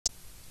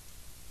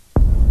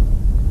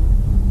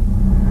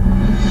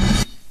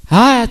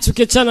Haya,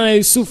 tukiachana na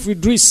Yusufu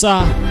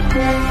Idrisa,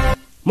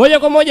 moja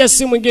kwa moja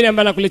si mwingine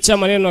ambaye anakuletea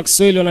maneno ya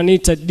Kiswahili,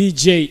 wananiita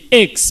DJ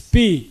XP.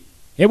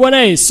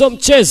 Bwana, so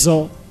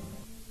mchezo.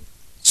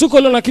 Tuko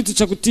leo na kitu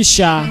cha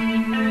kutisha.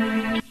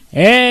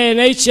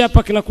 Na hichi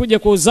hapa kinakuja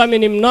kwa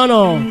udhamini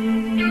mnono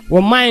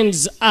wa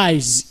Mind's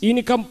Eyes. Hii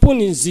ni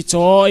kampuni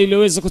nzito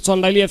iliyoweza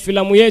kutuandalia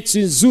filamu yetu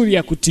nzuri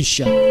ya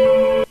kutisha.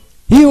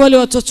 Hii wale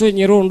watoto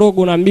wenye roho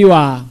ndogo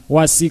naambiwa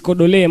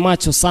wasikodolee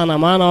macho sana,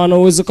 maana wana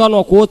uwezekano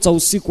wa kuota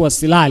usiku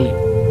wasilale.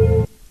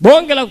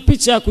 Bonge la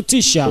picha ya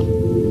kutisha.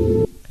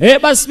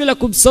 Basi bila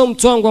kumsahau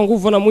mtu wangu wa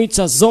nguvu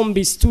anamuita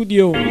Zombie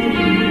Studio.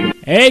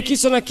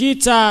 Kisha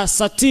nakiita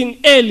Satin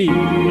Eli.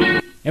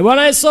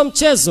 Bwana, so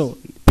mchezo,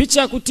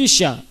 picha ya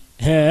kutisha.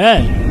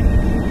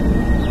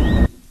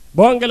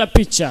 Bonge la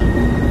picha.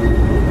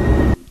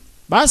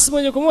 Basi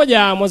moja kwa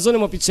moja mwanzoni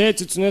mwa picha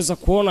yetu tunaweza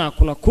kuona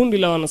kuna kundi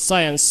la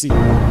wanasayansi.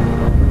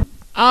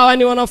 Hawa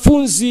ni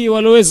wanafunzi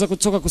walioweza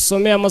kutoka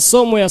kusomea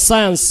masomo ya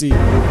sayansi,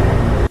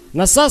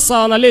 na sasa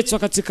wanaletwa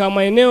katika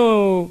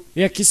maeneo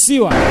ya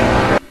kisiwa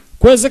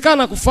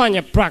kuwezekana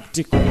kufanya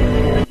practical.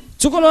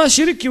 Tuko na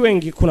washiriki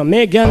wengi, kuna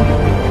Megan,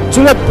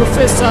 tuna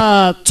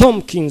Professor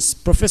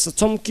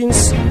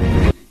Tompkins,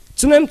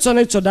 tuna mtu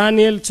anaitwa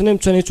Daniel, tuna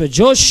mtu anaitwa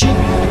Josh,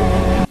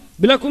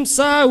 bila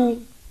kumsahau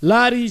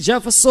Larry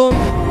Jefferson,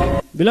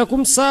 bila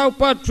kumsahau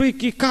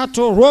Patrick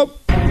Kato Rob,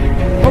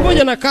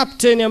 pamoja na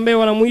captain ambaye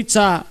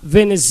wanamuita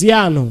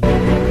Veneziano.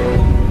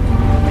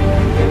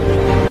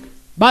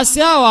 Basi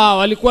hawa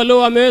walikuwa leo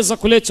wameweza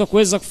kuletwa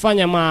kuweza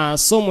kufanya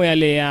masomo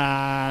yale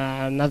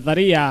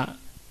ya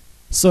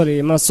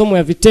masomo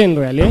ya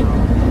vitendo yale.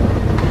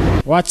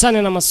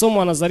 Waachane na masomo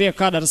ya nadharia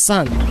kwa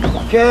darasani.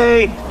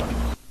 Okay.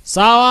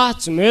 Sawa,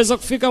 tumeweza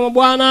kufika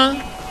mabwana.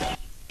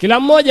 Kila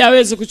mmoja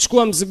aweze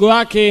kuchukua mzigo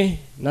wake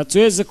na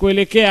tuweze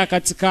kuelekea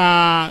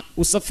katika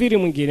usafiri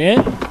mwingine.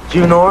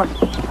 Junior,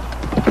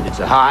 it's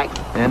a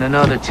hike and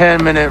another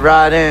 10-minute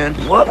ride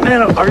in. What,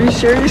 man? Are you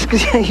serious?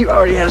 Because you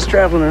already had us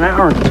traveling an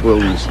hour in this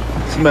wilderness.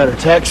 What's the matter,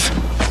 Tex?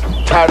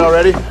 Tired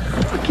already?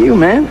 Fuck you,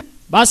 man.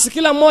 Basi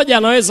kila mmoja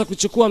anaweza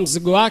kuchukua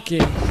mzigo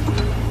wake,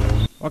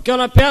 wakiwa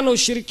wanapeana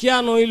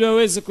ushirikiano ili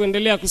waweze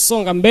kuendelea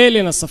kusonga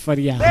mbele na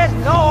safari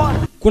yao.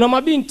 Kuna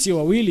mabinti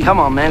wawili.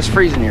 Come on, man. It's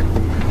freezing here.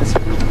 Let's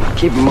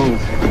keep it moving.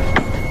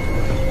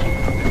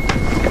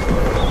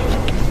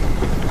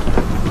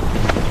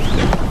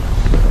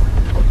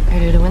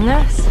 Ready to win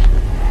this?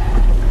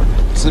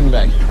 Sitting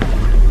back.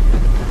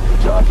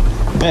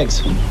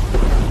 Thanks.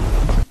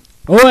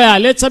 Oya,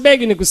 leta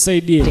begi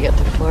nikusaidie. To get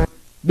the floor.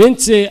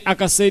 Binti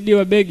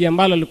akasaidiwa begi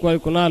ambalo alikuwa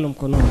yuko nalo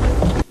mkononi.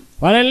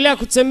 Wanaendelea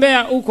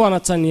kutembea huko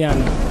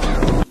wanataniana.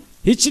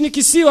 Hichi ni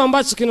kisiwa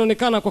ambacho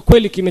kinaonekana kwa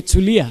kweli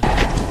kimetulia,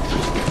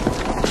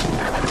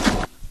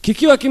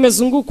 kikiwa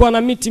kimezungukwa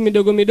na miti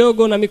midogo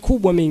midogo na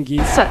mikubwa mingi.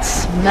 What's that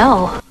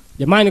smell?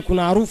 Jamani,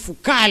 kuna harufu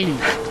kali.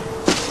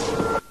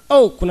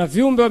 Kuna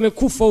viumbe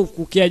wamekufa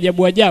huku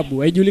kiajabu ajabu,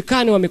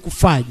 haijulikani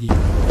wamekufaje.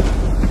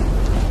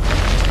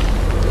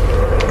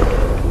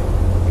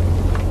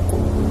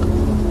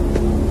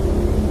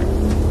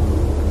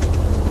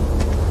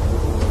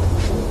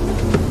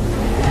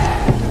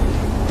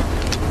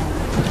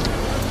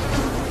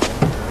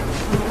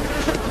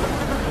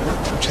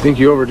 You think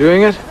you're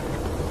overdoing it?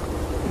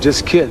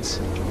 Just kids.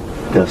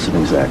 That's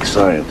an exact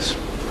science.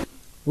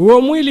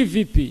 Huo mwili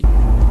vipi?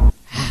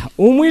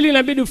 Mwili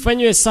inabidi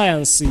ufanyiwe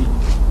science.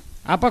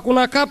 Hapa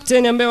kuna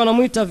captain ambaye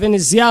wanamuita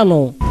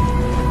Veneziano.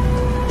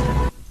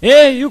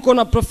 Yuko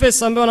na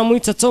professor ambaye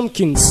wanamuita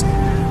Tompkins.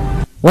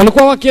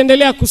 Walikuwa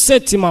wakiendelea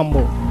kuseti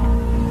mambo.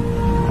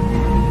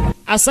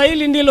 Asa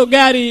hili ndilo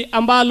gari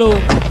ambalo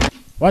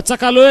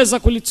watakaloweza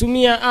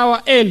kulitumia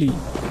hawa Eli,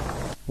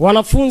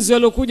 wanafunzi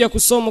waliokuja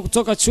kusoma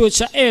kutoka chuo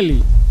cha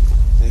Eli.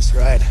 Nice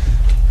ride.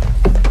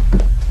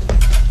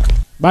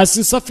 Basi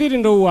usafiri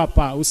ndo huu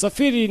hapa.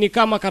 Usafiri ni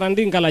kama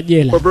karandinga la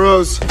jela.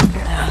 Bros.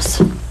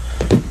 Yes.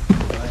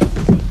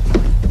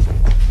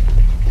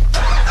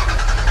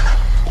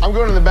 I'm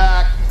going to the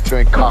back.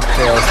 Drink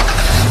cocktails.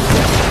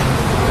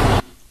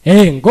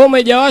 Ngoma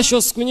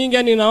haijawashwa siku nyingi,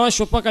 yani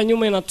inawashwa paka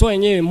nyuma inatoa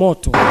yenyewe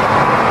moto.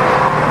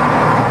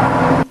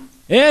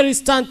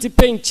 Restant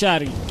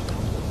penchari.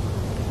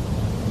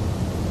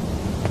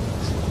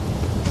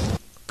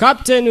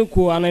 Captain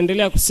huku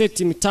anaendelea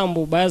kuseti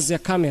mitambo baadhi ya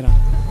kamera.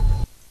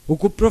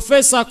 Huku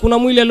profesa kuna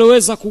mwili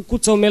alioweza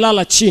kukuta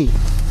umelala chini.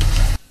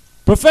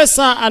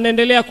 Profesa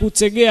anaendelea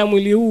kutegea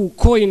mwili huu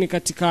coin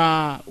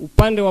katika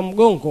upande wa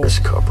mgongo.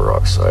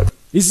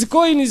 Hizi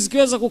coin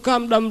zikiweza kukaa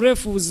muda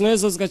mrefu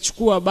zinaweza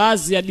zikachukua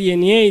baadhi ya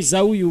DNA za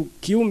huyu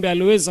kiumbe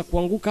alioweza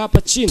kuanguka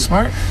hapa chini.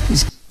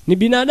 Ni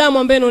binadamu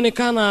ambaye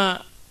inaonekana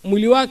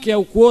mwili wake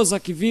haukuoza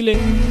kivile,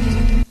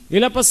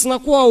 ila pasina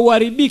kuwa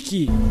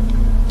uharibiki.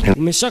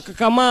 Umeshaka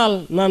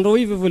kamal na ndo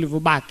hivyo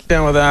vilivyobaki.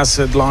 Down with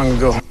acid long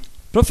ago.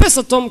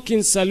 Professor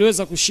Tompkins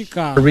aliweza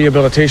kushika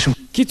Rehabilitation.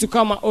 kitu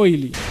kama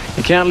oili.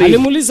 You can't leave.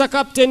 Alimuuliza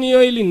captain hiyo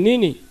oili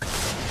nini?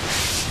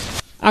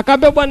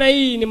 Akaambia bwana,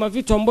 hii ni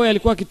mavitu ambayo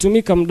yalikuwa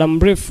kitumika muda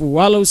mrefu,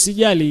 wala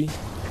usijali.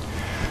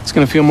 It's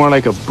gonna feel more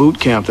like a boot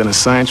camp than a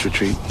science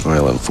retreat.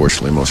 Well,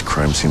 unfortunately, most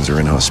crime scenes are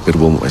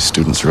inhospitable. My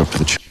students are up to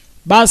the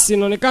Basi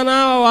inaonekana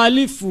hawa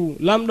wahalifu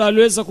labda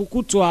waliweza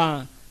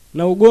kukutwa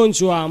na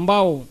ugonjwa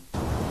ambao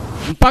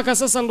mpaka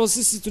sasa ndo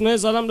sisi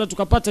tunaweza labda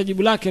tukapata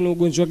jibu lake ni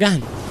ugonjwa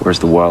gani. Where's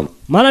the wild?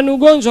 Maana ni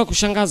ugonjwa wa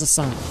kushangaza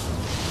sana.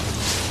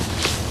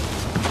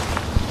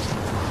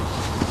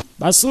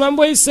 Basi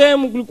unaambiwa hii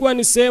sehemu kulikuwa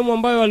ni sehemu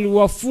ambayo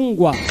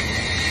waliwafungwa.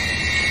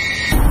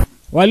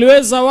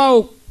 Waliweza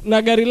wao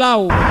na gari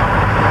lao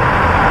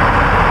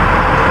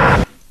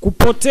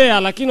kupotea,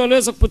 lakini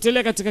waliweza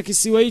kupotelea katika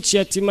kisiwa hichi.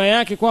 Hatima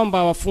yake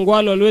kwamba wafungwa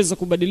wale waliweza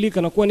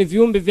kubadilika na kuwa ni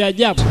viumbe vya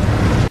ajabu.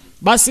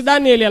 Basi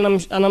Daniel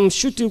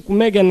anamshuti huku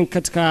Megan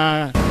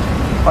katika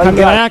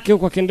kamera yake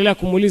huku akiendelea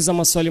kumuuliza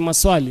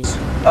maswali.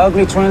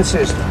 Ugly twin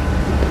sister.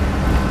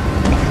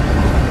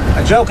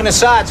 Joking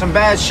aside, some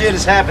bad shit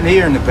has happened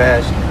here in the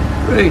past.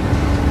 Great.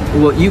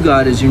 Well, what you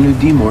got is your new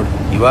DMORT.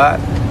 You what?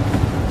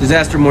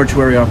 Disaster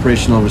Mortuary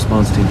Operational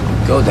Response Team.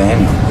 Go,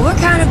 Daniel. What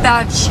kind of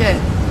bad shit?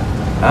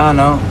 I don't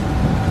know.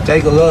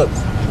 Take a look.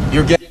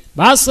 You're getting...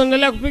 Basi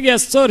endelea kupiga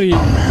story.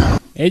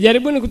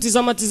 Jaribuni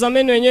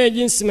tizameni wenyewe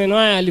jinsi meno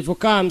haya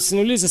yalivyokaa,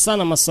 msiniulize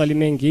sana maswali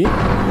mengi.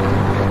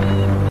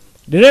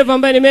 Dereva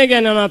ambaye ni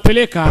Megan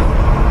anawapeleka.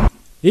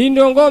 Hii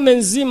ndio ngome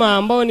nzima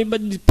ambao ni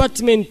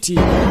department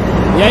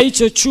ya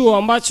hicho chuo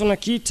ambacho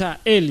nakiita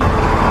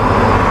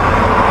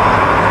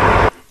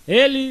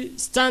Eli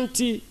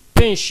Stunt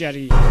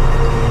Penshari.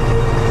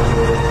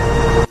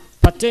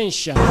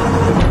 Potential.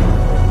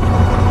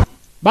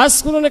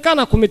 Basi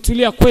kunaonekana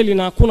kumetulia kweli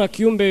na hakuna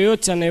kiumbe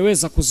yoyote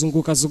anayeweza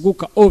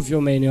kuzunguka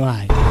ovyo maeneo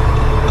haya.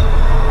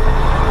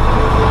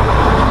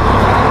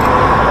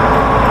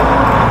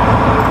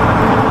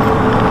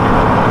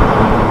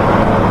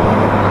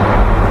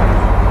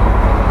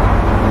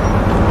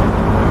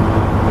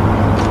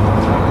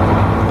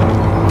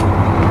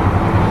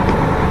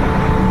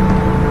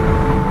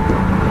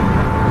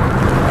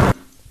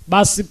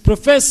 Basi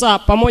profesa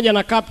pamoja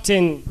na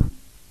captain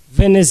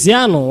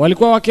Veneziano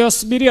walikuwa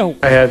wakiwasubiria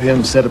huko. I have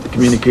him set up the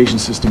communication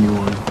system you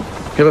want.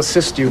 He'll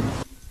assist you.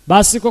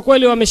 Basi kwa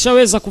kweli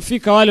wameshaweza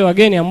kufika wale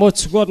wageni ambao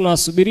tulikuwa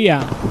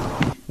tunawasubiria.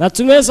 Na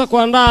tumeweza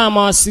kuandaa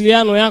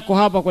mawasiliano yako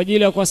hapa kwa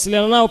ajili ya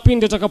kuwasiliana nao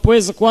pindi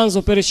utakapoweza kuanza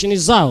operesheni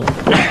zao.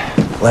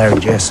 Larry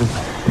Jessup.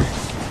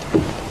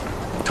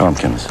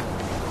 Tompkins.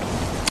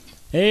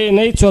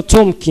 Naitwa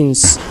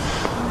Tompkins.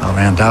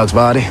 Around Dog's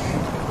body.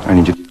 I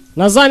need you.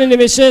 Nadhani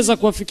nimeshaweza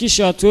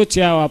kuwafikisha watu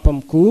wote hawa hapa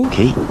mkuu.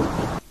 Kate.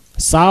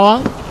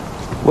 Sawa.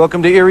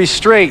 Welcome to Erie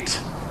Strait.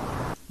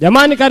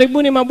 Jamani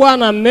karibuni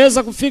mabwana,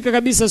 mmeweza kufika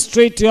kabisa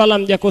straight wala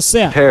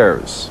mjakosea.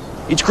 Pairs.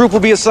 Each group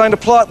will be assigned a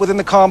plot within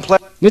the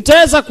complex.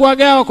 Nitaweza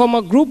kuwagawa kwa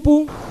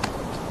magrupu.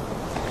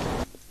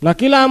 Na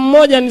kila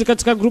mmoja ni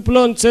katika group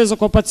lao nitaweza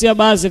kuwapatia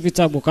baadhi ya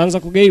vitabu. Kaanza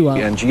kugeiwa.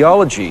 And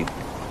geology.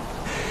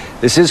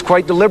 This is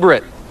quite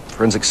deliberate.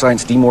 Forensic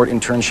Science DMORT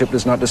internship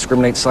does not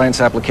discriminate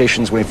science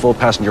applications when a full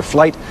passenger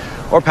flight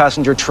or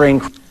passenger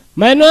train.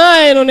 Maeneo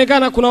haya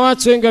inaonekana kuna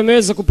watu wengi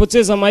wameweza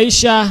kupoteza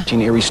maisha.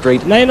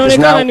 Na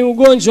inaonekana ni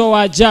ugonjwa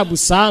wa ajabu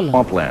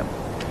sana.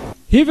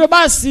 Hivyo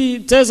basi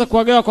mtaweza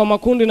kuwagawa kwa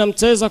makundi na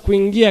mtaweza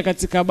kuingia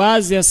katika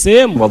baadhi ya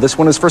sehemu.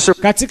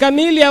 Katika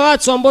miili ya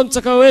watu ambao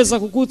mtakaweza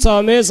kukuta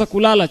wameweza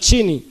kulala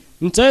chini,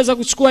 mtaweza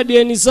kuchukua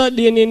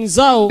DNA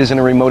zao.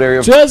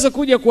 Tuweze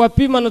kuja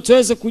kuwapima na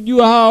tuweze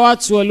kujua hawa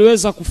watu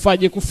waliweza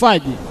kufaje.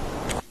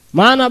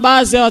 Maana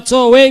baadhi ya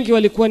watu wengi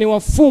walikuwa ni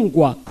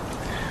wafungwa.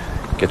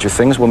 Get your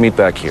things, we'll meet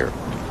back here.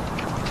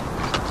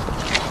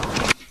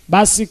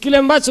 Basi kile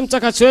ambacho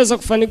mtakachoweza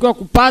kufanikiwa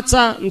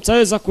kupata,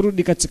 mtaweza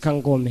kurudi katika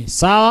ngome.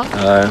 Sawa?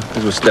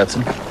 This was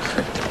Stetson.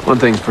 One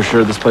thing's for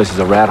sure, this place is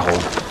a rat hole.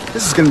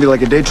 This is gonna be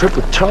like a day trip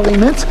with Charlie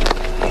Mintz.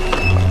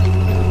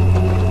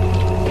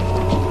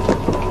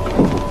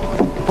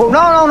 Oh,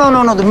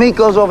 no. The meat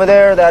goes over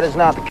there. That is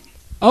not the...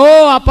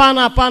 Oh,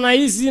 hapana.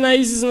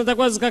 Hizi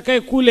zinatakiwa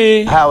zikakae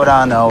kule. How would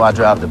I know? I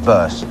drive the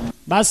bus.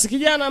 Basi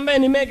kijana ambaye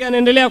ni Megan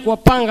anaendelea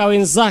kuwapanga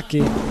wenzake.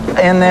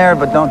 In there,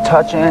 but don't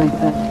touch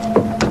anything.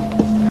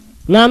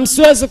 Na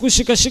msiweze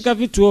kushikashika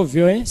vitu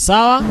ovyo,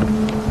 sawa?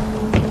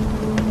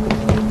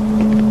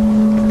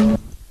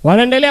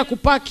 Wanaendelea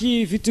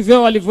kupaki vitu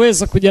vyao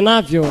walivyoweza kuja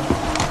navyo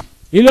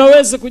ili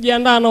waweze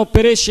kujiandaa na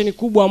operation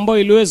kubwa ambayo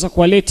iliweza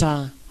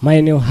kuwaleta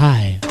maeneo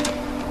haya.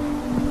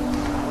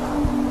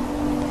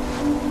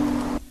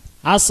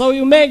 Asa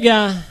huyu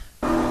Mega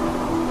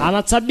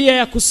ana tabia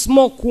ya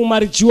kusmoke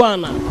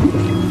marijuana.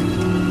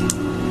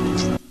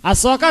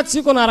 Asa wakati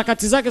yuko na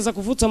harakati zake za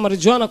kuvuta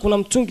marijuana, kuna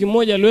mtungi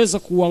mmoja aliweza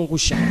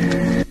kuangusha.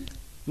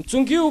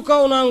 Mtungi huu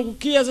ukao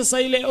unaangukia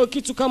sasa ile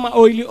kitu kama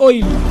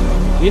oil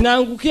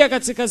inaangukia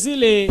katika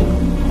zile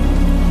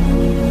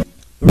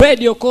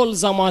radio call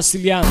za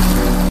mawasiliano.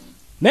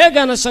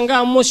 Mega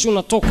anashangaa moshi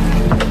unatoka.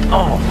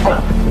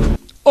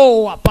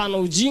 Hapana,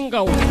 ujinga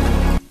huu.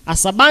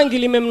 Asa bangi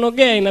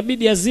limemnogea,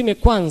 inabidi azime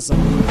kwanza.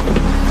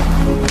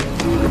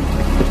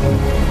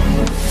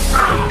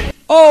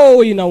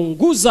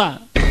 Inaunguza.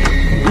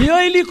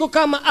 Hiyo iliko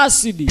kama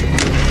asidi.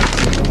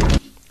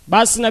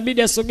 Basi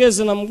inabidi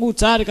asogeze na mguu,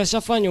 tayari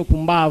kashafanya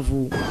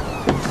upumbavu.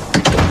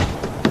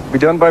 Be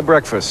done by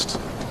breakfast.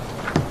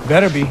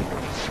 Better be.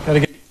 Gotta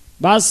get...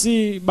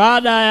 Basi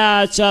baada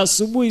ya cha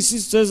asubuhi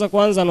sisi tutaweza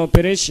kuanza na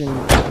operation.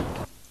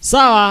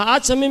 Sawa,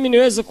 acha mimi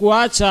niweze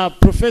kuacha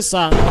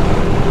profesa.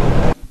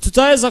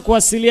 Tutaweza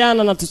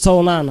kuwasiliana na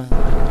tutaonana.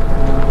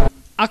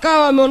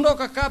 Akawa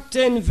ameondoka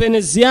Captain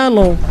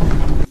Veneziano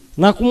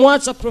na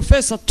kumwacha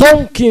Professor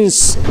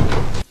Tompkins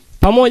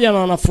pamoja na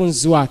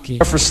wanafunzi wake.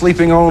 For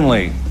sleeping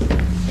only.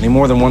 Any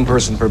more than one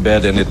person per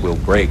bed and it will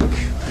break.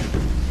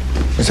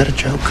 Was that a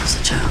joke? It's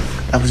a joke.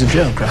 That was a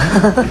joke,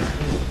 right?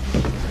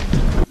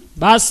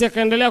 Basi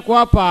akaendelea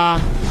kuwapa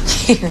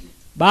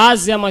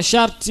baadhi ya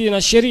masharti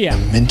na sheria.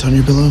 Mint on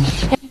your pillow?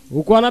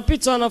 Huko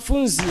anapita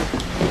wanafunzi.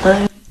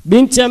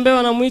 Binti ambaye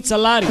wanamuita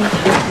Larry.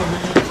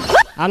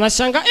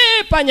 Anashanga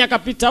panya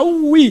kapita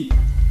uwi.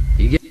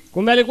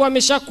 Kumbe alikuwa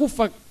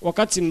ameshakufa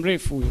wakati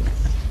mrefu huyo.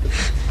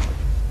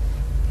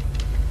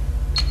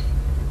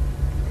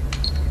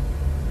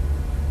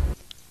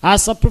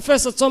 Asa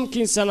Professor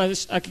Tompkins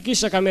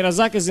anahakikisha kamera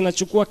zake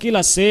zinachukua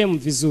kila sehemu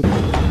vizuri.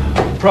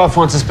 Prof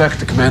wants us back at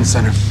the command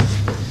center.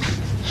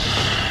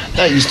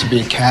 That used to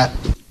be a cat.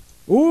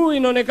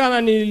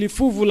 Inaonekana ni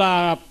lifuvu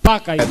la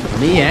paka hivi.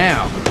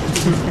 Meow.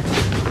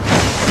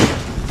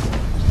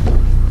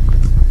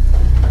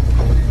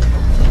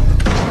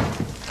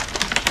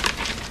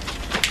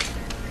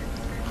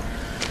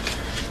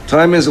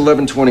 Time is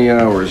 11:20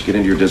 hours. Get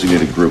into your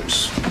designated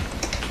groups.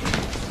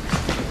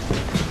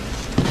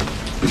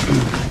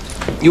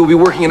 You will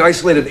be working in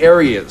isolated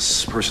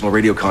areas. Personal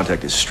radio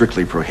contact is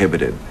strictly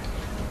prohibited.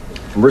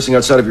 Conversing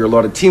outside of your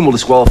allotted team will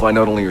disqualify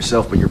not only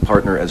yourself but your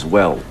partner as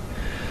well.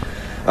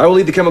 I will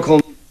lead the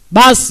chemical...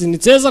 Basi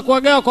nitaweza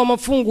kuwagawa kwa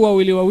mafungu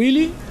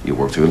wawili. You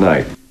work through the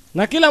night.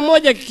 Na kila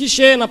mmoja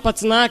hakikishe yeye na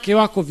partner yake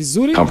wako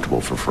vizuri.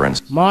 Comfortable for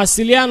friends.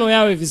 Mawasiliano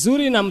yawe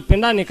vizuri na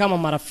mpendane kama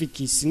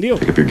marafiki, si ndio?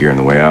 Pick up your gear on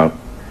the way out.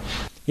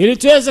 Ili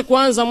tuweze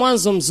kuanza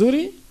mwanzo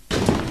mzuri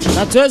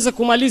na tuweze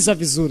kumaliza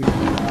vizuri.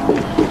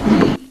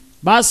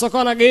 Basi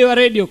wakawa nageiwa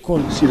radio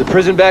call. See the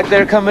prison back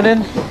there coming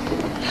in?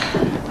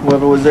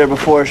 Whoever was there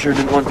before sure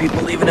didn't want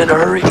people leaving in a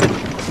hurry.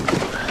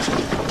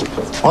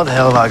 What the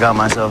hell have I got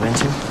myself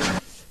into?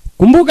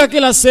 Kumbuka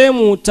kila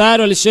sehemu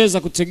tayari walishaweza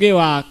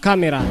kutegewa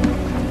kamera.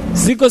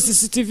 Ziko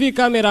CCTV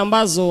kamera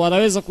ambazo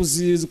wanaweza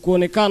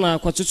kuonekana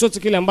kwa chochote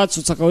kile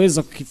ambacho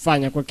utakaweza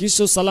kukifanya kwa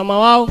kisha usalama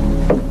wao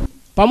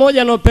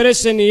pamoja na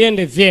operation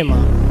iende vyema.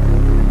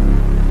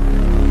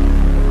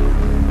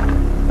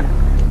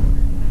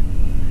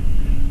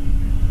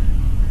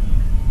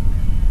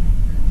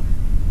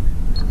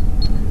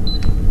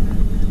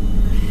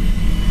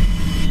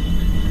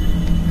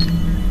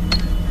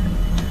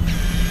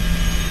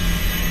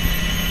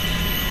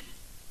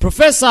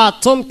 Professor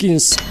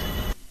Tompkins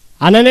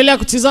anaendelea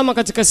kutizama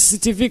katika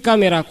CCTV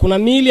kamera. Kuna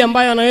miili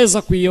ambayo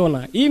anaweza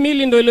kuiona. Hii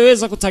miili ndio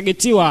iliyoweza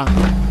kutagetiwa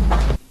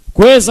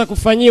kuweza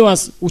kufanyiwa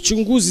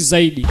uchunguzi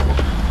zaidi.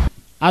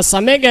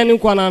 Asa Megan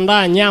yuko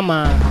anaandaa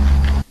nyama.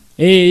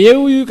 Yeye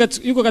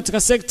yuko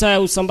katika sekta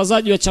ya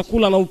usambazaji wa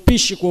chakula na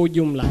upishi kwa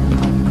ujumla.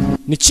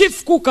 Ni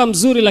chief kuka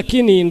mzuri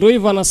lakini ndio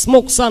hivyo ana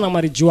smoke sana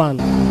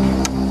marijuana.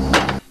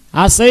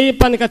 Asa hii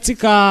pani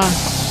katika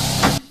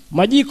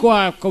majiko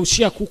ya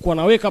kukaushia kuku,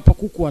 anaweka hapa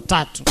kuku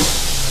watatu.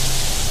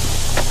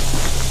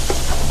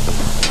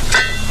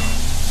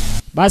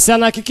 Basi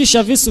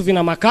anahakikisha visu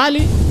vina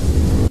makali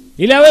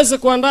ili aweze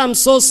kuandaa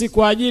msosi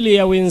kwa ajili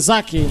ya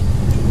wenzake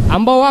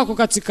ambao wako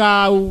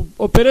katika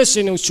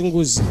operation ya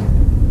uchunguzi.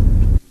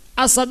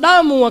 Asa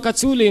damu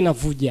wakati ule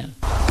inavuja.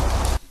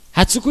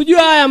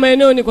 Hatukujua haya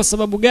maeneo ni kwa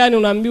sababu gani.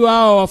 Unaambiwa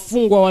hawa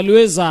wafungwa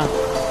waliweza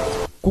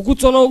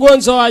kukutwa na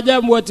ugonjwa wa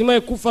ajabu hatimaye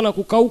kufa na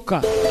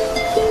kukauka.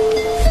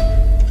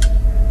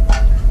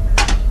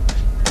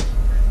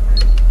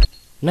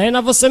 Na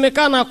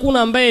inavyosemekana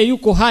hakuna ambaye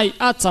yuko hai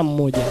hata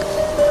mmoja.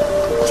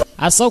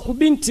 Asa huku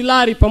binti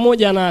Larry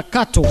pamoja na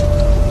Kato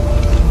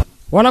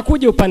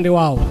wanakuja upande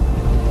wao.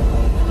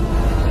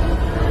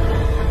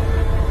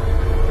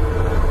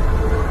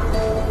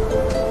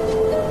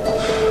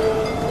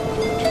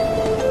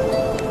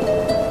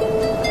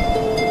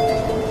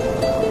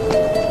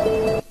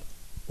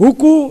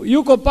 Huku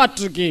yuko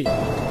Patrick.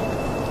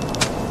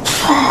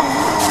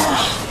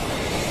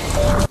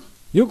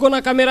 Yuko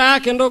na kamera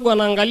yake ndogo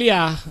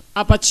anaangalia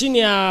hapa chini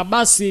ya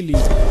basi hili.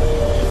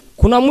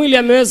 Kuna mwili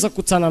ameweza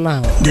kutana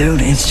nao.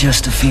 Dude, it's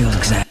just a field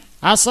exam.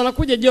 Asa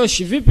nakuja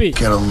Josh, vipi?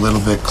 Get a little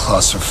bit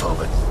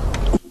claustrophobic.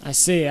 I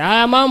say,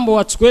 haya mambo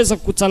hatukuweza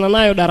kukutana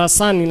nayo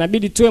darasani,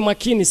 inabidi tuwe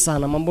makini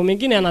sana. Mambo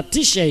mengine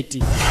yanatisha eti.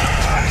 I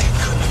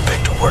couldn't have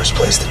picked a worse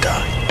place to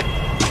die.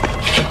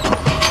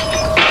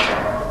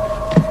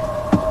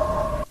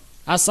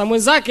 Asa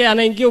mwenzake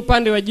anaingia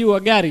upande wa juu wa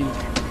gari.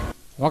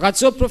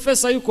 Wakati huo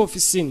profesa yuko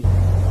ofisini.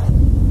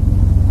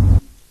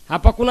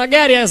 Hapa kuna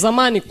gari ya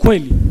zamani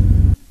kweli.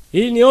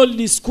 Hii ni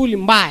old school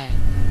mbaya.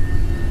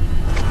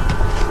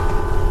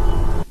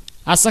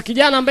 Asa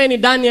kijana ambaye ni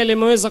Daniel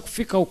ameweza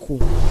kufika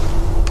huku.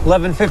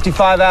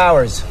 11:55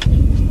 hours.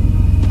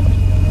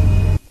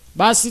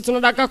 Basi tuna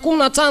dakika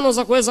 15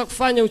 za kuweza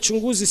kufanya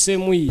uchunguzi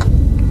sehemu hii.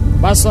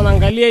 Basi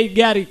wanaangalia hii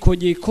gari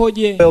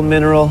ikoje. Oil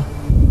mineral.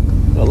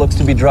 What looks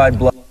to be dried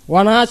blood.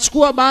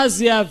 Wanachukua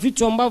baadhi ya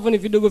vitu ambavyo ni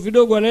vidogo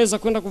vidogo, wanaweza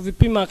kwenda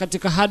kuvipima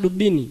katika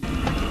hadubini.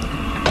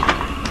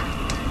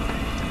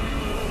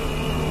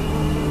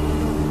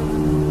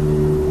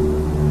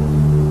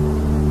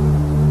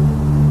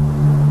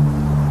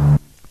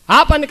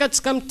 Hapa ni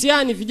katika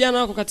mtihani, vijana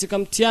wako katika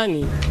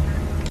mtihani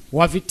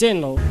wa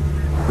vitendo.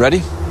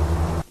 Ready?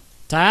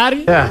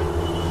 Tayari? Yeah.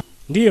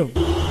 Ndio.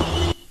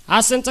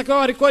 Hasa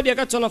nitakiwa rekodi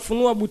wakati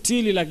wanafunua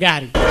butili la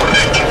gari.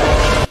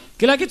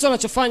 Kila kitu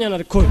wanachofanya na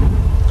rekodi.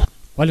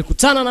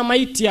 Walikutana na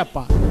maiti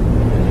hapa.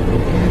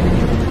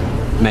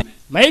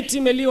 Maiti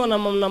imeliwa na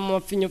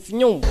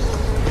mafinyo.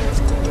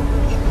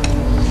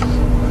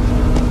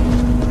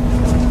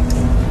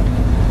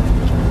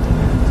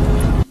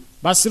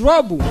 Basi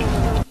Robu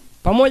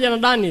pamoja na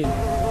Daniel.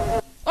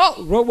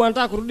 Robu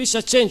anataka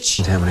kurudisha change.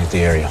 Contaminate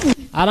the area.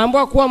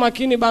 Anaambiwa kuwa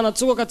makini bana,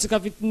 tuko katika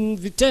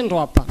vitendo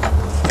hapa.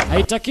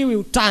 Haitakiwi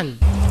utani.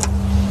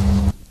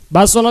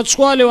 Basi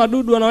wanachukua wale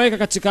wadudu wanaweka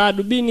katika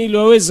hadubini ili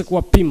waweze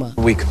kuwapima.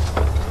 Weak.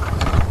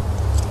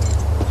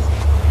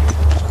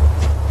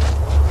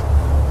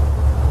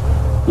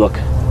 Look,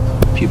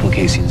 pupil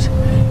casings.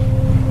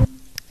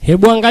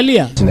 Hebu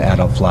angalia. In the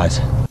adult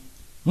flies.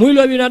 Mwili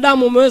wa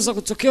binadamu umeweza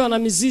kutokewa na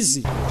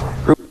mizizi.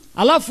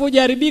 Alafu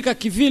hujaribika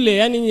kivile,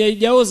 yani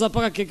haijaoza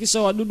mpaka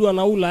kikisha wadudu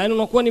wanaula. Yani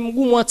unakuwa ni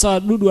mgumu hata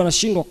wadudu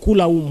wanashindwa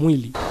kula huu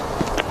mwili.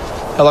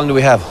 How long do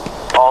we have?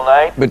 All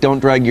night? But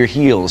don't drag your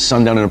heels.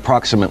 Sundown in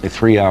approximately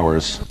 3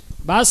 hours.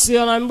 Basi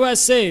wanaambiwa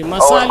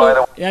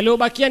masaa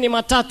yaliyobakia ni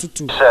 3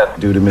 tu.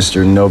 Due to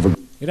Mr. Nova.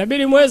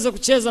 Inabidi muweze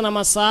kucheza na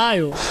masaa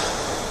hayo.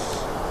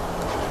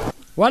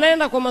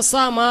 Wanaenda kwa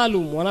masaa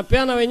maalum,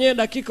 wanapeana wenyewe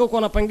dakika huko,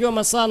 wanapangiwa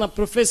masaa na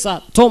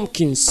Professor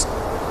Tompkins.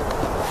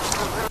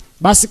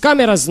 Basi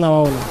kamera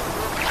zinawaona.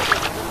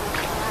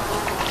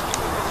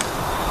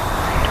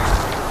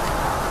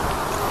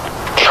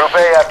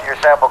 After your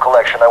sample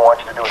collection, I want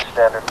you to do a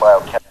standard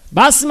biochemistry.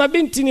 Basi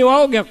mabinti ni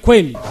waoga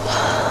kweli.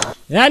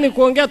 Yaani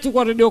kuongea tu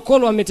kwa radio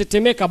call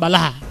wametetemeka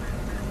balaa.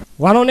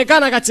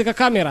 Wanaonekana katika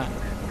kamera.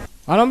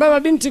 Wanaomba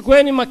mabinti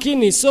kweni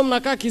makini, sio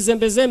mnakaa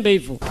kizembezembe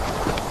hivyo.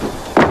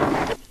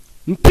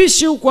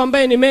 Mpishi huku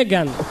ambaye ni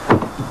Megan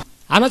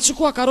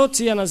anachukua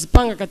karoti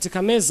anazipanga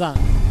katika meza.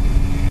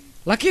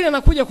 Lakini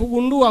anakuja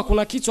kugundua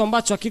kuna kitu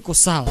ambacho hakiko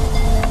sawa.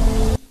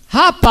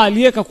 Hapa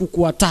aliweka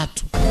kuku 3.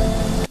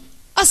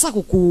 Asa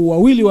kuku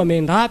wawili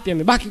wameenda wapi?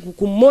 Amebaki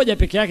kuku mmoja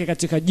peke yake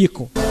katika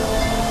jiko.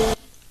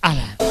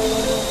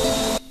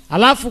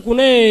 Alafu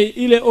kuna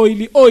ile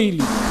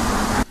oili.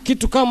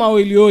 Kitu kama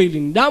oili,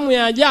 ni damu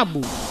ya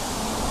ajabu.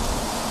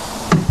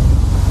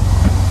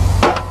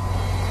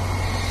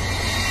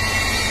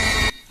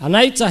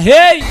 Anaita,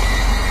 "Hey!"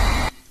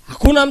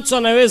 Hakuna mtu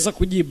anaweza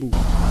kujibu.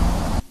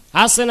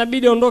 Hasa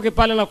inabidi ondoke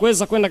pale na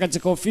kuweza kwenda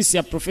katika ofisi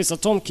ya Professor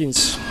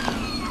Tompkins.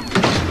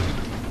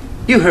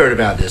 You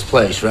heard about this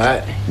place,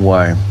 right?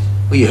 Why?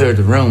 Well, you heard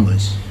the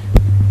rumors.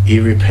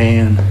 Eerie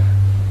Pan.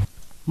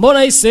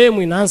 Mbona hii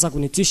sehemu inaanza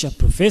kunitisha,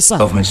 Professor?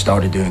 Government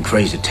started doing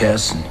crazy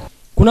tests and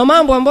kuna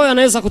mambo ambayo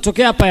yanaweza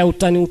kutokea hapa ya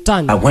utani.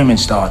 women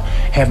start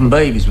having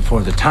babies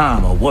before the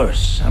time or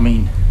worse. I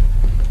mean,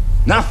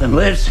 nothing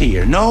lives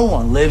here. No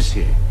one lives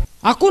here.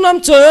 Hakuna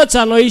mtu yoyote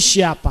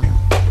anoishi hapa.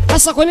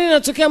 Sasa kwa nini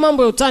inatokea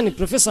mambo ya utani?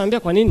 Professor anambia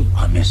kwa nini?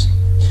 I'm missing.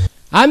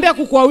 Anambia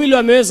kuku wawili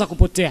wameweza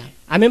kupotea.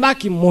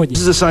 Amebaki mmoja.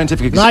 This is a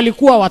scientific Na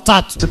alikuwa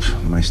 3.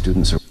 My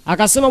students are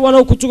Akasema bwana,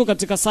 huku tuko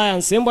katika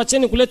science. Hebu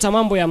acheni kuleta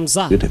mambo ya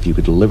mzaa. good if you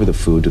could deliver the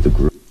food to the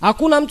group.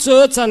 Hakuna mtu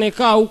yoyote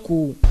anayekaa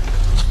huku.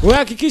 Wewe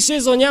hakikisha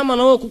hizo nyama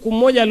na wewe kuku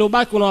mmoja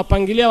aliobaki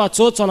unawapangilia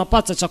watoto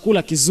wanapata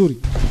chakula kizuri.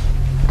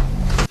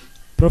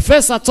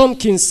 Professor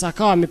Tompkins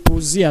akawa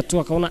amepuuzia tu,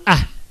 akaona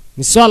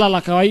ni swala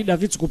la kawaida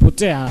vitu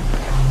kupotea.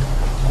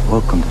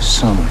 Welcome to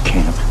summer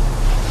camp.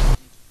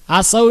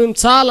 Asa huyu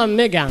mtaalamu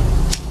Megan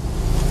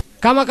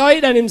kama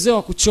kawaida ni mzee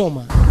wa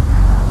kuchoma.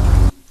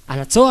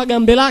 Anatoa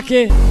gambe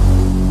lake,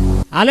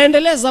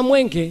 anaendeleza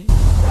mwenge.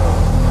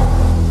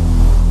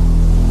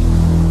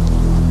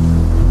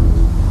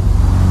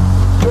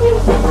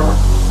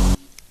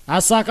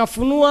 Asa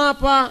akafunua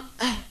hapa,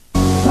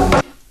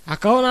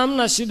 akaona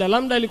hamna shida,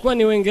 labda ilikuwa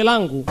ni wenge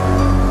langu,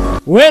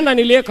 huenda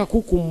niliweka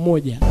kuku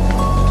mmoja.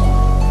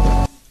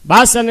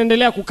 Basi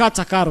anaendelea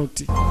kukata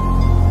karoti.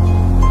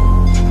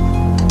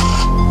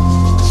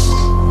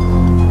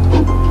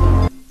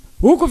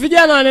 Huku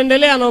vijana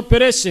wanaendelea na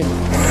operation.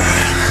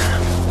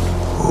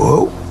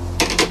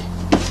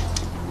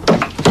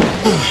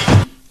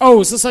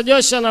 Sasa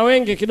Joshua na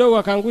wenge kidogo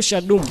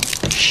akaangusha dumu.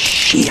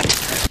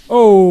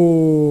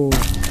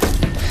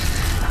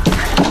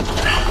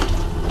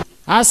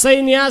 Hasa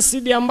hii ni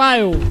asidi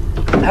ambayo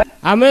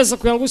ameweza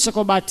kuangusha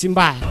kwa bahati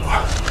mbaya.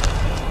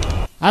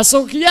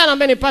 Hasa kijana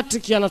ambaye ni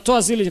Patrick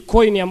anatoa zile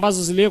coin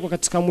ambazo ziliwekwa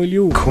katika mwili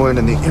huu. Coin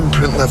and the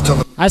imprint left on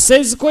the... Hasa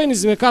hizi coin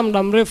zimekaa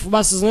muda mrefu,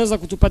 basi zinaweza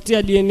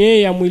kutupatia DNA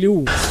ya mwili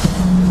huu.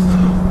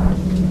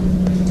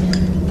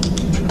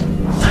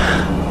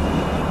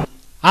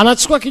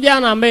 Anachukua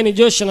kijana ambaye ni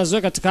Josh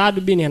anaziweka katika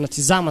hadubini,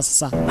 anatizama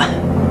sasa.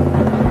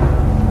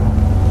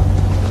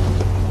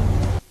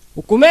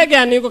 Huku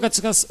Megan yuko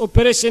katika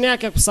operation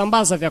yake ya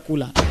kusambaza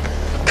vyakula.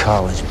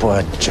 college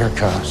boy,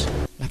 jerk-offs.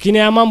 Lakini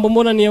haya mambo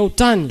mbona ni ya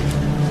utani?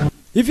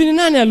 Hivi ni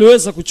nani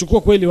aliweza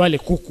kuchukua kweli wale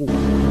kuku?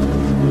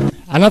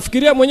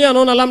 Anafikiria mwenyewe,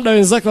 anaona labda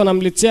wenzake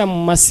wanamletea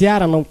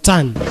masiara na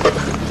utani.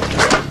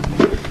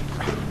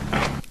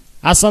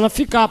 Asa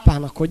anafika hapa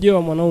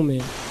anakojewa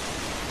mwanaume.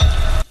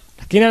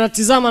 Lakini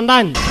anatizama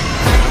ndani.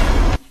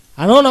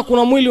 Anaona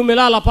kuna mwili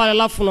umelala pale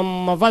alafu na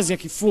mavazi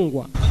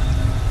yakifungwa.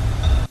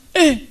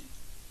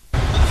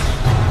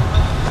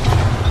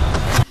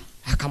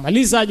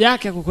 Akamaliza haja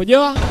yake ya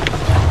kukojoa.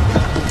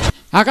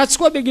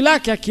 Akachukua begi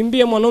lake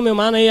akimbia mwanaume,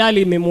 maana hii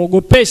hali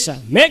imemuogopesha.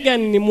 Megan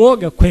ni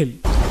muoga kweli.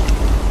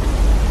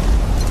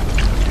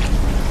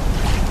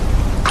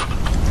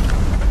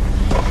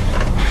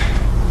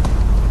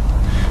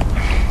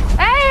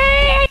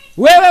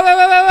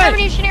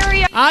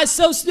 Wewe.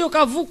 Asa usije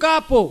ukavuka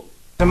hapo.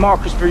 The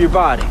markers for your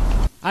body.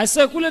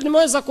 Asa kule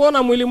nimeweza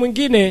kuona mwili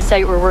mwingine. Site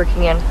we're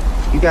working in.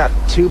 You got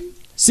 2.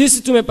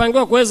 Sisi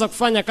tumepangiwa kuweza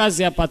kufanya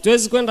kazi hapa.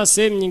 Tuwezi kwenda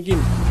sehemu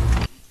nyingine.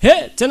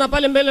 Tena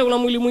pale mbele kuna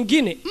mwili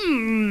mwingine.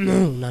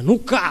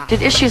 Unanuka.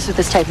 Did issues with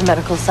this type of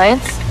medical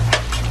science?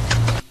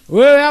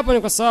 Wewe hapo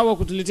ni kwa sababu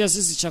kutuletea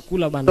sisi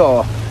chakula bana.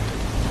 So,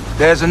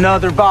 there's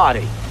another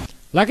body.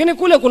 Lakini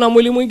kule kuna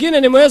mwili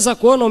mwingine nimeweza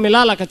kuona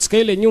umelala katika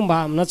ile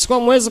nyumba. Mnachukua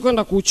muweze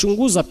kwenda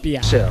kuuchunguza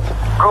pia.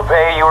 Group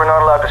A, you are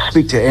not allowed to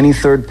Speak to any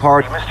third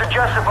party. Mr.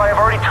 Jessup, I have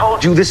already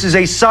told you. This is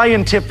a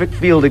scientific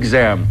field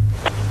exam.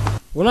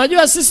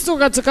 Unajua sisi tu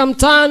katika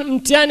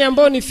mtihani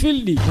ambao ni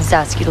field. He's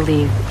asked you to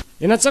leave.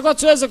 Inatakiwa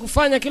tuweze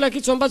kufanya kila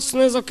kitu ambacho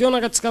tunaweza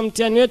kukiona katika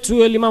mtihani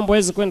wetu ili mambo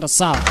yaweze kwenda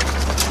sawa.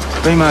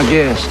 Be my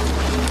guest.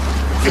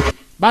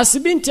 Basi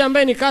binti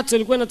ambaye ni Kato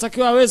ilikuwa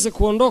inatakiwa aweze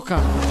kuondoka.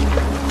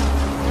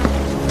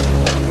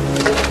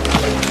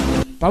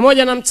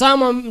 Pamoja na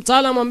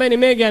mtaalamu ambaye ni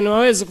Megan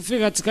waweze kufika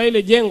katika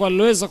ile jengo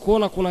aliloweza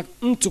kuona kuna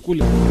mtu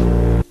kule.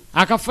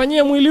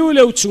 Akafanyia mwili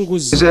ule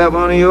uchunguzi. Is that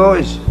one of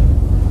yours?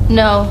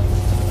 No.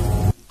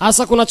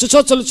 Asa kuna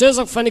chochote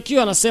alichoweza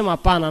kufanikiwa? Anasema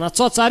hapana.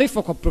 Anatoa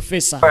taarifa kwa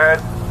profesa.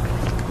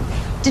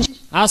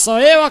 Asa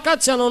yeye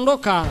wakati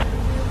anaondoka,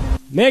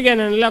 Megan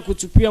anaendelea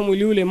kutupia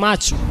mwili ule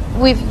macho.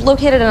 We've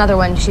located another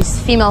one. She's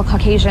female,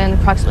 Caucasian,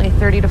 approximately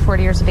 30 to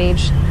 40 years of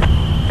age.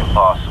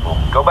 Impossible.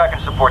 Go back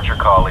and support your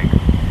colleague.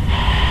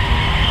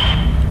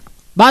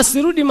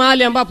 Basi rudi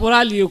mahali ambapo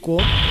Rali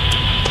yuko.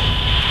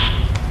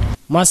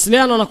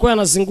 Mawasiliano yanakuwa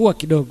yanazingua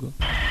kidogo.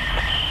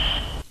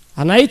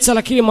 Anaita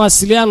lakini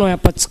mawasiliano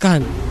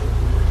hayapatikani.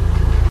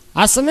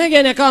 Asa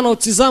Megan akawa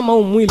anautizama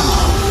huu mwili.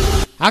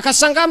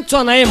 Akashangaa mtu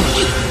anaema.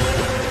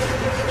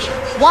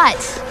 What?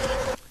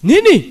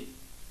 Nini?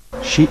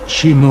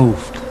 She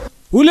moved.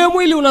 Ule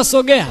mwili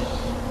unasogea.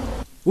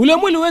 Ule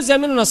mwili uwezi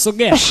amini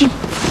unasogea.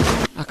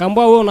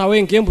 Akaambia wewe una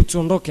wengi, hebu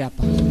tuondoke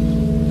hapa.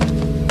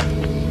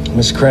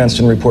 Miss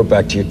Cranston, report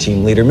back to your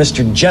team leader.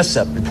 Mr.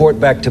 Jessup, report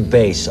back to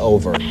base.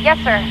 Over. Yes,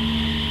 sir.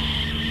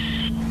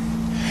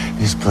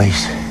 This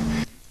place.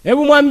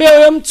 Hebu mwambie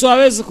huyo mtu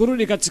aweze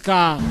kurudi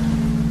katika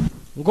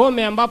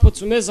ngome ambapo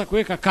tumeweza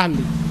kuweka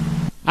kambi.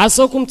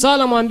 Asa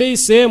kumtaala mwambie hii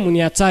sehemu ni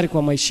hatari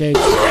kwa maisha yetu.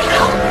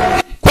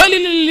 Kweli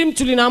lile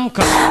mtu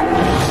linaamka.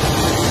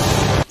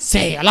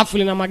 Alafu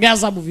lina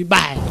magazabu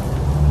vibaya.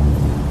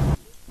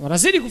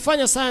 Wanazidi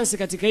kufanya science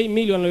katika hii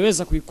mili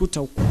wanayoweza kuikuta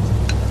huko.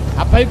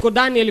 Hapa yuko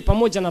Daniel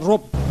pamoja na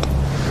Rob.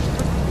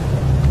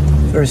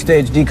 First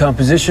stage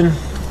decomposition.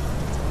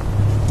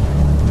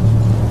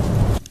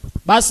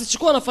 Basi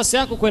chukua nafasi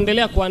yako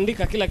kuendelea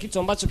kuandika kila kitu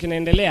ambacho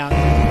kinaendelea.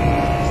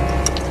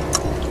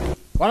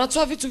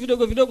 Wanatoa vitu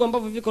vidogo vidogo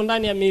ambavyo viko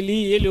ndani ya mili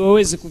hii ili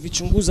waweze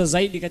kuvichunguza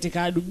zaidi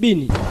katika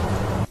adubini.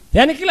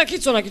 Yaani kila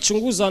kitu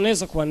wanakichunguza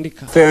wanaweza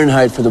kuandika.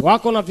 Fahrenheit for the...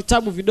 Wako na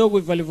vitabu vidogo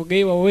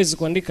vilivyogaiwa waweze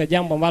kuandika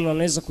jambo ambalo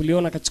wanaweza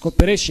kuliona katika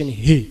operation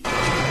hii.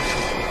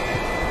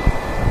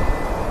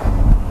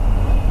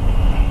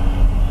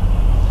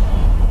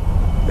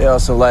 They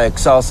also like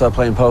salsa,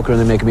 playing poker,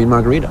 and they make a mean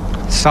margarita.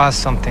 Saw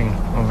something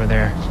over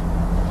there.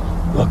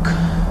 Look,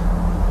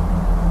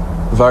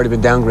 we've already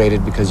been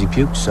downgraded because you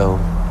puked, so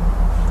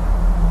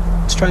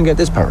let's try and get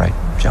this part right,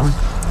 shall we?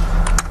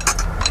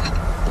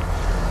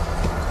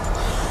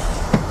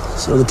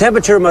 So the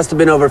temperature must have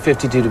been over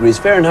 52 degrees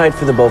Fahrenheit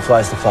for the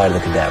blowflies to fly to the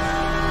cadaver.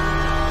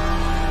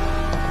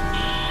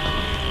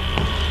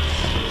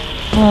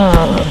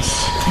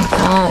 Thank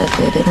God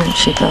they didn't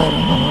cheap out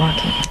on the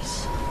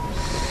markings.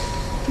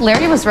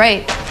 Larry was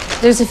right.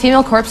 There's a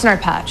female corpse in our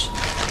patch.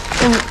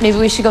 Maybe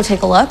we should go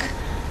take a look?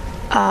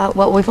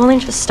 Well, we've only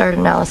just started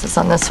analysis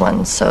on this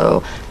one,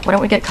 so why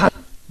don't we get caught?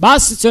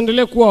 Basi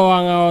tuendelee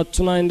kuwa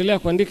tunaendelea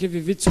kuandika hivi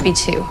vitu.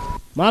 B2.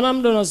 Maana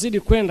muda unazidi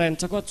kwenda,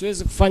 nitakuwa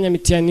tuweze kufanya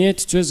mitihani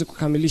yetu tuweze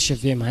kukamilisha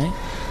vyema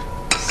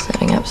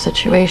Setting up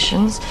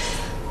situations.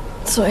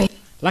 So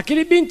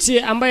Lakini binti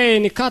ambaye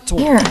ni Kato,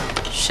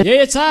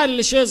 yeye tayari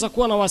alishaweza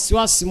kuwa na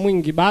wasiwasi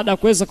mwingi baada ya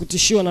kuweza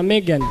kutishiwa na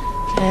Megan.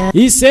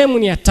 Hii sehemu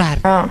ni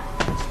hatari.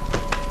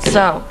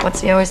 So,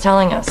 what's he always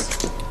telling us?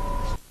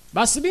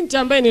 Basi binti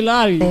ambaye ni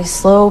Larry, A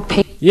slow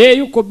pace. yeye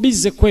yuko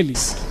busy kweli.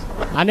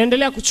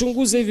 anaendelea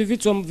kuchunguza hivi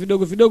vitu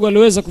vidogo vidogo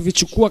aliweza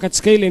kuvichukua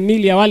katika ile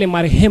mili ya wale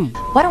marehemu.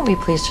 Why don't we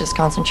please just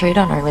concentrate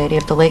on Our Lady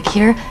of the Lake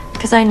here?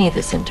 Because I need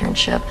this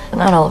internship.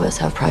 Not all of us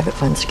have private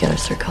funds to get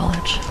us through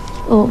college.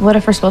 Well, what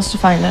if we're supposed to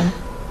find him?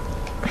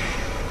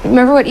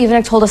 Remember what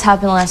Evanek told us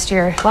happened last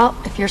year? Well,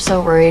 if you're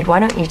so worried, why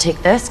don't you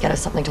take this, get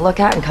us something to look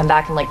at, and come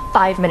back in like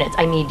 5 minutes.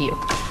 I need you.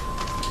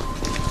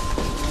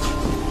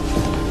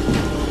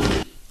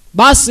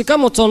 Basi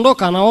kama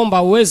utaondoka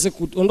naomba uweze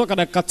kuondoka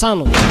dakika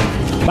 5.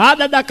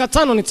 Baada ya dakika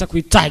 5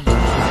 nitakuhitaji.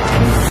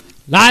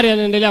 Larry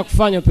anaendelea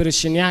kufanya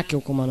operation yake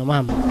huko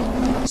mama.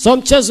 So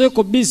mchezo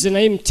yuko busy na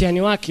hii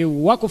mtihani wake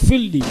wako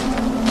field.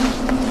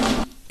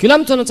 Kila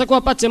mtu anatakiwa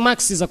apate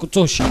max za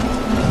kutosha.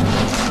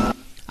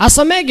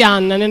 Asa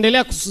Megan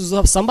anaendelea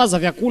kusambaza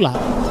vyakula.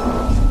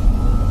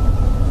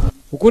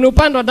 Huko ni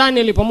upande wa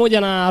Daniel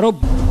pamoja na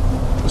Rob.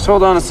 Just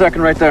hold on a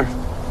second right there.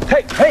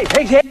 Hey!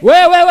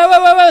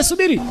 Wewe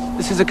subiri.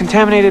 This is a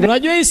contaminated...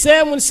 Unajua hii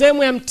sehemu ni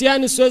sehemu ya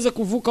mtihani, usiweze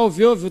kuvuka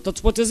ovyo ovyo,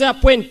 utatupotezea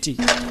pointi.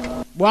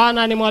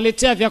 Bwana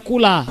nimewaletea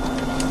vyakula.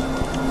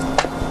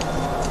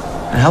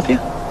 Can I help you?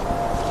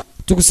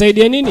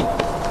 Tukusaidie nini?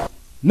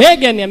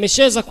 Megan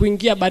ameshaweza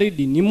kuingia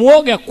baridi, ni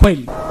muoga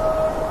kweli.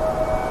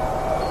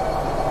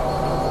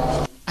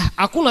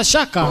 Hakuna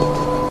shaka.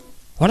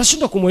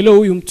 Wanashindwa kumuelewa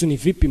huyu mtu ni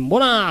vipi.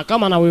 Mbona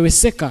kama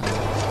anaweweseka?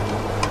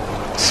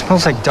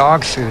 Smells like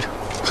dog food.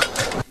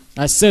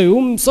 Ase,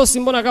 msosi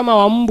mbona kama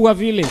wa mbwa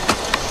vile.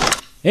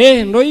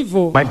 Ndo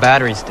hivyo. My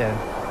battery's dead.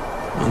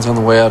 Mine's on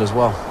the way out as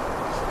well.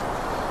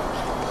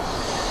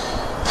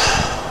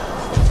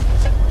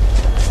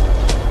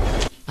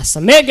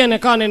 Asa Megan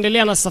akawa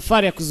anaendelea na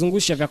safari ya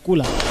kuzungusha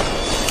vyakula.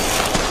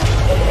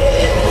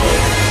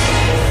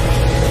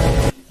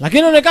 Lakini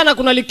inaonekana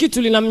kuna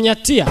likitu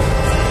linamnyatia.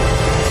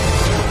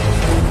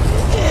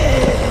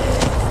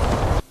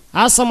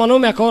 Asa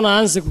mwanaume akaona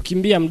aanze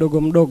kukimbia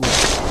mdogo mdogo.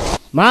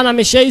 Maana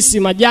ameshahisi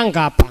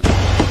majanga hapa.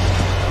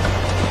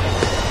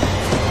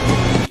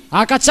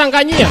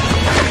 Akachanganyia.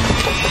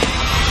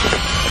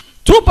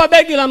 Tupa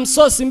begi la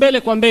msosi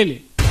mbele kwa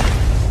mbele.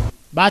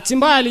 Bahati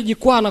mbaya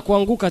alijikwaa na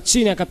kuanguka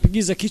chini,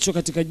 akapigiza kichwa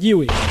katika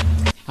jiwe.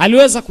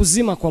 Aliweza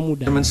kuzima kwa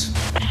muda.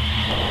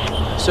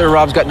 Sir,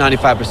 Rob's got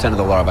 95% of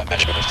the water by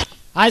measurement.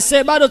 I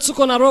say bado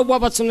tuko na Rob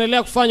hapa,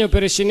 tunaendelea kufanya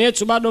operation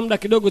yetu, bado muda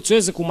kidogo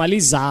tuweze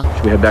kumaliza.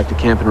 Should we head back to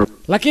camp and...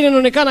 Lakini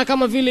inaonekana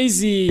kama vile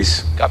hizi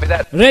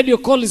radio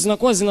calls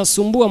zinakuwa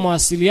zinasumbua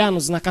mawasiliano,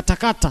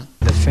 zinakatakata.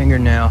 The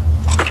fingernail.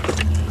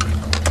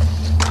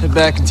 Head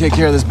back and take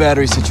care of this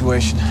battery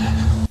situation.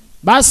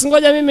 Basi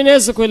ngoja mimi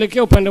niweze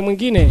kuelekea upande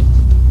mwingine.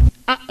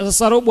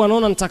 Sasa Rob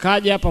anaona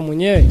nitakaaje hapa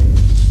mwenyewe.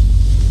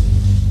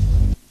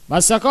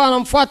 Basi akawa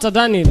anamfuata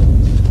Daniel.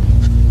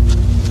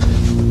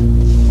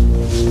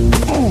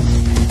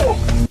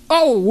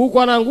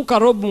 Huko anaanguka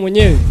Rob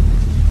mwenyewe.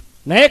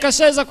 Na yeye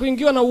kashaweza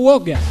kuingiwa na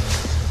uoga.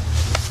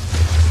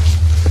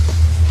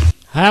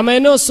 Haya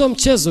maeneo sio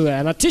mchezo,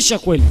 yanatisha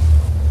kweli.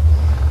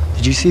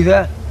 Did you see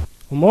that?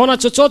 Umeona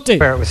chochote?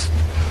 Where it was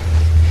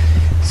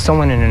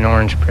someone in an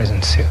orange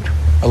prison suit.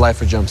 A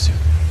lifer jumpsuit.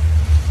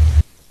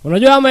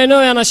 Unajua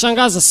maeneo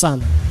yanashangaza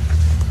sana.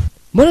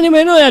 Mbona ni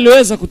maeneo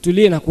yaliweza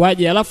kutulia na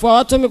kuaje, alafu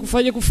watu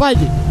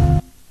wamekufaje?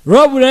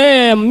 Rob na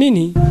yeye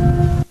amini.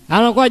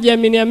 Anakuwa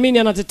amini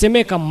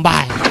anatetemeka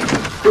mbaya.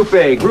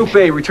 Group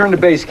A, return to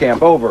base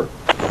camp, over.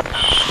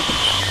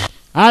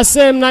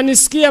 Ase,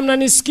 mnanisikia?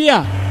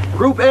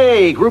 Group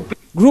A,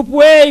 Group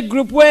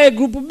B.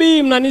 Group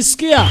B,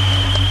 mnanisikia?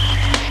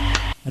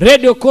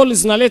 Radio calls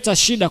zinaleta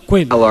shida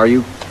kweli. How are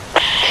you?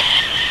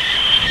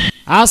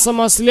 Asa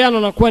mawasiliano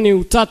nakuwa ni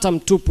utata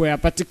mtupu,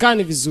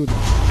 hapatikani vizuri.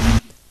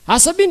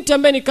 Asa binti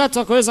ambaye ni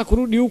kata akaweza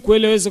kurudi huku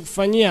ili aweze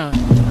kufanyia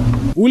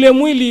ule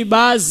mwili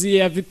baadhi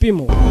ya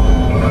vipimo.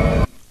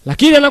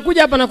 Lakini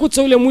anakuja hapa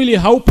nakuta ule mwili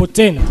haupo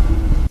tena.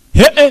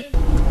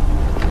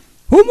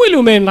 Huu mwili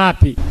umeenda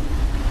wapi?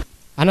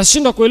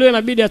 Anashindwa kuelewa,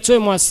 inabidi atoe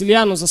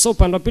mawasiliano sasa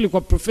upande wa pili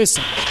kwa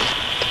profesa.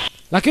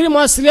 Lakini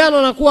mawasiliano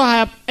yanakuwa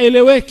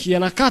hayaeleweki,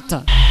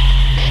 yanakata.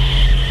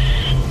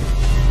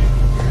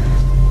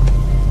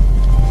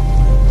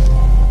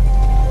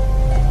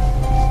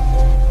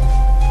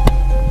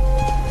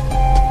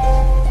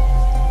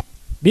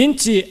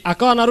 Binti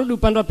akawa anarudi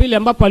upande wa pili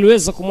ambapo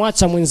aliweza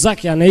kumwacha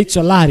mwenzake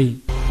anaitwa Larry.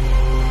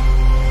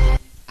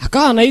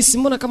 Akawa anahisi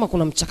mbona kama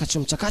kuna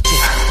mchakacho.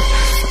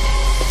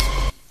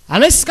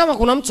 Anahisi kama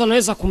kuna mtu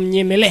anaweza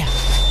kumnyemelea.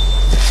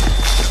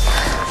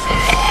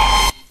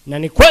 Na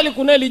ni kweli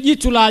kuna ile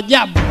jitu la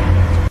ajabu.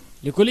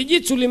 Liko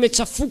lijitu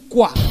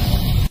limechafukwa.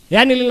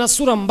 Yaani lina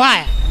sura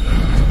mbaya.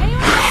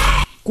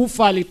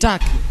 Kufa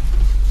alitaki.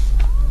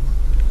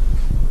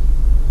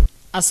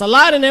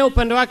 Asalari naye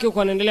upande wake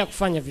huko anaendelea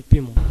kufanya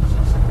vipimo.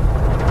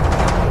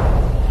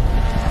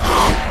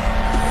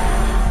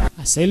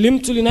 Asa ile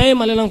mtu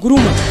linaema lina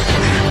nguruma.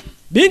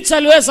 Binti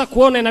aliweza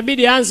kuona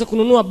inabidi aanze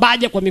kununua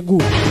baja kwa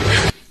miguu.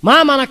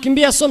 Mama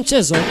anakimbia sio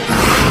mchezo.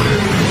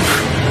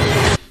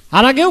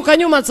 Anageuka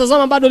nyuma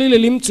atazama bado lile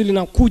limtu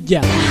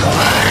linakuja.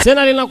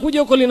 Tena linakuja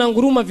huko lina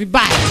nguruma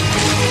vibaya.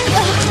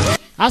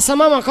 Asa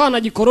mama akawa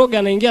anajikoroga,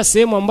 anaingia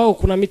sehemu ambao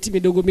kuna miti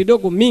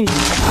midogo mingi.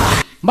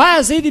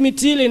 Mbaya zaidi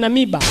miti ile ina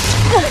miba.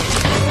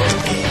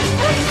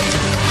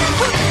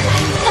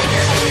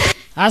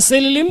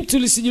 Asili mtu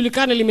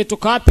lisijulikane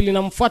limetoka wapi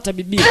linamfuata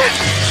bibi.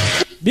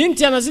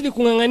 Binti anazidi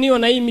kung'ang'aniwa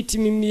na hii miti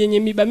yenye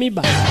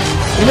miba.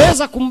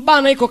 Inaweza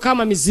kumbana, iko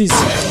kama mizizi.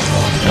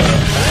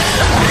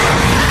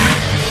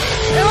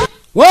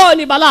 Wao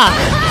ni balaa.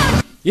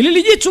 Ili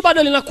lijitu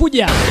bado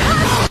linakuja.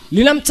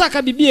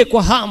 Linamtaka bibie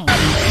kwa hamu.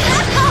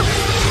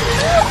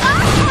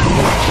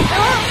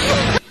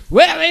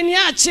 Wewe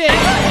niache.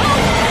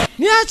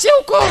 Niache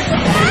huko.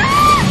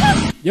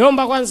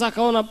 Jomba kwanza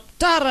akaona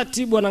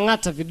taratibu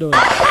anang'ata vidole.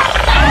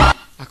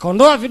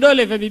 Akaondoa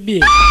vidole vya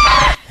bibie.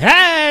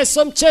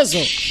 So mchezo.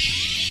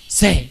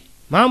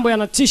 Mambo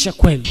yanatisha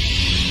kweli.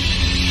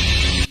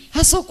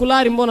 Hasa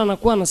kulari mbona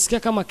anakuwa anasikia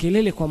kama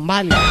kelele kwa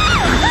mbali.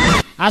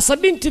 Hasa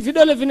binti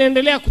vidole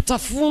vinaendelea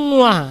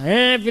kutafunwa.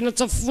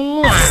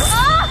 Vinatafunwa.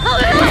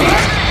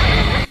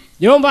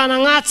 Jomba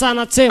anang'ata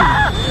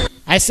anatema.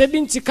 Aise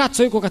binti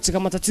Kato yuko katika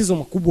matatizo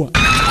makubwa.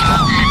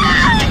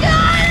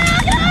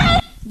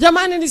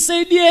 Jamani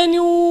nisaidieni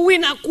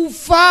uwina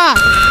kufa.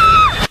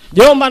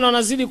 Jomba ndo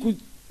anazidi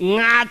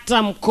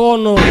kung'ata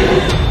mkono.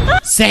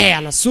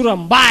 Ana sura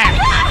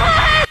mbaya.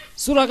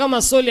 Sura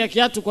kama soli ya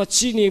kiatu kwa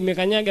chini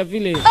imekanyaga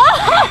vile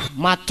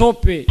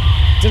matope.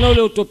 Tena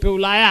ule utope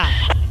Ulaya.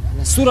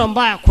 Na sura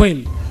mbaya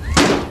kweli.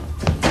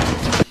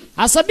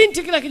 Hasa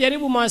binti kila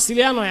kijaribu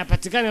mawasiliano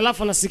yapatikane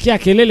alafu anasikia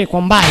kelele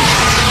kwa mbali.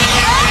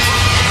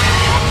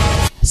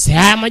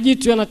 Haya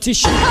majitu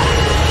yanatisha.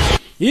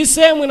 Hii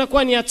sehemu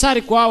inakuwa ni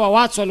hatari kwa hawa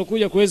watu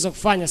waliokuja kuweza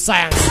kufanya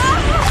science.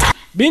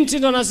 Binti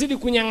ndo anazidi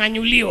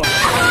kunyang'anyuliwa.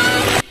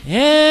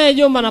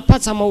 Jomba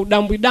anapata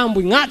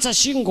maudambwi, ng'ata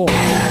shingo.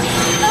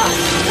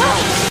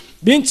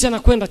 Binti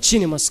anakwenda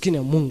chini, maskini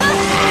ya Mungu.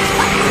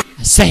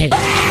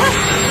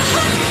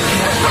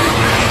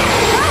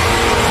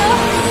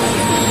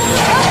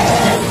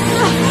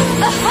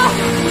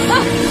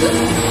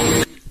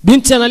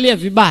 Binti analia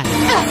vibaya.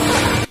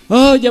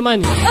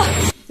 Jamani.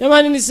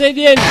 Jamani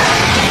nisaidieni.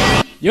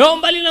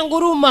 Jomba lina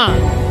nguruma.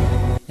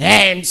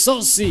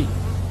 Msosi.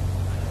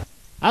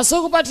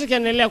 Asoko Patrick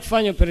anaendelea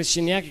kufanya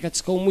operation yake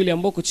katika umwili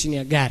ambao chini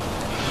ya gari.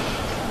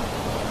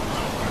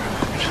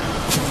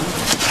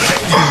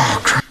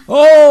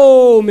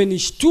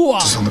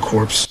 Umenishtua.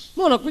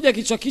 Mbona kuja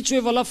kichwa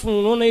hivyo alafu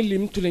unaona ili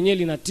mtu lenyewe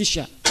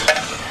linatisha.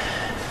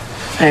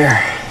 There.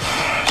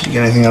 Did you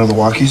get anything out of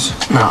the walkies?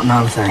 No,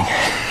 not a thing.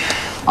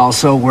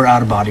 Also, we're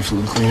out of body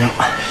fluid cleanup.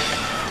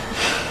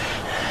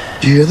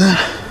 Do you hear that?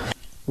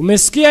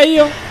 Umesikia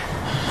hiyo?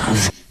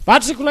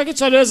 Patrick kuna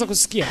kitu aliweza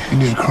kusikia. You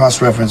need to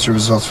cross-reference your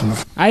results from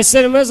the I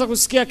said nimeweza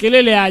kusikia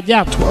kelele ya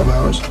ajabu. 12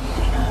 hours.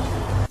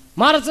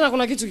 Mara tena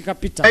kuna kitu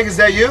kikapita. Hey, is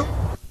that you?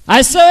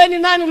 I said ni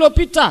nani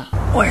uliopita?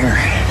 Where?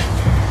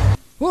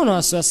 Wewe una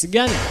wasiwasi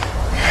gani?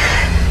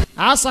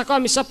 Asa kama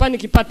ameshapani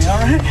kipati.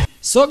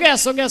 Sogea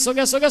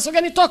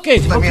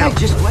nitoke. Okay,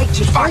 just wait.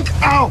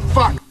 Oh,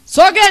 fuck.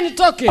 Sogea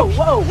nitoke.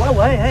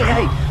 Whoa,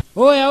 hey.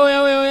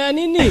 Oya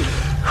nini?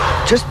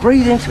 Just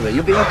breathe into it.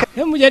 You'll be okay.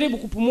 Hebu jaribu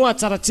kupumua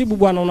taratibu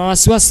bwana, una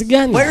wasiwasi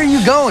gani? Where are you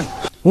going?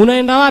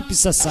 Unaenda wapi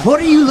sasa?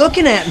 What are you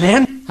looking at,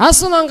 man?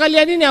 Hasa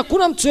unaangalia nini?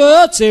 Hakuna mtu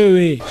yoyote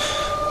wewe.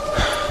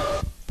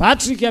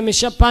 Patrick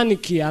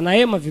ameshapaniki,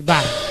 anahema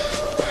vibaya.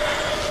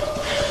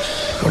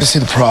 Go to see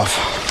the prof.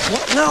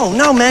 What?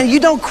 No, man. You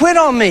don't quit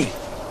on me.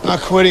 Not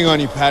quitting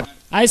on you, Pat.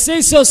 I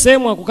say sio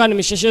sehemu ya kukaa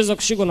nimeshashezwa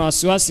kushikwa na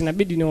wasiwasi,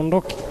 inabidi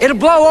niondoke. It'll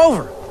blow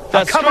over.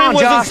 Come on,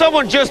 Josh.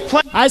 Someone just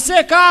I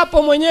say kaa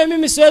hapo mwenyewe,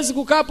 mimi siwezi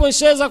kukaa hapo,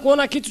 nishaweza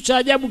kuona kitu cha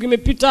ajabu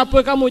kimepita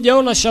hapo kama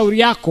hujaona shauri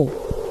yako.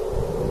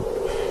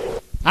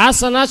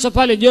 Asa nacho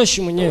pale Josh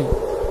mwenyewe.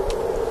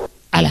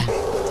 Ala.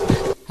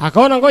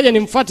 Akaona ngoja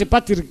nimfuate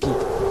Patrick.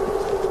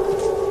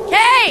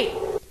 Hey!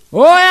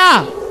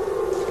 Oya!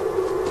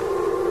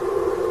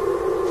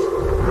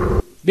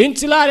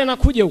 Binti Lari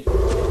anakuja huko.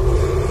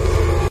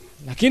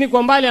 Lakini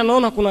kwa mbali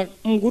anaona kuna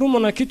mgurumo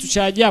na kitu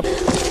cha ajabu.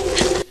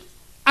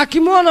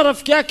 Akimwona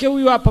rafiki yake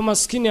huyu hapa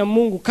maskini ya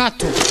Mungu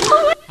Kato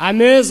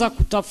ameweza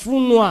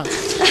kutafunwa.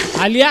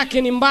 Hali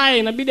yake ni mbaya,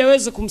 inabidi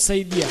aweze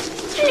kumsaidia.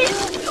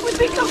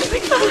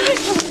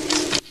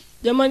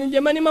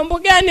 Jamani mambo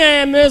gani haya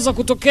yameweza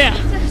kutokea?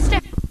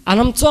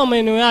 Anamtoa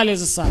maeneo yale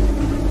sasa.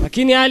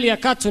 Lakini hali ya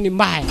Kato ni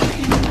mbaya.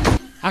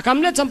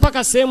 Akamleta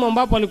mpaka sehemu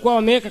ambapo alikuwa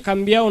wameweka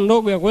kambi yao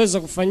ndogo ya kuweza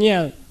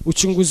kufanyia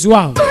uchunguzi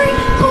wao.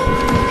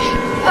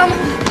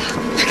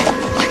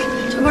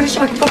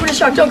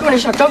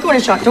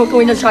 Don't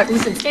go into shock.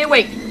 Listen, stay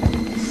awake.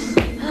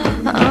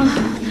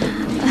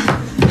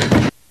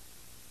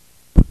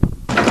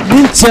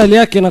 Binti hali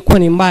yake inakuwa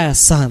ni mbaya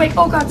sana. Wait,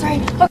 oh God,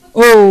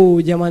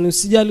 sorry. Jamani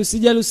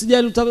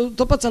usijali,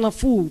 utapata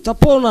nafuu,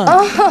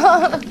 utapona.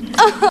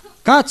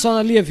 Kato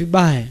analia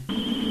vibaya.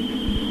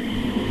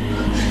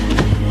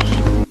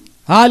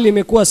 Hali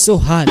imekuwa sio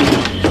hali.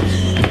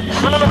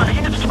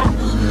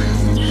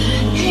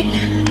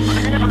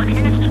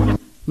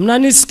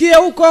 Mnanisikia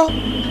huko?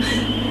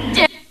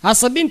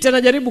 Hasa binti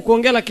anajaribu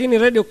kuongea lakini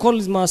radio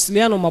calls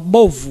mawasiliano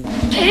mabovu.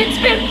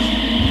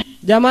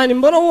 Jamani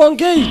mbona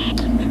uongei?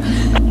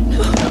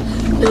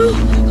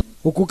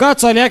 Huku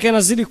Kato hali yake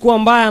inazidi kuwa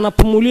mbaya,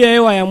 anapumulia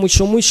hewa ya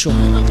mwisho.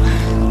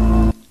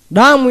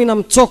 Damu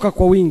inamtoka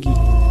kwa wingi.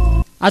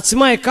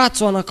 Hatimaye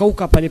Kato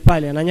anakauka pale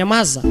pale,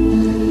 ananyamaza.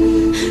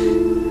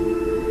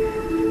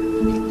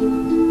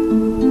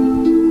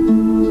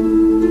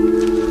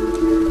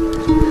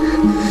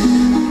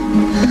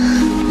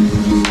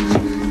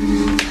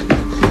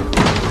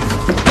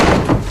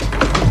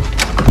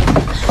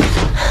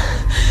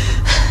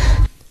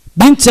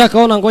 Binti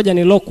akaona ngoja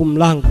ni loku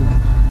mlango.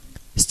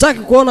 Sitaki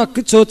kuona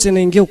kitu chochote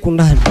inaingia huko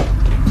ndani.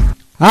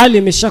 Hali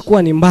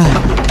imeshakuwa ni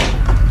mbaya.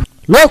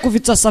 Loku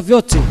vitasa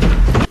vyote.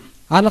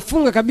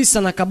 Anafunga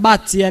kabisa na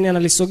kabati, yani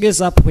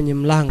analisogeza hapo kwenye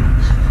mlango.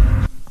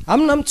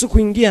 Hamna mtu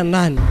kuingia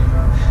ndani.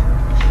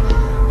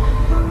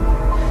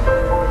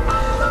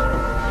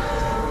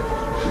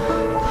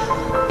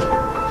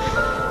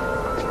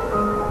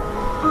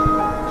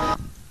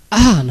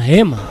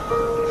 Naema.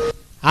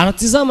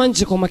 Anatizama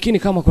nje kwa makini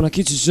kama kuna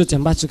kitu chochote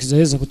ambacho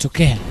kinaweza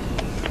kutokea.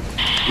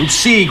 Group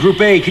C,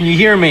 Group A, can you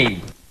hear me?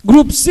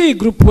 Group C,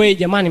 Group A,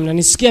 jamani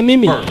mnanisikia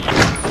mimi? Where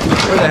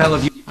the hell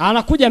have you...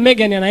 Anakuja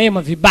Megan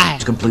anaema vibaya.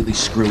 It's completely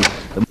screwed.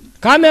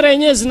 Kamera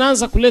yenyewe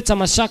zinaanza kuleta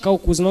mashaka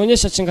huku,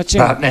 zinaonyesha chenga.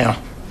 Now.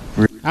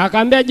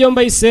 Akaambia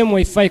jomba hii sehemu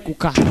haifai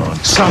kukaa.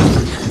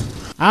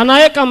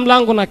 Anaweka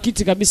mlango na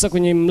kiti kabisa,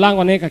 kwenye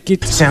mlango anaweka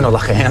kiti. Sounded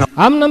like a hand.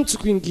 Hamna mtu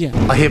kuingia.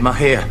 I hit my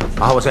hair.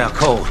 I was out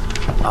cold.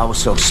 I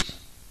was so...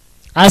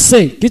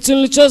 Ase, kitu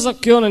nilichoweza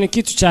kukiona ni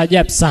kitu cha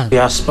ajabu sana.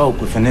 Yeah, I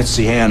spoke with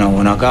Imetafsiriwa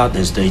when I got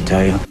this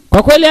detail.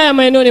 Kwa kweli haya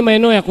maeneo ni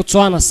maeneo ya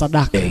kutoana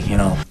sadaka. Hey, you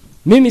know,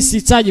 Mimi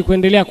sihitaji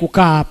kuendelea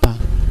kukaa hapa.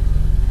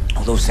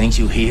 all those things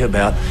you hear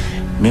about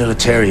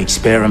military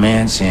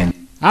experiments and...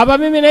 Hapa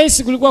mimi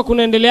nahisi kulikuwa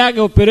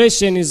kunaendeleaga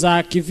operation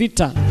za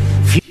kivita.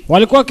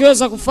 Walikuwa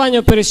wakiweza kufanya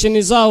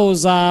operation zao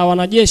za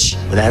wanajeshi.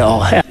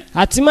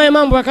 Hatimaye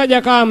mambo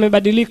yakaja kama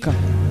yamebadilika.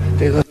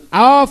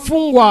 Hawa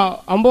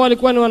wafungwa ambao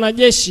walikuwa ni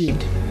wanajeshi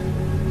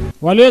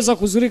waliweza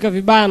kuzurika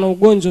vibaya na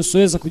ugonjwa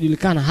usioweza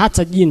kujulikana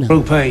hata jina.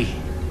 Group A.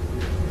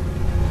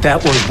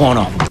 That was one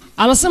of them.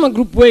 Anasema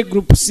Group A,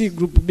 Group C,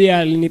 Group B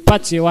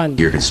alinipati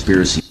hewani. Your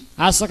conspiracy.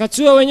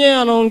 Asakatiwa wenyewe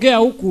anaongea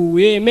huku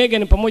yeye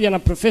Megan pamoja na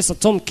Professor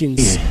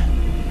Tompkins.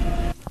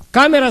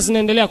 Kamera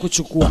zinaendelea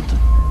kuchukua. You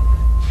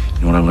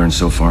know what I learned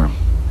so far?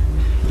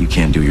 You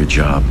can't do your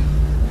job.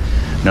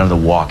 None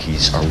of the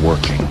walkies are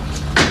working.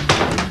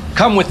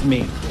 Come with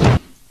me.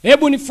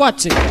 Hebu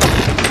nifuate.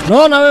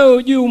 Naona wewe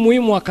hujui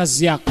umuhimu wa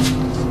kazi yako.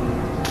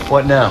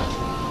 What now?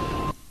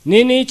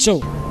 Nini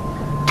hicho?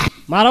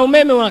 Mara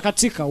umeme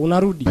unakatika,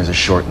 unarudi. There's a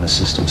short in the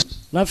system.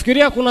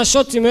 Nafikiria kuna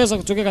short imeweza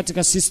kutokea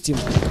katika system.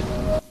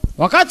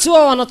 Wakati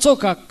wao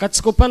wanatoka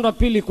katika upande wa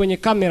pili kwenye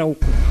kamera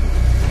huko,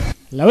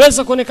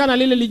 laweza kuonekana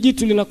lile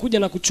lijitu linakuja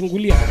na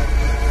kuchungulia.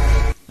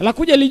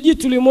 Anakuja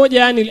lijitu limoja,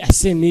 yani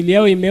mili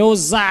yao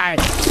imeoza.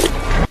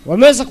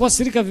 Wameweza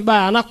kuasirika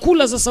vibaya.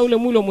 Anakula sasa ule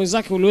mwili wa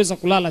mwenzake uliweza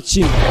kulala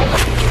chini.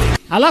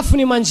 Alafu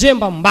ni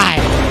manjemba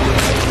mbaya.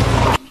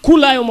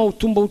 Kula hayo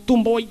mautumbo.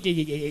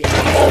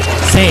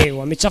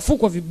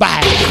 Wamechafukwa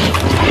vibaya.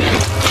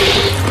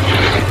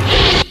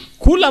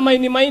 Kula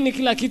maini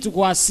kila kitu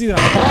kwa hasira.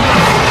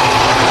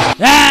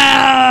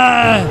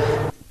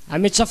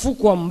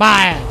 Amechafukwa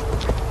mbaya.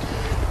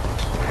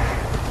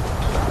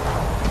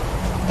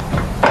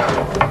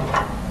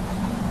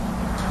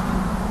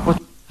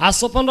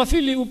 Asopanda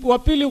wa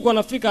pili huko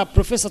anafika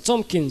Professor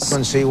Tompkins.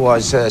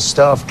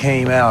 Stuff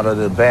came out of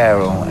the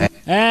barrel.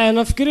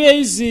 Nafikiria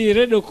hizi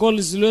radio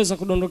calls ziliweza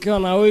kudondokewa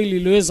na oil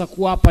iliweza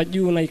kuwa hapa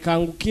juu na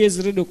ikaangukia,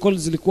 hizi radio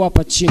calls zilikuwa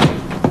hapa chini.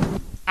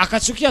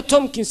 Akachukia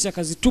Tompkins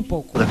akazitupa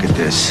huko. Look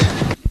at this.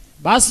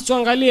 Basi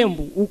tuangalie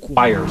huku.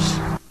 Wires.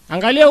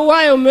 Angalia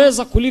wire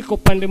umeweza kuliko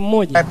pande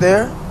mmoja. Back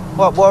there?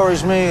 What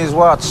worries me is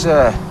what's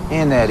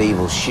in that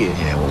evil shit.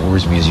 Yeah, what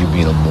worries me is you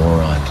being a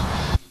moron.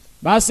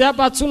 Basi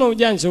hapa hatuna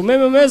ujanja.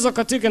 Umeme umeweza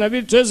katika,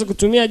 inabidi tuweze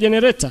kutumia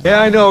generator.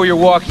 Yeah, I know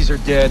your walkies are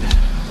dead.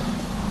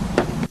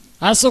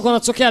 Hasa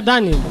kunatokea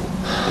Daniel.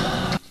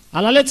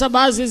 Analeta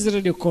baadhi hizi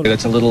radio calls.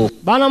 That's a little...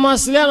 Bana,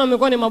 mawasiliano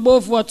yamekuwa ni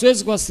mabovu,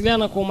 hatuwezi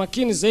kuwasiliana kwa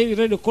umakini zaidi,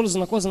 radio calls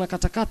zinakuwa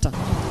zinakatakata.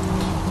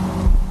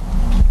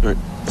 Alright,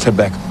 let's head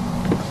back.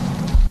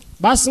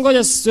 Basi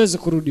ngoja sisi tuweze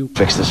kurudi huko.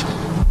 Fix this.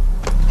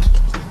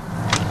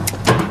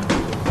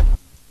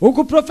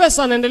 Huku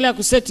Profesa anaendelea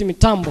kuseti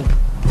mitambo.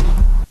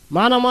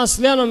 Maana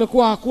mawasiliano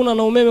yamekuwa hakuna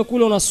na umeme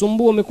kule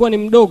unasumbua, umekuwa ni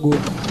mdogo.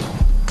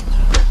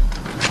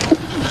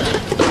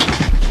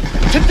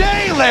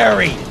 Today,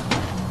 Larry.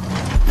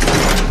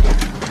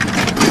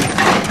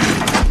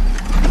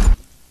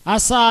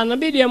 Asa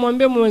inabidi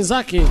amwambie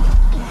mwenzake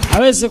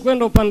aweze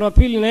kwenda upande wa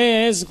pili na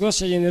yeye aweze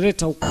kuwasha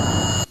generator huko.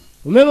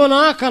 Umeme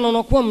unawaka na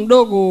unakuwa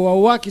mdogo,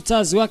 au waki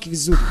tazi waki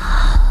vizuri.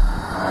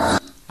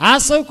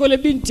 Asa yuko ile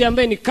binti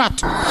ambaye ni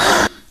Kato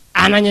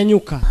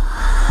ananyanyuka.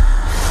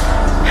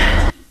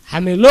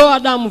 Ameloa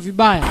damu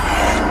vibaya.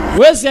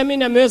 Huwezi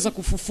amini ameweza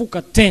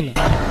kufufuka tena.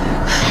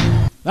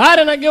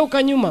 Baada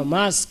anageuka nyuma,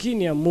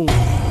 maskini ya Mungu.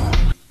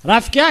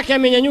 Rafiki yake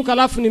amenyanyuka,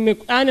 alafu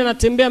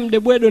anatembea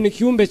mdebwedo, ni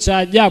kiumbe cha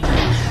ajabu.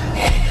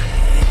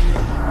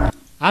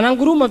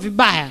 Ananguruma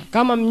vibaya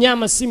kama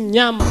mnyama si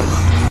mnyama.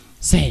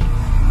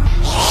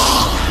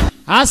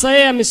 Hasa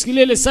yeye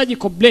ameshikilia ile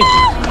surgical blade.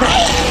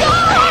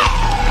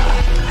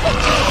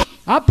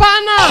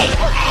 Hapana!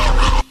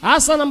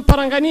 Hasa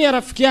anamparangania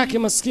rafiki yake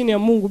maskini ya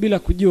Mungu bila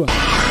kujua.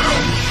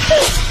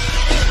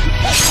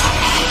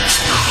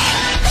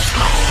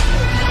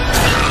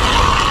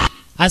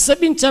 Hasa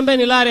binti ambaye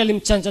ni Larry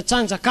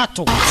alimchanja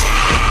Kato.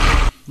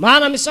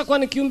 Maana ameshakuwa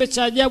ni kiumbe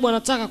cha ajabu,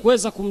 anataka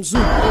kuweza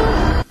kumzuru.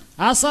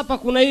 Hasa hapa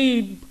kuna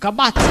hii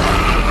kabati.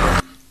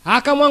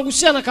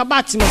 Akamwangushia na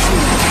kabati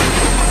mazuri.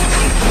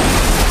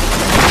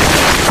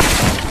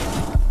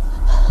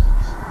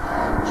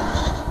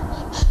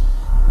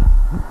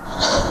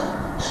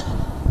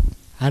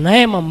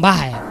 Anaema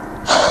mbaya.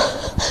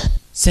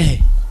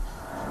 Se.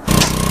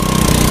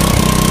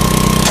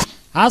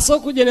 Hasa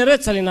huku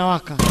generator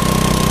linawaka.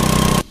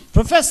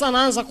 Profesa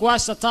anaanza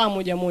kuwasha taa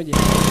moja moja.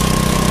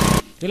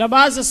 Kila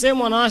baadhi ya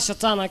sehemu anawasha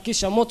taa na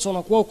kisha moto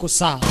unakuwa uko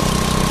sawa.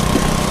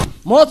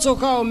 Moto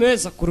ukawa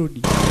umeweza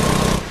kurudi.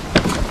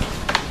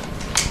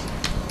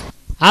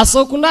 Hasa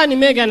huku ndani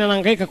Megan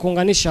anahangaika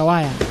kuunganisha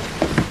waya.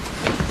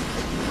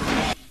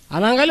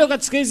 Anaangalia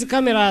katika hizi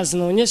kamera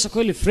zinaonyesha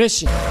kweli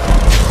fresh.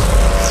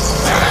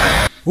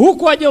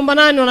 Huku wajomba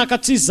nani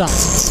wanakatiza.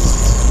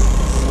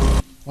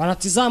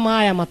 Wanatizama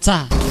haya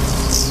mataa.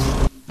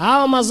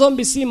 Hawa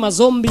mazombi si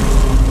mazombi.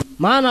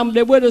 Maana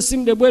mdebwedo si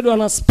mdebwedo,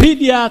 ana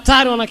speed ya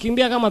hatari,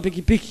 wanakimbia kama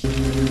pikipiki.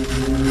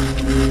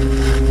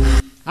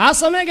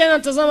 Hasa Megan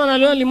anatazama na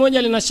leo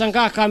limoja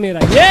linashangaa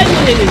kamera.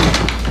 Yeye.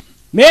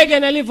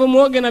 Megan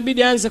alivyomuoga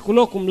inabidi aanze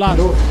kulock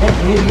mlango.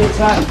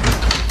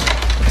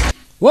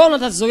 Wewe una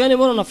tatizo gani?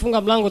 Mbona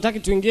unafunga mlango? Utaki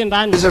tuingie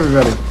ndani?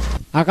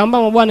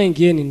 Akaambia bwana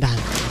ingieni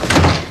ndani.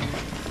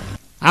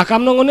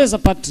 Akamnongoneza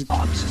Patrick.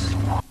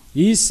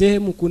 Hii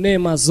sehemu kuna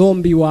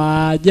mazombi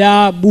wa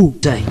ajabu.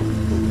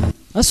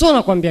 Asa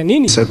anakuambia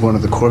nini? Said one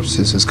of the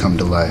corpses has come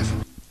to life.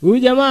 Huyu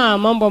jamaa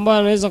mambo ambayo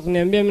anaweza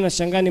kuniambia mimi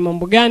nashangaa ni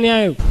mambo gani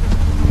hayo?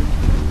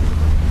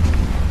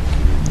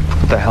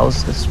 What the hell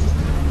is this?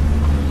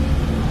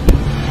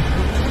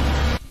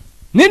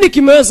 Nini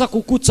kimeweza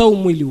kukuta huu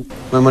mwili huu?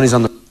 My money's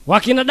on the...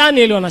 Wakina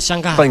Daniel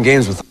wanashangaa. Playing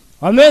games with them.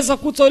 Wameweza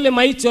kuta ile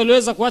maiti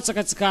waliweza kuacha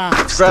katika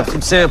Grab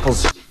some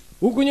samples.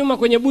 Huku nyuma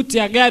kwenye buti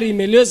ya gari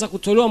imeliweza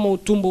kutolewa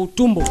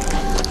utumbo.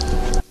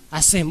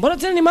 Ase, mbona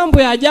tena ni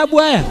mambo ya ajabu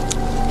haya?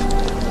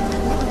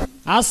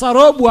 Asa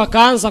Robu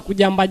akaanza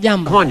kujamba.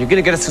 Come on, you're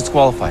gonna get us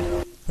disqualified.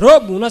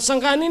 Robu,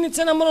 unashangaa nini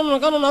tena? Mbona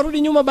unaonekana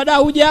unarudi nyuma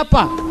baadaye uje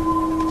hapa?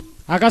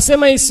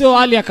 Akasema hii sio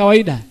hali ya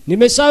kawaida.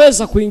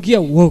 Nimeshaweza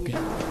kuingia uoga.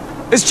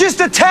 It's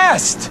just a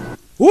test.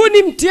 Huu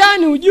ni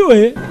mtihani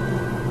ujue.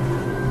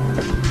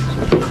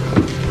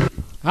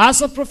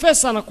 Asa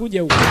profesa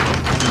anakuja huko.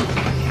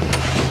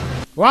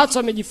 Watu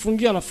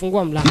wamejifungia,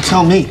 anafungua mlango.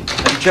 Tell me.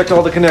 You checked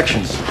all the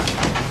connections.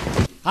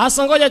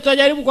 Hasa ngoja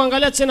tujaribu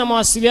kuangalia tena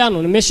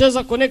mawasiliano.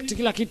 Nimeshaweza connect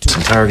kila kitu.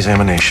 Entire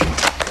examination.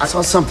 I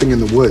saw something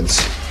in the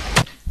woods.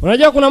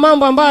 Unajua kuna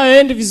mambo ambayo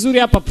hayaendi vizuri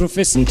hapa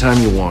profesa.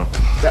 Anytime you want.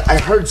 I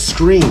heard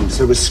screams.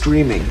 There was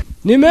screaming.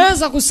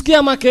 Nimeweza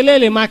kusikia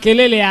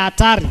makelele ya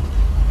hatari.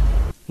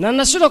 Na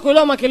nashindwa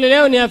kuelewa makelele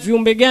yao ni ya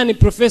viumbe gani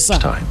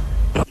profesa.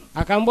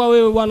 Akaambia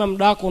wewe bwana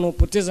muda wako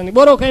unaopoteza. Ni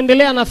bora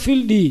ukaendelea na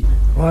field.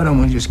 Why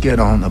don't we just get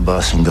on the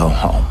bus and go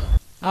home?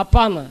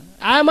 Hapana.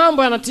 Haya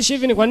mambo yanatisha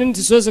hivi, ni kwa nini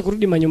tusiweze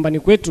kurudi manyumbani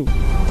kwetu?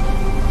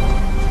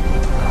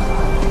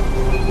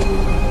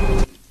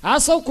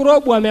 Hasa huku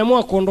Robu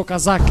ameamua kuondoka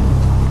zake.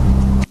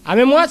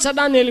 Amemwacha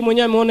Daniel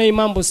mwenyewe, ameona hii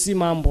mambo si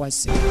mambo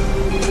asi.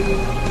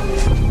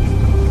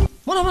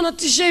 Mbona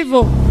wanatisha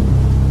hivyo?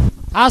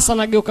 Hasa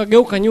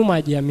nageuka nyuma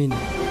ajiamini.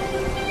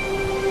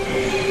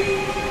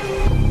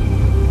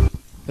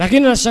 Lakini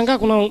nashangaa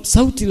kuna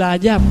sauti la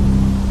ajabu.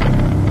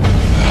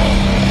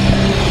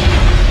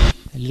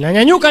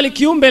 Linanyanyuka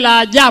likiumbe la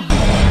ajabu.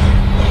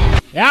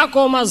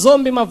 Yako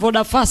mazombi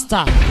mavoda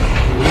faster.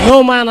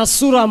 Noma na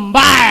sura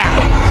mbaya.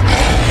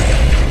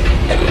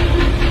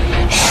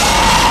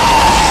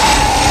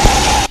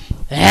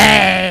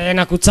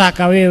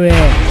 Nakutaka wewe.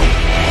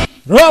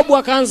 Robu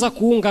akaanza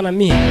kuunga na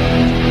mimi.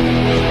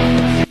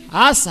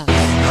 Asa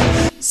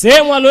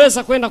sehemu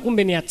aliweza kwenda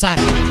kumbe ni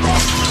hatari.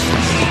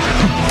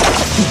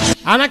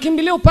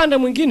 Anakimbilia upande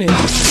mwingine.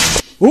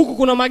 Huku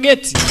kuna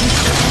mageti.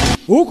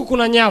 Huku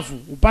kuna nyavu.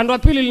 Upande wa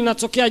pili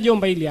linatokea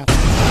jomba hili hapa.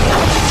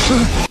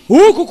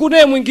 Huku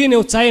kuna mwingine,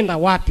 utaenda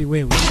wapi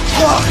wewe?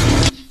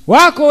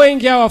 Wako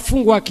wengi hawa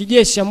wafungwa wa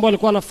kijeshi ambao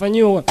walikuwa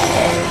wanafanyiwa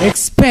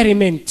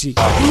experiment.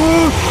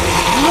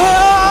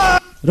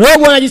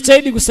 Robo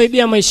anajitahidi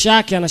kusaidia maisha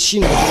yake,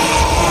 anashindwa.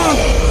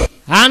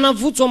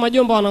 Anavutwa,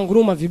 majomba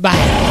wananguruma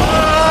vibaya.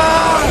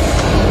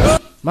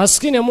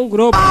 Maskini ya Mungu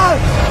Robo.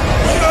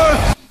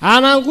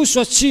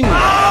 Anaangushwa chini.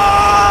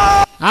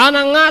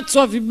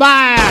 Anang'atwa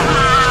vibaya.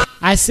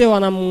 Aise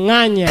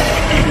wanamng'anya.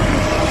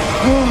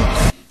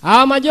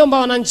 Hawa majomba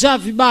wana njaa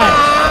vibaya.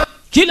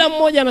 Kila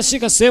mmoja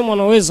anashika sehemu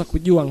anaweza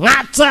kujua.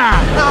 Ng'ata!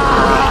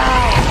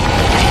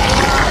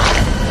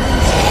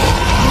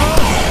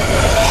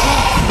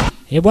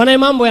 Bwana,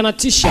 mambo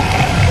yanatisha.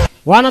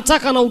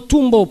 Wanataka na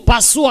utumbo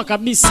pasua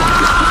kabisa.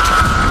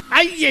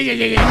 Ai.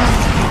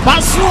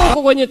 Pasua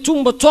huko kwenye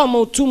tumbo, toa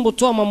mautumbo,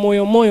 toa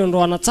mamoyo moyo, ndo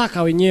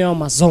wanataka wenyewe wa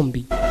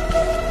mazombi.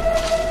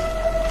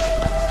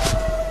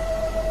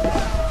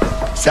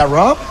 Is that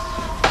Rob?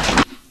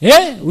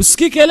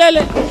 Usikii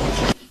kelele.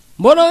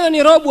 Mbona huyo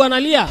ni Rob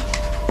analia?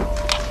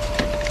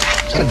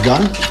 Is that a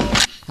gun?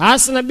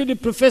 Hasa inabidi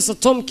Professor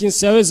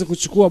Tompkins aweze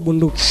kuchukua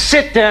bunduki.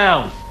 Sit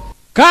down.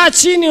 Kaa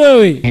chini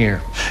wewe. Here.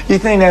 You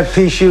think that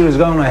pea shooter is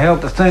going to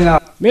help the thing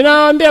out? Mimi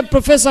naambia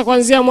Professor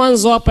kuanzia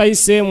mwanzo hapa hii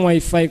sehemu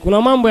haifai.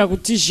 Kuna mambo ya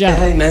kutisha.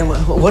 Hey man,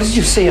 what did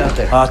you see out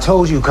there? I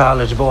told you,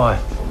 college boy.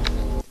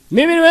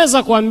 Mimi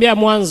niweza kuambia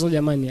mwanzo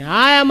jamani.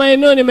 Haya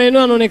maeneo ni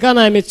maeneo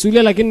yanaonekana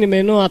yametulia lakini ni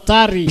maeneo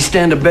hatari. We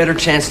stand a better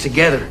chance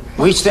together.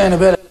 We stand a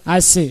better.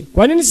 I see.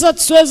 Kwa nini sasa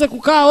tusiweze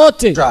kukaa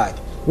wote?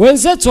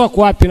 Wenzetu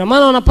wako wapi? Na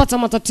maana wanapata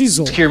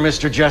matatizo. Here,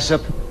 Mr.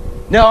 Jessup.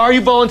 Now, are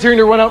you volunteering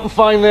to run out and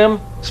find them?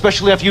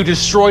 Especially after you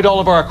destroyed all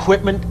of our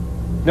equipment?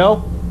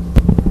 No?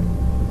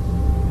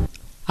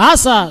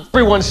 Hasa,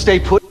 everyone stay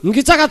put.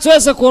 Mkitaka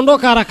tuweze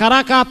kuondoka haraka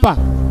haraka hapa.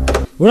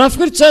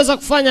 Unafikiri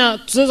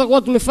tutaweza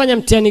kuwa tumefanya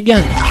mtihani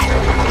gani?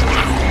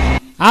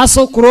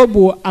 Hasa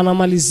Rob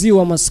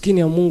anamaliziwa, maskini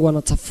ya Mungu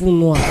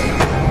anatafunwa.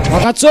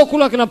 Wakati huo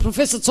kula kina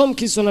Professor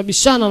Tompkins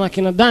wanabishana na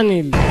kina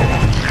Daniel.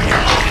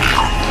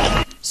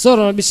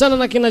 Wanabishana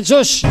na kina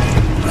Josh,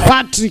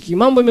 Patrick,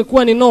 mambo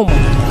imekuwa ni noma.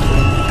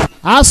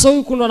 Hasa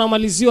huyu ndo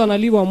anamaliziwa,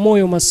 analiwa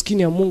moyo,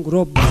 maskini ya Mungu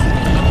Rob.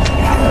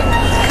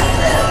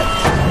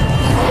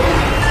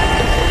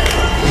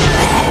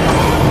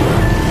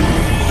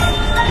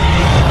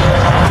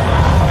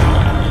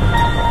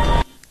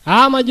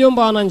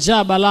 Majomba wana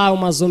njaa balao,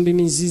 mazombi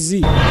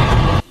mizizi.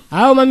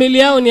 Hao mamili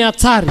yao ni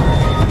hatari.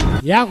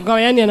 Yako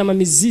kawa yani ana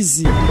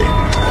mamizizi.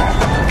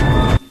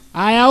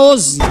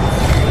 Hayaozi.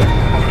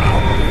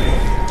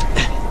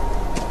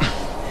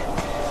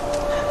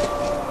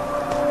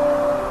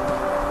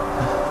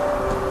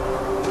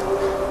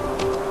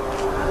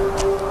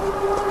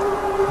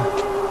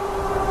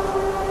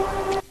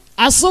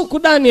 Asoku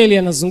Daniel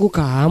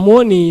anazunguka,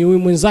 hamuoni huyu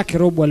mwenzake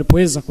Rob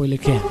alipoweza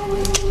kuelekea.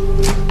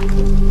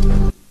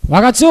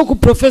 Wakati huku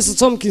Professor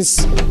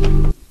Tompkins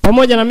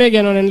pamoja na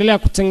Megan wanaendelea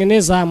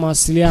kutengeneza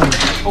mawasiliano.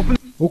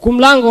 Huku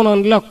mlango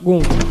unaendelea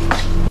kugonga.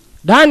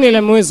 Daniel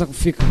ameweza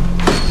kufika.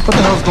 What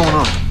the hell's going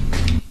on?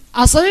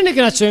 Asa nini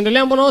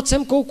kinachoendelea, mbona wote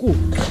mko huku?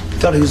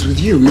 Thought he was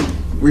with you.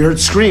 We heard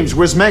screams.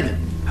 Where's Megan?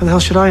 How the hell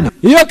should I know?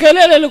 Hiyo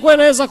kelele ilikuwa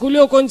inaweza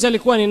kulia huko nje,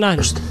 alikuwa ni nani?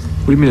 What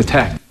do you mean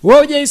attack?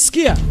 Wewe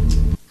hujaisikia?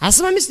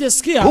 Asema mimi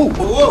sijasikia. What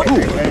do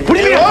you mean?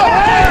 Hey!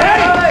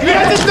 You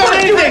haven't done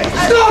anything!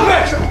 Stop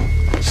it!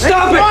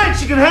 Stop it!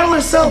 She can handle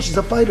herself. She's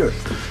a fighter.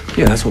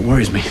 Yeah, that's what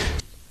worries me.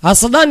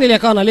 Hasa Daniel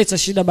akawa analeta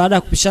shida baada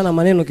ya kupishana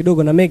maneno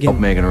kidogo na Megan.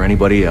 Megan or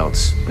anybody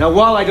else. Now,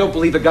 while I don't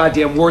believe a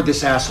goddamn word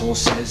this asshole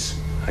says,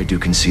 I do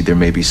concede there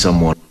may be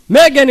someone.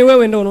 Megan,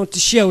 wewe ndio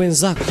unaotishia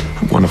wenzako.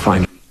 I want to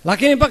find.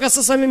 Lakini mpaka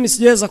sasa mimi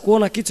sijaweza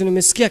kuona kitu,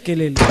 nimesikia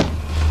kelele.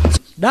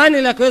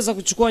 Daniel akaweza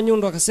kuchukua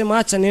nyundo akasema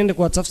acha niende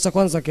kuwatafuta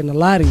kwanza kina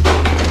Larry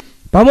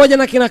pamoja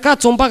na kina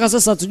Kato, mpaka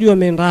sasa hatujui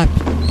wameenda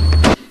wapi.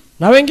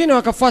 Na wengine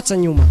wakafuata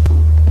nyuma.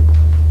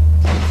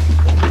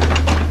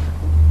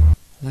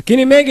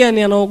 Lakini Megan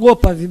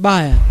anaogopa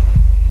vibaya.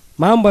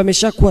 Mambo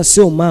yameshakuwa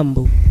sio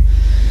mambo.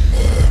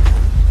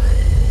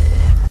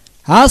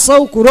 Hasa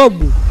huku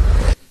Rob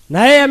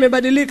na yeye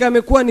amebadilika,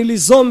 amekuwa ni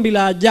lizombi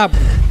la ajabu.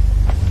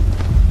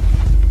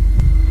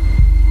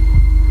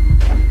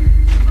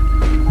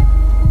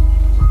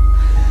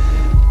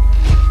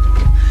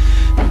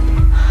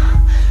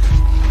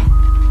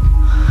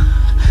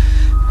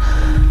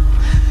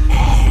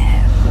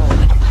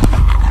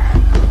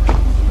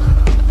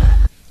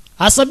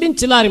 Hasa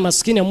binti Larry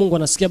maskini ya Mungu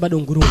anasikia bado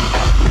ngurumo.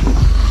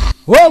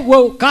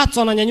 Wow,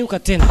 Kato ananyanyuka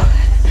tena.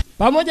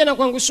 Pamoja na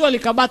kuangushwa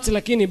likabati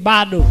lakini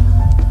bado.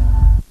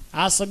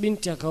 Hasa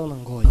binti akaona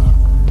ngoja.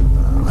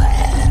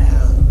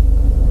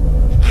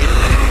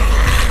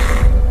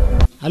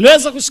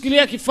 Aliweza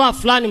kushikilia kifaa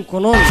fulani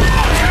mkononi.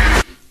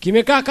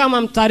 Kimekaa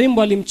kama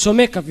mtarimbo,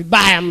 alimchomeka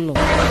vibaya mno.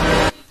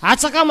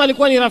 Hata kama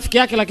alikuwa ni rafiki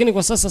yake lakini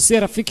kwa sasa si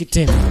rafiki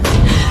tena.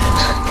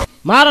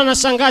 Mara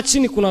nashangaa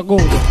chini kuna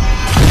gongo.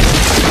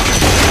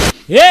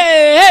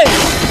 Hey!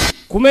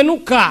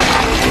 Kumenuka.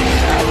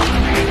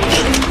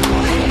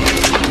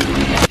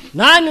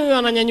 Nani huyo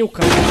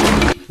ananyanyuka?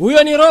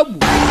 Huyo ni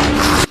Rob.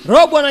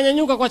 Rob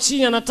ananyanyuka kwa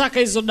chini, anataka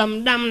hizo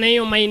damdam na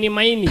hiyo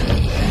maini.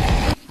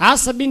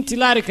 Hasa binti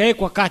Larry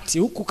kaekwa kati.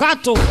 Huku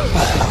Kato.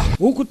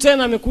 Huku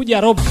tena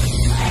amekuja Rob.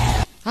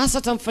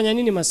 Hasa tamfanya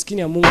nini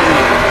maskini ya Mungu?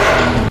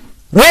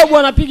 Rob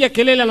anapiga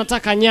kelele,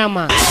 anataka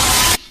nyama.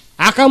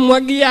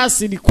 Akamwagia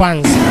asidi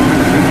kwanza.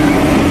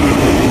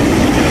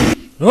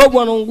 Rob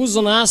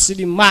anaunguzwa na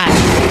asidi mbaya.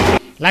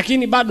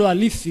 Lakini bado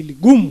alifi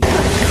ligumu.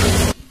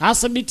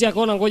 Hasa binti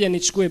akaona ngoja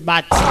nichukue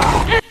bati.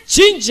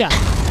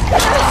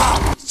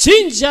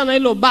 Chinja na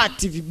hilo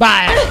bati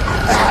vibaya.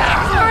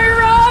 Sorry,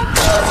 Rob.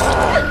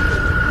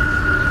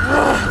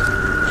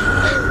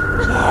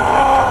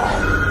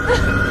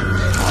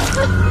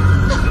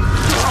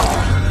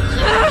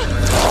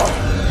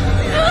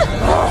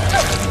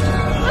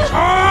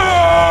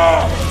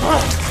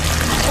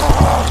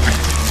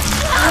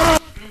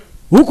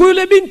 Huku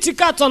yule binti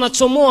Kato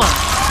anachomoa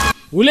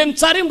ule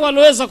mtarimbo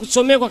aliweza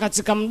kuchomekwa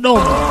katika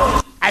mdomo.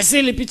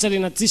 Asili picha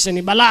linatisha,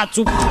 ni balaa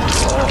tu.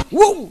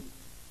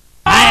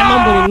 Haya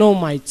mambo ni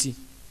noma iti.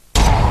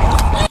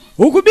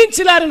 Huku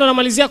binti Lari ndo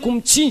anamalizia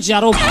kumchinja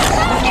Rob.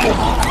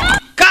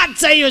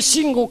 Kata hiyo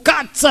shingo,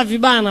 kata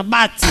vibaya na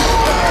bati.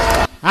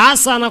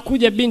 Hasa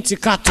anakuja binti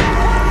Kato,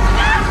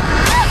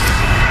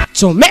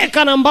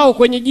 chomeka na mbao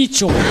kwenye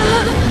jicho.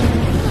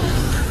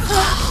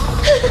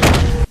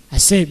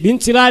 Ase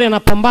binti Lari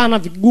anapambana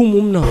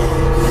vigumu mno.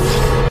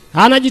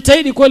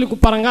 Anajitahidi kweli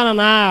kuparangana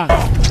na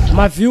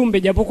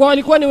maviumbe, japokuwa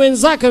walikuwa ni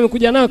wenzake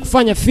wamekuja nayo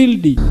kufanya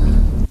field,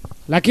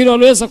 lakini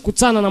waliweza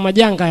kukutana na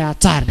majanga ya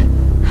hatari.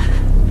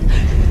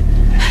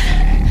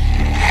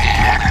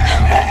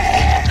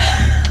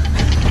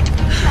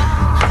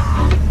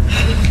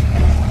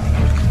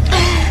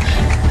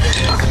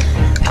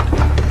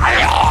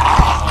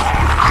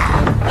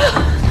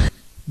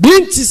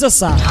 Binti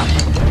sasa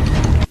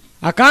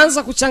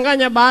akaanza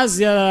kuchanganya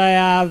baadhi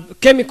ya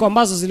chemical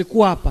ambazo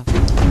zilikuwa hapa.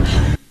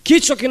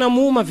 Kichwa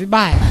kinamuuma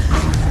vibaya.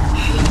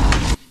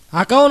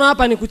 Akaona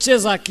hapa ni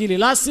kucheza akili,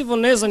 la sivyo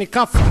naweza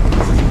nikafa.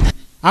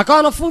 Akawa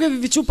anafunga hivi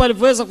vichupa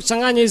alivyoweza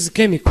kuchanganya hizi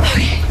chemical.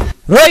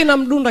 Roho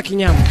inamdunda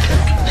kinyama.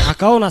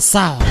 Akaona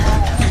sawa,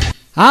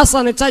 hasa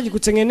anahitaji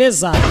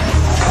kutengeneza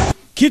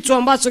kitu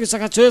ambacho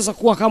kitakachoweza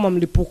kuwa kama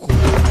mlipuko.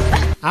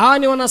 Hawa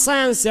ni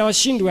wanasayansi ya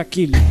washindi wa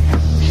akili.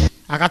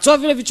 Akatoa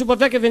vile vichupa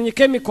vyake vyenye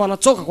chemical,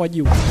 anatoka kwa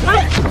juu.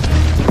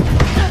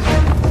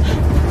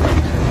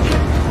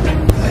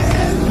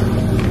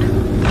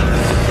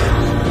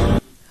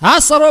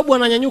 Hasa Robo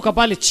ananyanyuka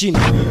pale chini.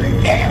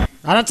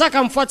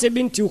 Anataka mfuate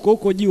binti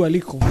huko juu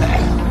aliko.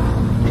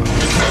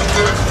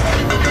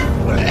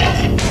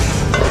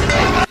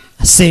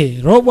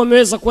 Robo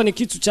ameweza kuwa ni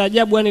kitu cha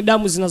ajabu, yani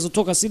damu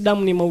zinazotoka si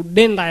damu, ni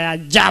maudenda ya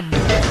ajabu.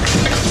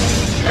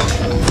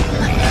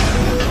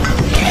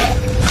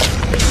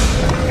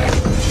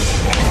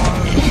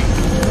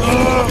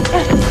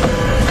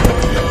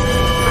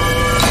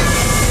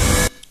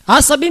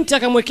 Hasa binti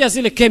akamwekea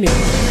zile chemical.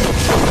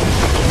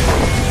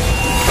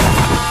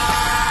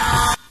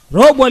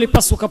 Robo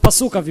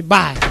alipasuka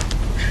vibaya.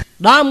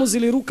 Damu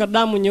ziliruka,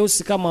 damu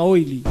nyeusi kama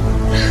oili.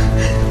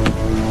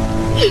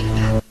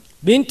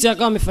 Binti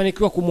akawa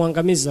amefanikiwa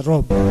kumwangamiza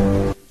Robo.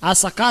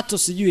 Hasa Kato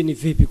sijui ni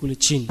vipi kule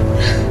chini.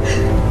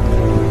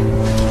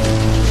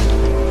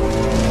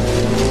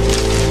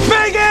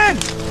 Megan!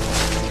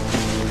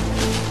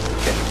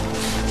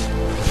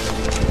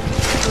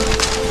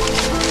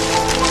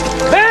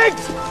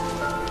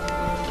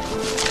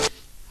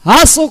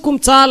 Hasa huku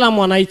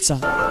mtaalamu anaita.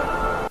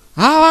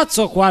 Hawa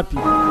watu wako wapi?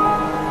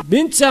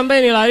 Binti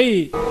ambaye ni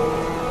Lari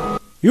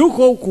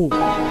yuko huku.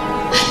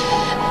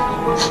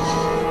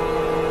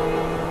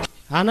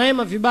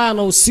 Anaema vibaya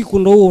na usiku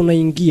ndo huo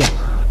unaingia.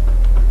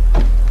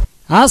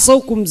 Hasa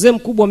huku mzee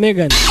mkubwa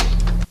Megan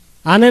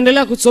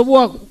anaendelea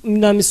kutoboa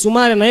na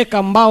misumari,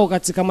 anaweka mbao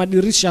katika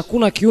madirisha,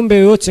 hakuna kiumbe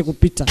yoyote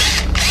kupita.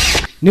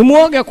 Ni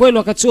muoga kweli.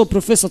 Wakati huo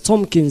Professor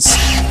Tompkins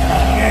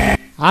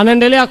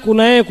anaendelea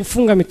kuna yeye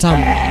kufunga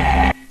mitambo.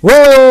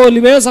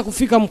 Limeweza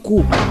kufika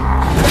mkuu.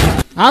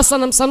 Hasa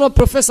na msanua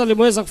Professor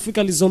limeweza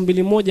kufika lizombi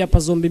limoja hapa,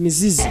 zombi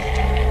mizizi.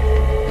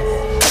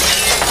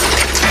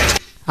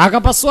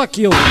 Akapasua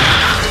kioo.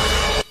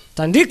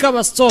 Tandika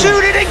bastola.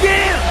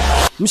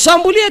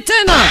 Mshambulie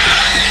tena.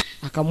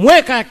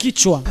 Akamweka ya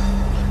kichwa.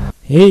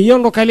 Hiyo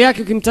ndo kali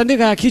yake,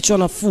 ukimtandika ya kichwa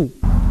nafuu.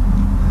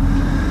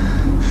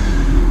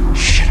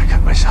 Shit, I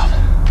got myself.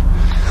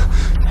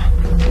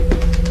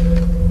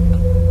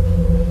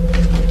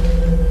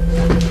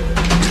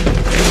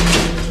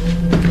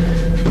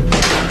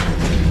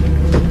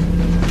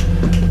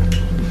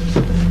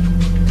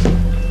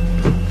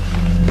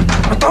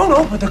 Don't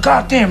open the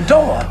goddamn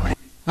door.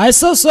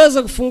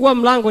 Siwezi kufungua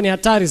mlango, ni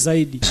hatari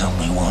zaidi.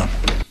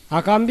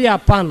 Akaambia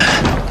hapana.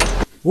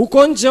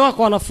 Huko nje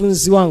wako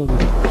wanafunzi wangu.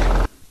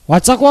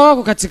 Watakuwa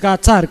wako katika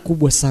hatari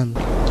kubwa sana.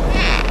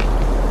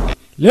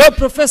 Leo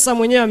profesa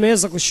mwenyewe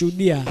ameweza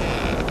kushuhudia.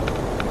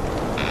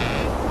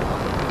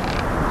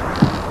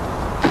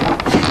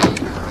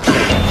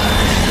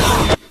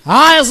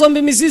 Haya,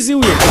 zombi mizizi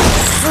huyo.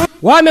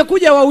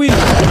 Wamekuja wawili.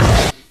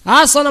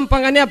 Hasa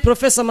wanampangania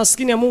profesa,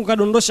 maskini ya Mungu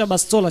kadondosha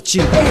bastola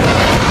chini.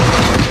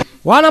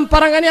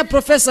 Wanamparangania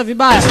profesa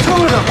vibaya.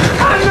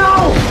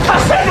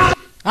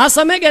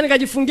 Hasa Megan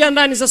kajifungia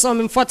ndani, sasa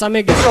wamemfuata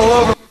Megan.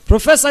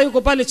 Profesa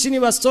yuko pale chini,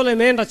 bastola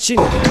imeenda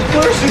chini.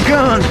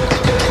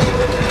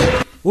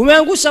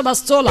 Umeangusha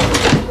bastola.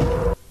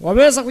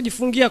 Wameweza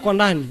kujifungia kwa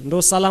ndani,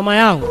 ndo salama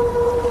yao.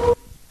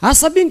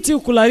 Hasa binti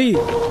huko Lari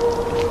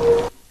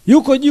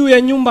yuko juu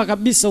ya nyumba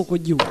kabisa, huko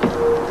juu.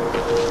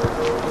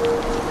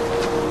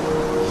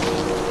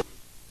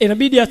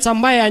 Inabidi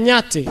atambaye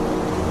anyate,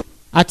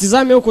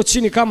 atizame huko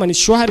chini kama ni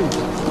shwari.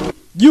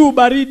 Juu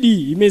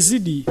baridi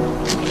imezidi.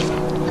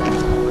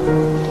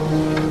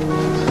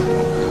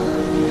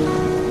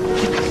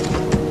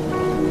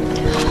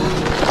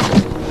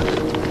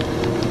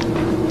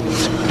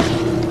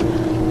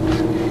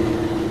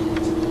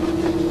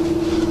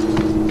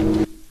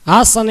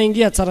 Hasa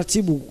anaingia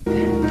taratibu.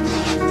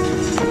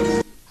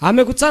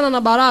 Amekutana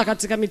na balaa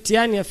katika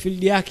mitihani ya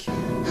field yake.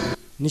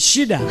 Ni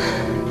shida.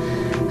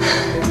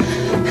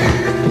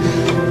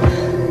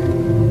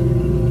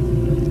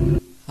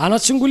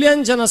 Anachungulia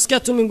nje, anasikia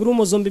tu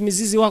mingurumo, zombi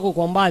mizizi wako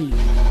kwa mbali.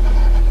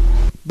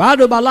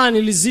 Bado balaa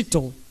ni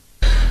lizito.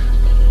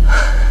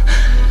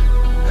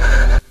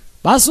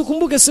 Basi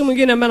ukumbuke simu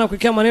mwingine ambaye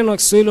anakuwekea maneno ya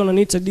Kiswahili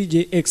unaniita DJ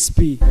XP.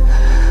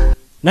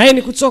 Na hii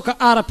ni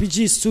kutoka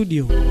RPG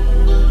Studio.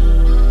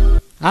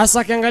 Hasa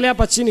akiangalia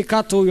hapa chini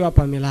Kato huyu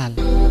hapa amelala.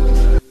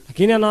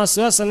 Lakini ana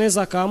wasiwasi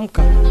anaweza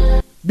kaamka.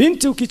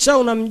 Binti ukichaa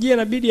unamjia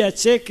inabidi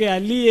acheke,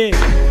 alie.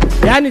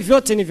 Yaani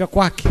vyote ni vya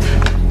kwake.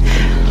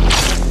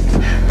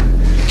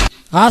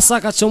 Hasa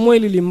akachomoa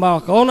ili limbao.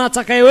 Kaona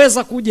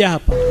atakayeweza kuja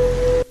hapa.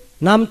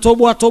 Na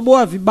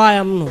mtoboa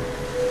vibaya mno.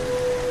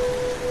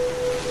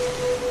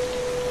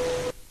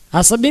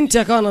 Hasa binti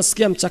akawa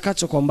anasikia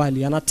mchakacho kwa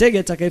mbali. Anatega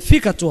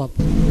atakayefika tu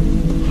hapo.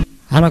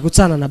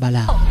 Anakutana na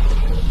balaa.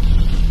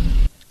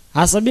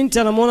 Hasa binti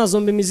anamuona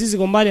zombi mizizi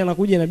kwa mbali,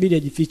 anakuja inabidi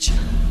ajifiche.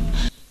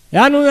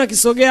 Yaani huyu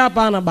akisogea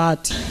hapa ana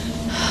bahati.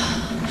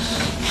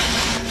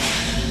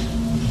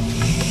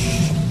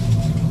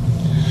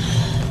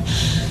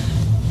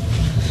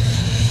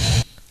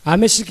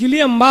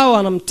 Ameshikilia mbao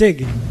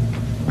anamtega.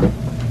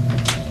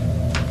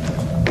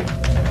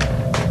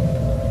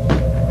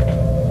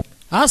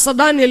 Hasa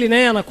Daniel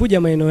naye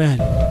anakuja maeneo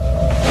yale.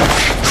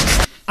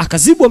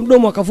 Akazibwa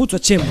mdomo, akavutwa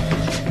chemba.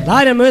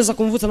 Tayari ameweza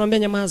kumvuta, anamwambia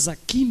nyamaza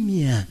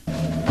kimya.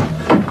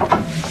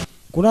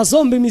 Kuna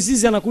zombi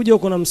mizizi anakuja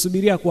huko,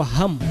 namsubiria kwa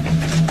hamu.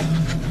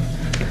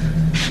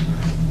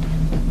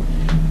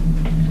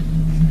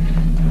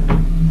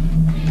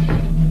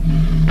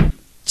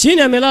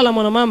 Chini amelala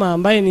mwanamama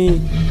ambaye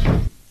ni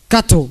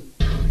Kato.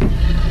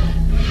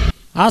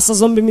 Hasa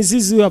zombi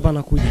mizizi huyo hapa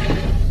anakuja.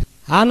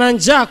 Ana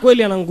njaa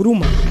kweli,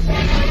 ananguruma.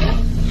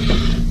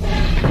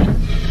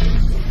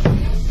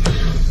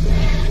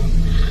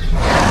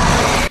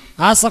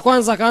 Hasa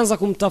kwanza akaanza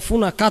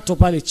kumtafuna Kato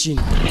pale chini.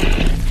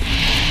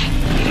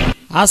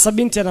 Hasa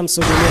binti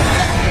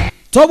anamsogelea.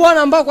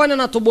 Tobwana ambao kwani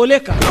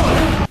anatoboleka.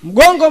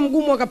 Mgongo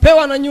mgumu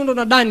akapewa na nyundo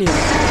na Daniel.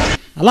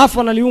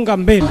 Alafu analiunga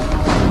mbele.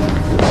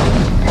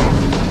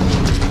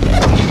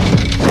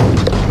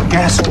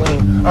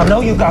 Gasoline. I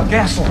know you got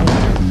gasoline.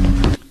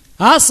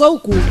 Hasa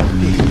huku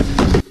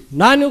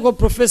nani huko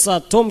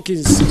Professor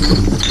Tompkins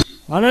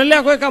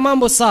wanaendelea kuweka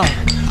mambo sawa.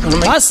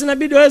 Basi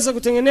inabidi waweze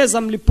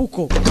kutengeneza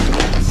mlipuko.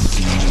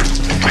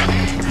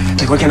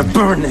 We're gonna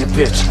burn that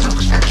bitch.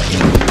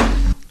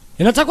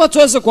 Inatakiwa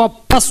tuweze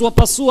kuwapasua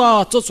hawa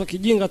watoto wa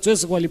kijinga,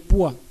 tuweze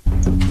kuwalipua.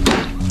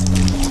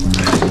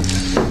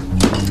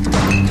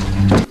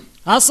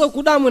 Hasa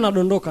huku damu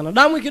inadondoka, na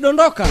damu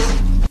ikidondoka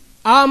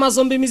hawa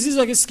mazombi mizizi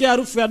wakisikia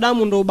harufu ya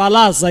damu ndo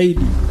balaa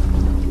zaidi.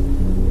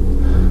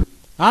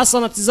 Hasa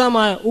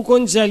natizama huko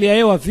nje hali ya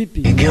hewa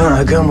vipi.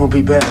 Gun will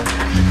be back.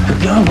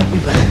 Gun will be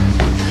back.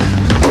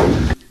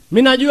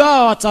 Mimi najua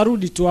hawa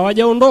watarudi tu,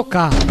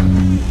 hawajaondoka.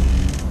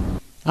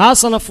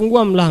 Hasa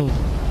nafungua mlango.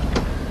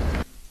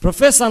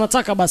 Profesa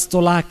anataka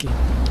bastola yake.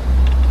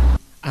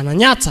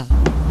 Ananyata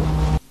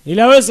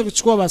ili aweze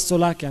kuchukua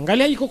bastola yake.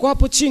 Angalia iko kwa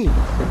hapo chini.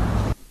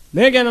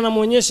 Megan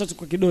anamuonyesha tu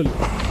kwa kidole.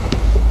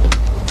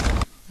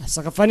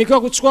 Sasa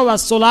kafanikiwa kuchukua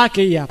bastola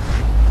yake hii hapa.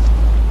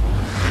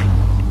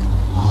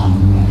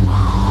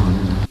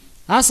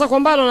 Hasa kwa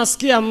mbali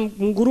anasikia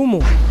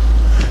mgurumo.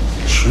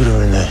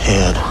 Shooter in the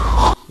head.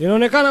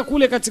 Inaonekana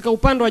kule katika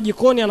upande wa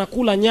jikoni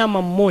anakula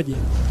nyama mmoja.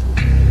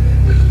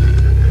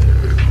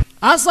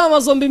 Hasa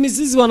mazombi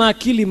mizizi wana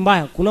akili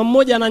mbaya. Kuna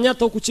mmoja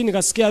ananyata huku chini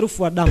kasikia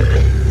harufu ya damu.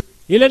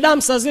 Ile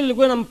damu saa zile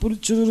ilikuwa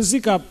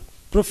inamchuruzika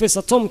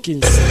Professor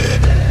Tompkins.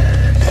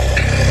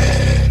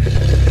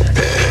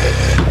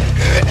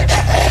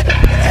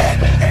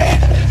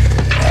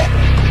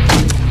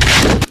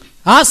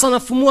 Hasa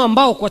nafumua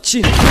mbao kwa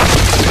chini.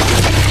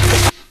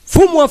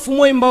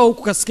 Fumua mbao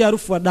huku kasikia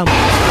harufu ya damu.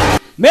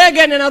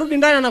 Megan anarudi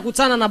ndani,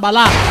 anakutana na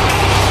balaa.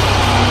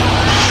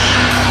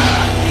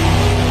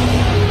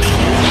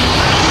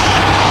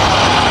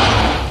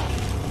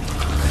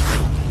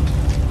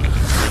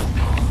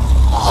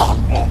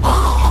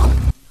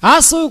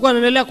 Hasa huyu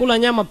anaendelea kula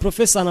nyama,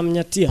 Profesa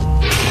anamnyatia.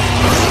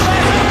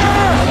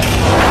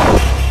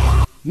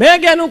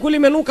 Megan huku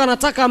limenuka,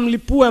 anataka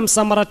mlipue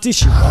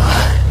msambaratishi.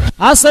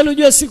 Hasa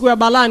unajua siku ya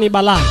balaa ni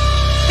balaa.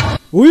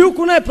 Huyu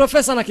kunaye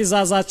Profesa na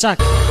kizaazaa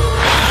chake.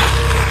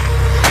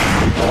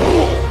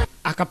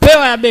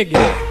 Akapewa ya bega.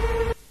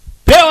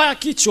 Pewa ya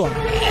kichwa.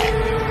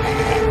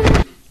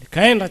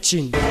 Kaenda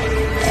chini.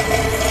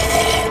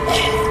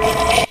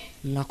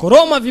 Na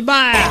koroma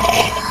vibaya.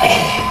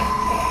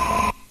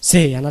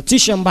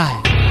 Anatisha mbaya.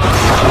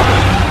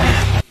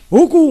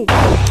 Huku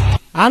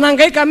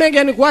anahangaika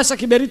Megan kuwasha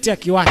kiberiti ya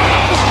kiwake.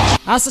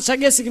 Hasa cha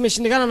gesi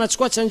kimeshindikana,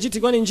 anachukua cha njiti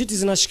kwani njiti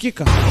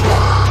zinashikika.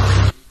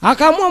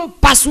 Akaamua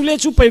mpasulie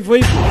chupa hivyo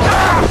hivyo.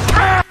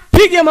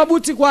 Piga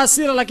mabuti kwa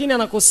hasira lakini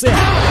anakosea.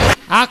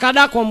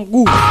 Akadakwa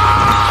mguu.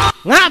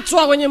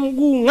 Ng'atwa kwenye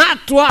mguu,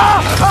 ng'atwa.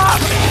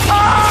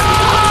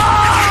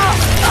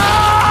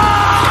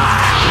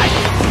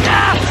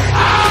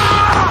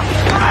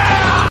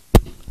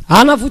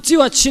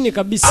 Anavutiwa chini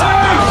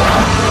kabisa.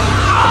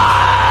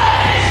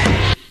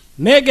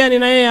 Megan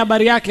na yeye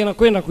habari yake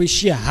inakwenda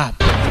kuishia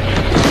hapa.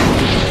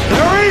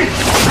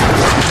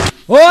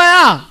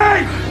 Oya!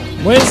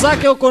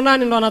 Mwenzake huko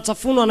nani ndo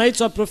anatafunwa,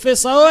 anaitwa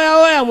Profesa.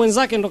 Oya,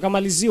 mwenzake ndo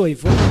kamaliziwa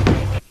hivyo.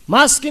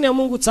 Maskini ya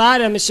Mungu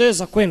tayari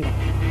ameshaweza kwenda.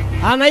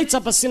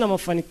 Anaita pasina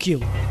mafanikio.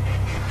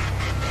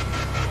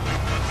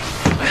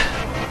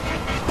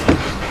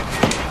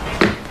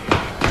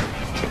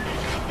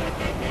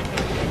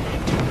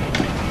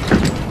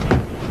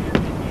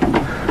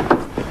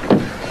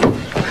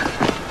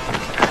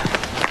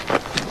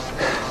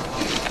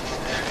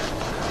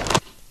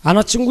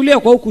 Anachungulia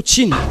kwa huku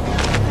chini.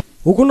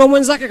 Huku ndo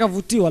mwenzake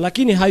kavutiwa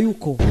lakini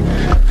hayuko.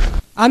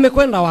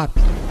 Amekwenda wapi?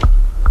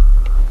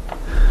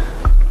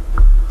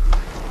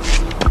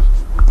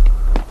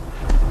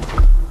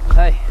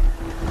 Hey,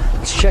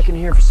 let's check in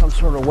here for some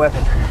sort of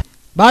weapon.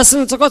 Basi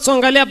nataka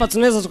tuangalia hapa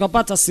tunaweza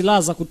tukapata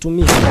silaha za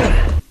kutumia.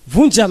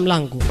 Vunja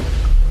mlango.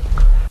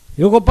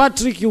 Yuko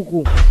Patrick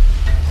huku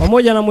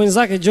pamoja na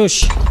mwenzake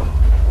Josh.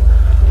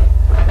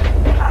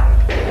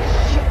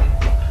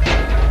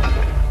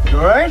 You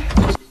alright?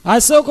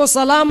 Asoko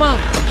salama.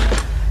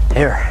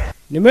 Here.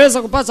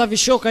 Nimeweza kupata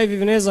vishoka hivi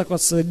vinaweza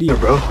kusaidia.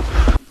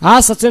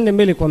 Asa twende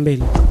mbele kwa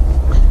mbele.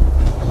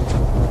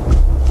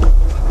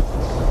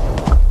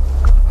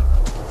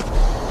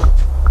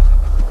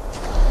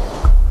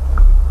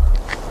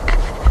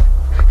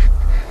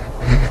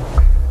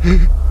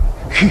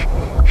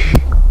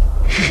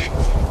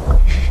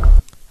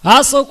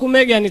 Asa huku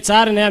Megan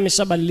tayari naye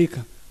ameshabadilika.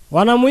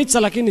 Wanamuita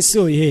lakini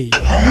sio yeye.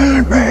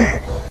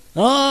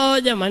 Oh,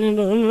 jamani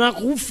ndo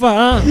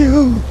nakufa.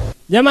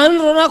 Jamani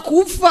ndo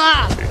nakufa.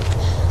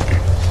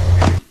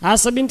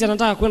 Asa binti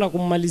anataka kwenda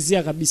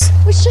kummalizia kabisa.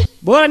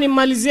 Bora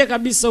nimmalizie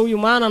kabisa huyu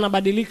maana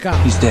anabadilika.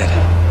 He's dead.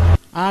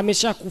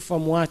 Ameshakufa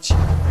muache.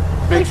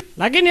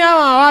 Lakini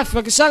hawa hawafi,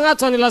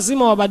 wakishangatwa ni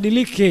lazima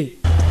wabadilike.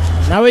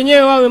 Na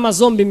wenyewe wawe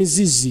mazombi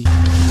mizizi.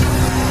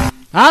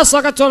 Asa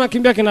wakati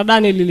wanakimbia kina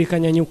Daniel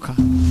lilikanyanyuka.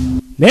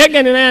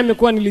 Megan naye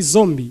amekuwa ni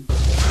zombi.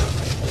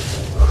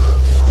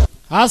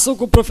 Asa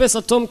huku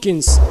Professor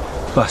Tompkins.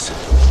 Bus.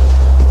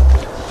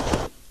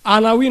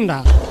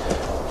 Anawinda.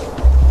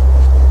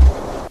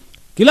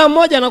 Kila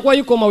mmoja anakuwa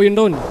yuko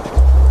mawindoni.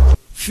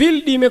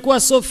 Field imekuwa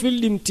so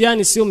field,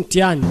 mtiani sio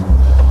mtiani.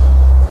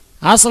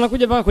 Asa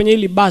anakuja paka kwenye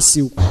hili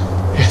basi huko.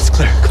 Yes,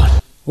 clear. Come on.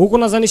 Huko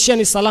nazanishia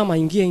ni salama,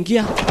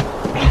 ingia.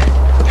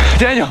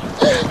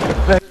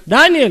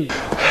 Daniel.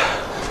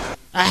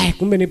 Ai,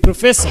 kumbe ni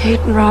Professor. Kate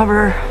and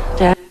Robert,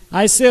 Dad.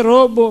 I say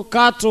Robo,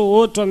 Kato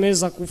wote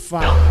wameweza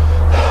kufa.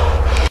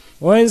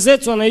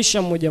 Wenzetu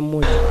wanaisha mmoja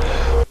mmoja.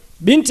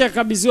 Binti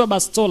akabidhiwa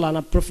bastola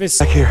na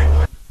Professor.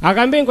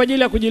 Akaambia kwa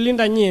ajili ya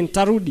kujilinda nyie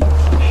nitarudi.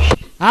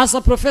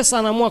 Hasa Professor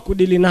anaamua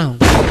kudili nao.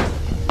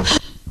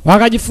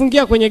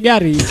 Wakajifungia kwenye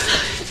gari.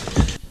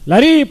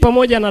 Larry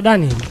pamoja na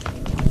Daniel.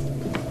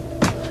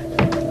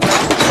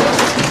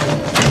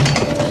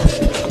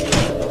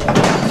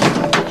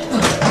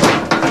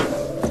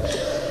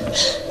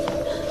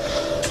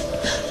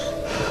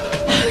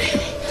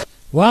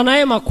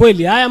 Wanaema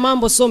kweli, haya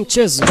mambo sio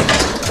mchezo.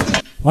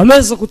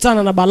 Wameweza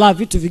kukutana na balaa,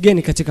 vitu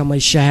vigeni katika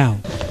maisha yao.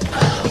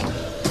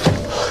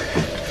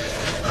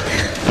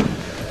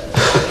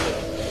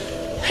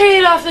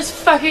 Get off this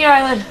fucking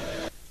island.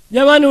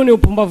 Jamani, huu ni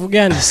upumbavu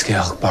gani?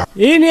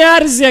 Hii ni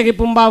ardhi ya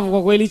kipumbavu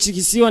kwa kweli, hichi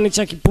kisiwa ni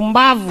cha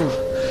kipumbavu.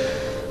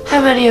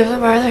 How many of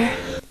them are there?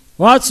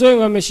 Watu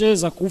wengi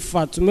wameshaweza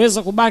kufa,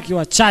 tumeweza kubaki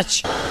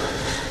wachache.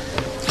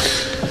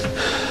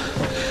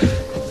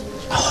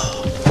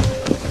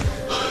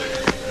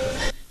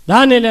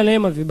 Daniel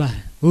anaema vibaya.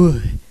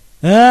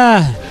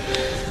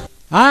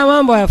 Haya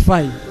mambo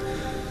hayafai.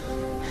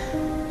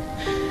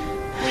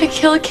 I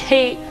killed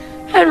Kate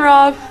and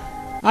Rob.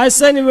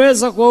 Aise,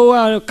 nimeweza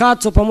kuua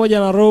Kato pamoja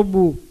na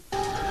Robu.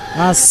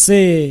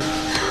 Ase.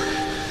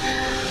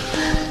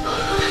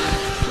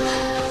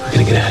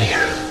 We're gonna get out of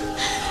here.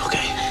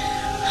 Okay.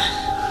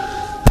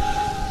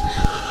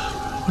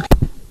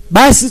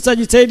 Basi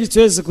tutajitahidi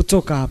tuweze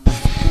kutoka hapa.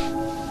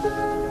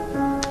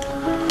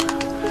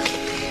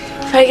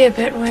 If I get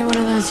bitten by one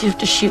of those, you have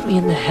to shoot me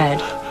in the head.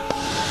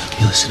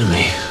 You listen to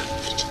me.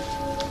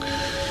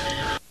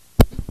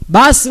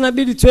 Basi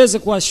inabidi tuweze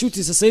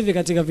kuwashuti sasa hivi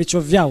katika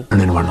vichwa vyao.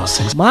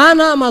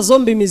 Maana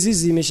mazombi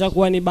mizizi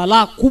imeshakuwa ni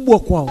balaa kubwa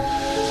kwao.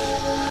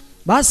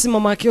 Basi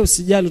mama yake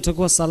usijali,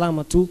 utakuwa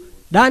salama tu.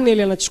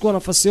 Daniel anachukua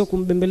nafasi yako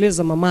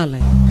kumbembeleza mamala.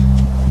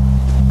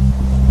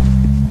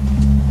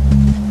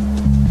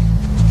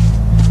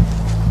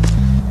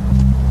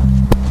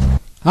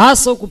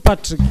 Hasa huku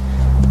Patrick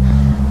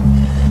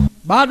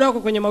bado wako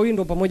kwenye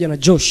mawindo pamoja na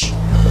Josh.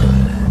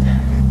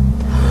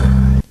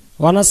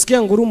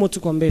 Wanasikia ngurumo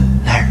tu kwa mbele.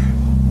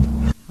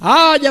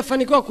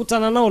 Hawajafanikiwa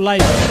kukutana nao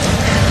live.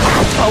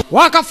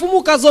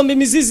 Wakafumuka zombi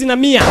mizizi na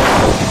 100.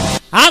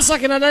 Hasa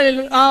kina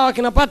Daniel,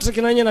 kina Patrick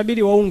na wenyewe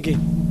inabidi waunge.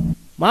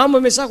 Mambo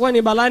yameshakuwa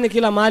ni balani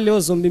kila mahali, wao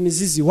zombi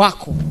mizizi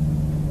wako.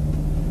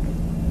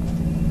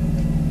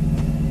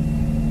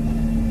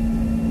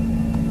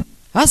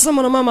 Hasa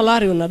mwana mama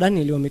Larry na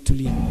Daniel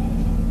wametulia.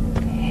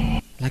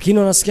 Lakini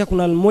wanasikia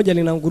kuna mmoja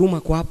linanguruma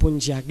kwa hapo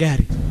nje ya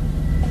gari.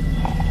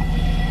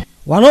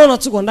 Wanaona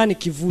tu kwa ndani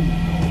kivuli.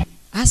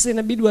 Hasa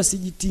inabidi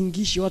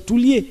wasijitingishe,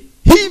 watulie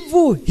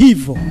hivyo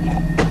hivyo.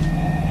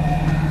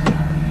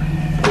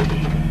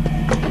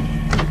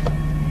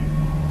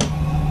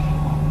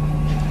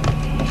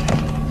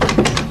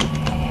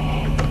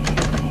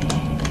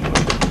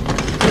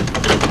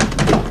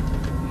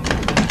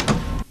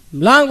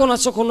 Mlango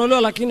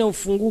unachokonolewa lakini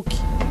ufunguki.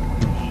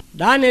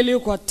 Daniel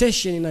yuko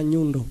attention na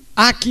nyundo.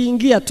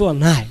 Akiingia tu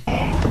naye.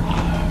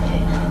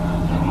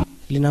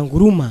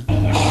 Linanguruma.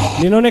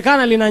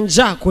 Linaonekana lina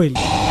njaa kweli.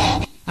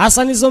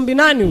 Hasa ni zombi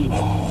nani huyo?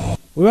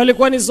 Huyo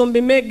alikuwa ni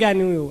zombi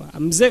Megan huyo.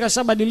 Mzee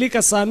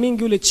kashabadilika saa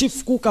mingi, ule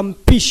chief kuka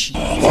mpishi.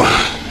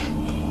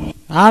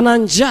 Ana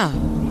njaa.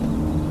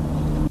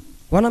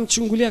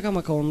 Wanamchungulia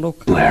kama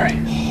kaondoka. Larry.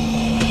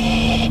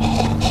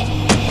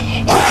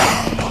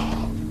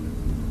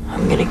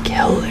 I'm gonna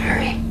kill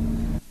Larry.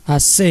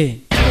 Ase.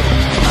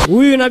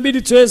 Huyu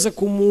inabidi tuweze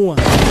kumuua.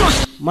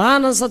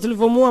 Maana sasa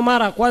tulivyomuua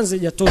mara ya kwanza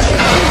haijatosha.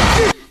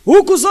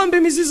 Huku zombi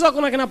mizizi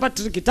wako na kina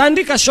Patrick.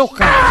 Tandika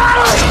shoka.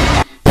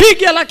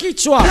 Piga la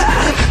kichwa.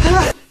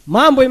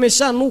 Mambo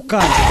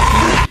imeshanuka.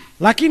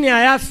 Lakini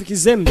hayafi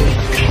kizembe.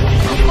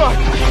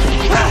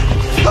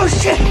 Oh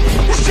shit!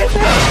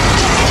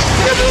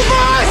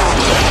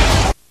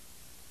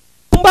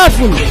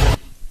 Mbafu.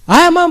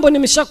 Haya mambo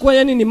nimeshakuwa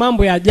yani ni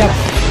mambo ya ajabu.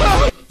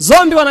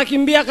 Zombi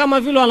wanakimbia kama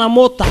vile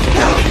wanamota.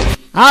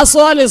 Haso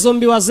wale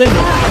zombi wazembe.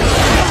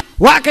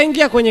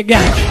 Wakaingia kwenye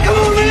gari.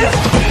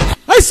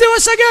 Aise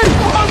washa gari.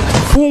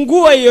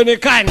 Fungua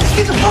ionekane.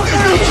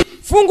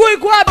 Funguo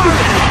iko wapi?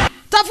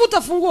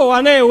 Tafuta funguo,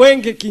 wanae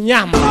wenge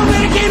kinyama.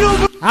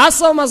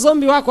 Hasa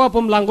mazombi wako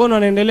hapo mlangoni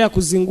wanaendelea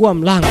kuzingua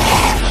mlango.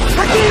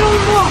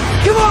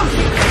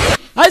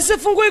 Aise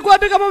funguo iko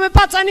wapi, kama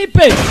umepata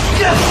nipe.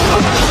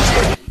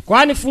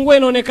 Kwani funguo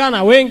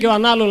inaonekana wenge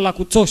wanalo la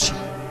kutosha.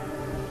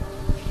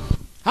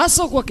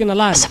 Hasa kwa kina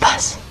Larry.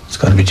 It's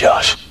gotta be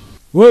Josh.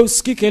 Wewe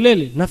usikii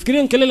kelele.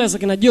 Nafikiria kelele za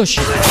kina Josh.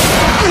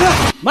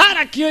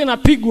 Mara kio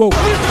inapigwa huko.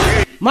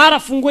 Mara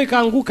funguo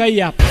ikaanguka hii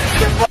hapa.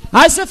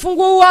 Aise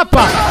funguo huu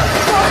hapa.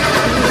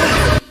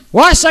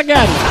 Washa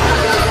gari.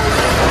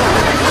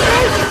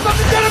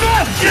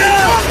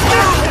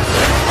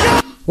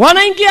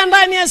 Wanaingia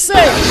ndani ya se.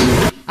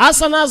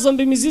 Hasa na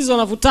zombi mizizi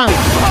wanavutana.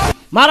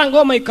 Mara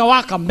ngoma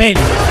ikawaka mbele.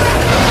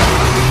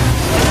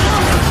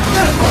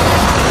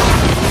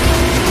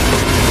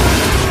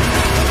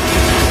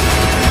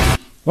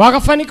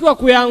 Wakafanikiwa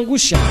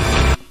kuyaangusha.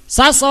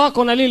 Sasa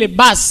wako na lile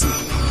basi.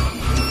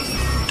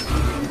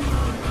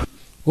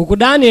 Huku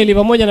Daniel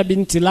pamoja na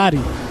binti Larry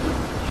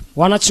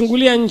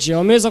wanachungulia nje,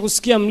 wameweza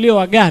kusikia mlio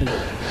wa gari.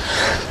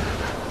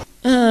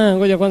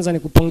 Ngoja kwanza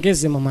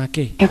nikupongeze mama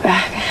yake.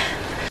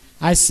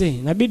 I say,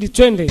 inabidi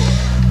twende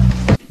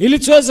ili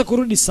tuweze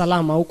kurudi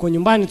salama huko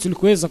nyumbani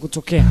tulikoweza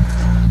kutokea.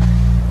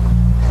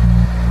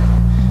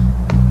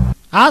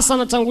 Hasa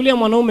anatangulia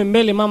mwanaume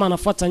mbele, mama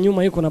anafuata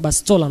nyuma, yuko na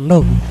bastola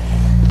ndogo.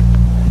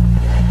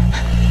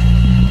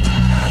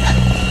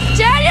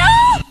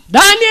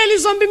 Daniel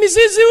zombi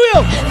mizizi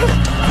huyo.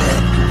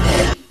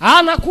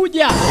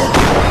 Anakuja.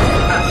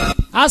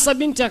 Hasa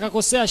binti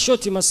akakosea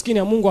shoti, maskini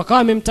ya Mungu akawa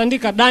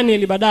amemtandika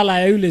Daniel badala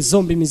ya yule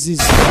zombi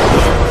mizizi.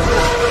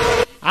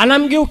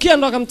 Anamgeukia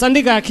ndo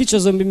akamtandika ya kichwa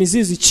zombi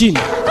mizizi chini.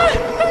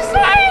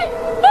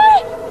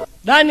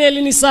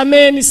 Daniel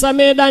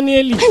nisamee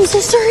Daniel. I'm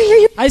so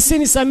sorry. Aisi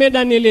nisamee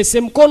Daniel,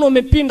 mkono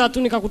umepinda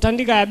tu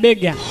nikakutandika ya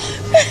bega.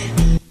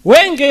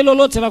 Wenge hilo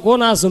lote la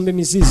kuona zombi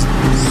mizizi.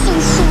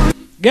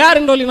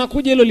 Gari ndo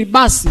linakuja hilo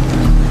libasi.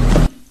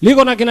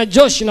 Liko na kina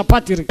Josh na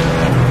Patrick.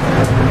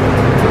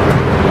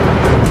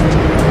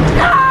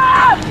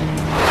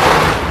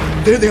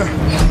 There they are.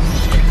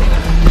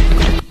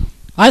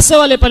 Asa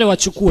wale pale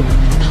wachukue.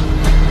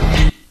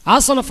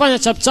 Asa wanafanya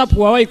chap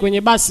wawai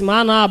kwenye basi,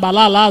 maana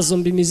balala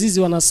zombi mizizi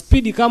wana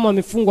speed kama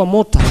wamefungwa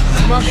mota.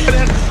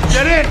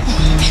 Get in.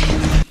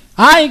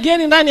 Hai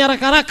geni ndani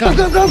haraka haraka.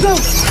 Go.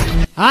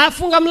 Haya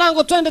funga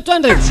mlango, twende.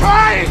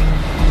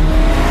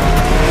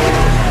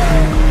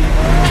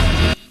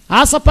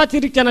 Asa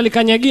Patrick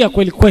analikanyagia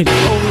kweli. Holy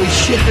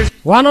shit.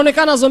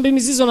 Wanaonekana zombi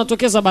mizizi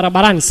wanatokeza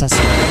barabarani sasa.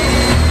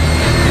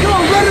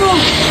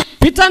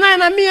 Pita naye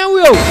na mia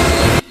huyo.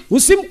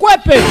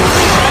 Usimkwepe.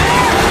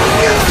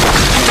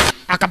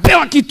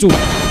 Akapewa kitu.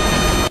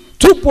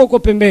 Tupo huko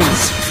pembeni.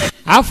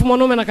 Alafu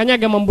mwanaume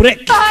anakanyaga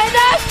mambureki.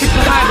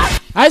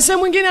 Aise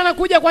mwingine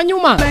anakuja kwa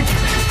nyuma.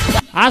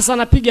 Asa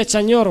anapiga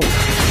chanyoro.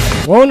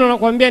 Waona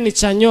wanakuambia ni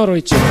chanyoro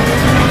hicho.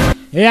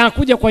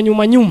 Anakuja kwa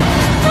nyuma.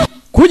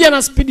 Kuja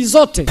na spidi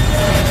zote.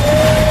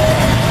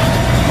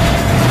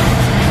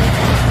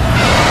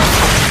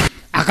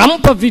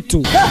 Akampa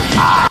vitu.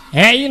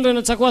 Hii ndio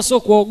inatakiwa sio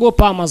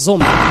kuogopa ama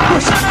zombi.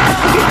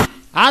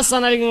 Asa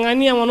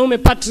analingangania mwanaume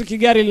Patrick,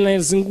 gari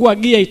linazingua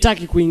gia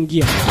itaki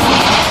kuingia.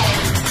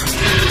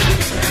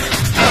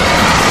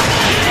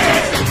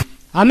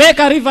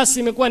 Ameka reverse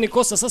imekuwa ni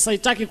kosa, sasa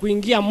itaki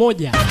kuingia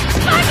moja.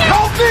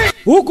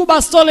 Huku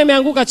bastola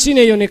imeanguka chini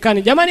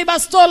haionekani. Jamani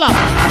bastola.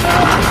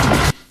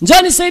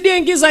 Njoo nisaidie,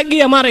 ingiza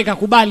gia, mara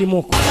ikakubali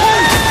moko.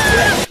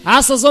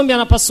 Asa zombi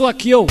anapasua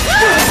kioo.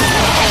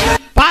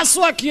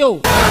 Pasua kioo.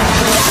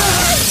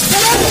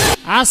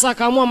 Asa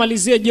akaamua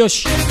malizie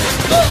Josh.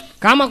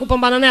 Kama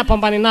kupambana naye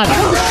apambane naye.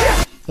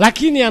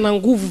 Lakini ana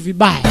nguvu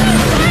vibaya.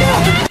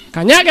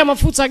 Kanyaga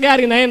mafuta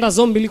gari naenda,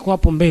 zombi liko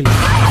hapo mbele.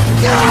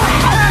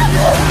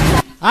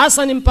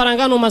 Asa ni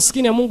mparangano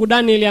maskini ya Mungu.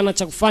 Daniel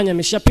anacha kufanya,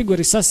 ameshapigwa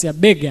risasi ya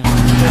bega.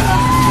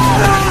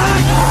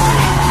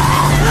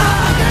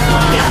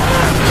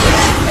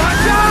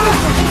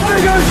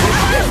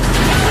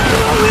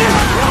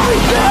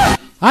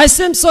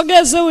 Aise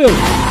msogeze huyo.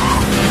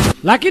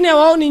 Lakini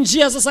hawaoni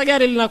njia, sasa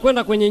gari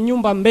linakwenda kwenye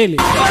nyumba mbele.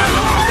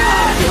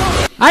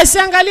 Aise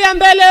angalia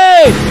mbele.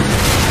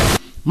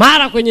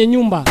 Mara kwenye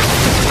nyumba.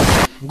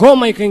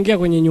 Ngoma ikaingia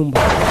kwenye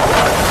nyumba.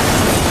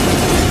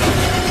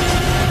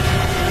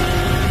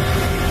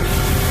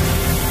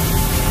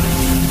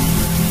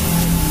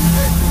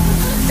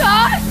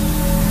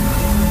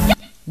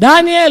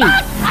 Daniel!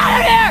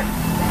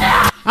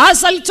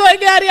 Asa litoe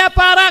gari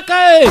hapa haraka.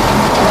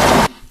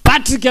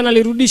 Patrick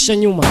analirudisha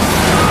nyuma.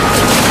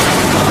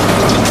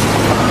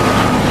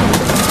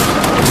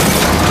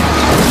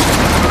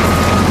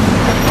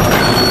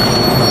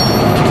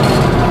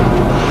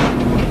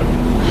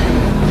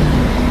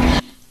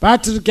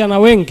 Patrick ana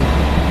wengi.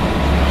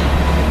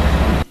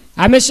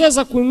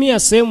 Ameshaweza kuumia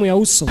sehemu ya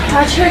uso.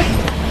 Patrick.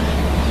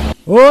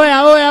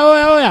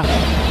 Oya.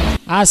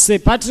 Ase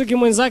Patrick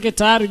mwenzake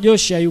tayari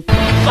Josh yupo.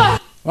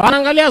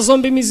 Wanaangalia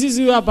zombi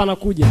mizizi huyo hapa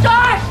anakuja.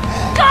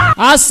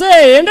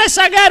 Ase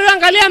endesha gari,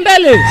 angalia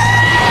mbele.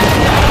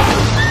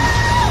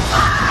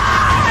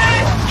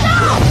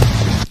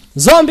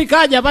 Zombi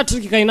kaja,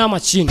 Patrick kainama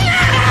chini.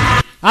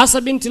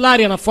 Asa binti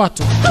Lari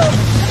anafuata.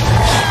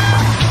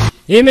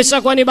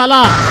 Imeshakuwa ni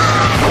balaa.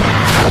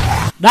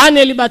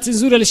 Daniel bahati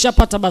nzuri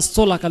alishapata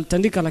bastola,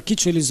 akalitandika na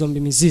kichwa ile zombi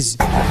mizizi.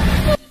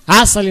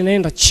 Asa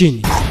linaenda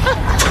chini.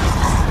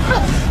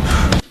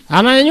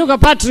 Ananyanyuka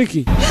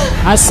Patrick.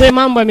 Ase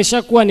mambo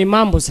yameshakuwa ni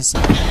mambo sasa.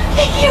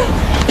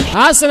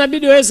 Asa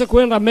inabidi waweze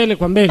kuenda mbele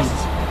kwa mbele.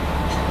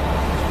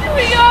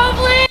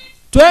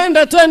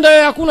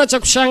 Twende, hakuna cha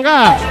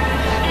kushangaa.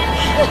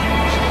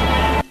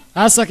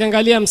 Asa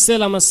kiangalia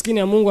msela maskini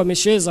ya Mungu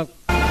ameshaweza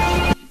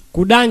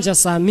kudanja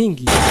saa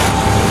mingi.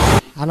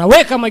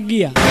 Anaweka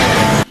magia.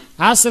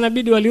 Asa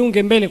inabidi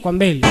waliunge mbele kwa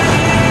mbele.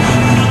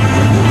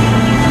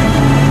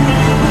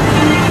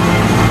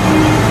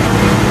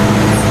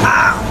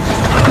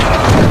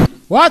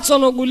 Watu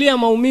wanaogulia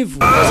maumivu.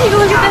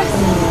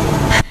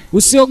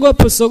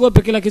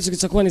 Usiogope, kila kitu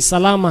kitakuwa ni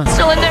salama.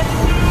 Still in there.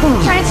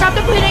 Try and stop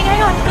the bleeding.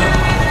 Hang on.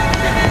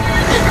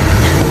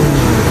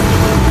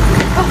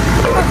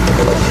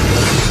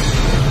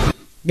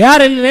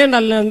 Gari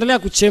linaendelea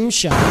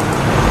kuchemsha.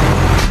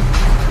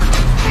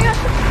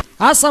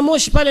 Asa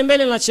moshi pale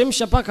mbele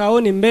linachemsha paka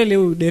aoni mbele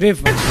huyu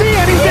dereva.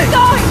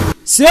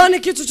 Sioni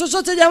kitu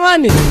chochote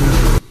jamani.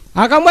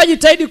 Akamwa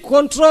jitahidi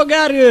kucontrol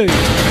gari wewe.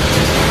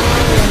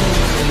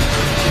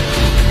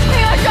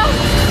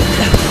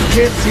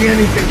 Can't see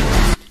anything.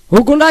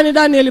 Huku ndani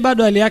Daniel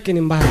bado hali yake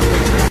ni mbaya.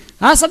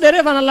 Asa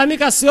dereva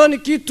analalamika sioni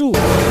kitu.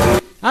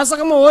 Asa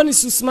kama uoni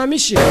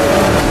usimamishe.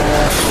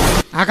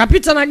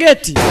 Akapita na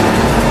geti.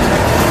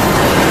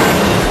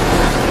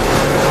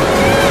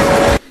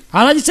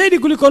 Anajitahidi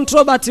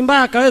kulikontrol, bahati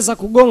mbaya akaweza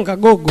kugonga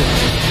gogo.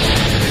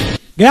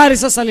 Gari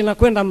sasa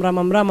linakwenda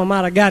mrama,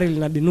 mara gari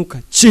linabinuka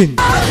chini.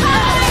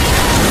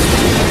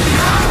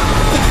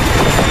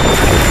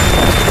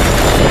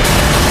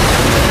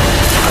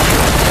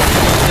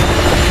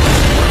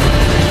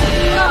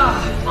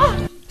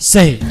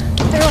 Say.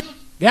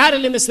 Gari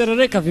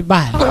limeserereka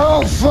vibaya.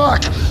 Oh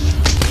fuck.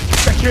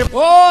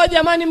 Oh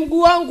jamani,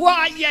 mguu wangu.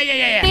 Okay.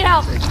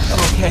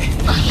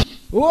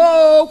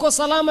 Oh, uko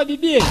salama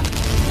bibie?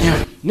 Yeah.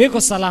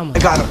 Niko salama. I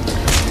got him.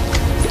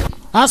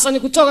 Hasa ni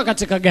kutoka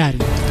katika gari.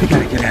 We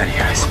gotta get out of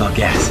here. I smell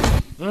gas.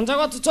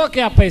 Nataka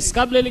tutoke hapa hivi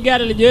kabla ile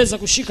gari lijeweza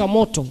kushika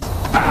moto.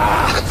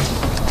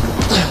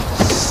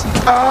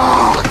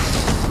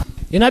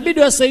 Inabidi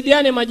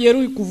wasaidiane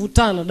majeruhi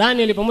kuvutana,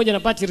 Daniel pamoja na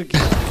Patrick.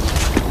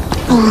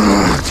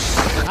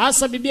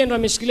 Hasa bibia ndo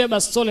ameshikilia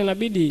bastola,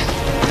 inabidi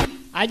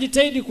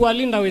ajitahidi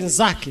kuwalinda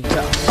wenzake.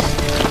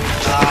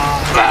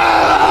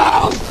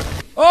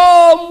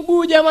 Oh,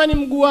 mguu jamani,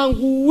 mguu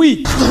wangu. We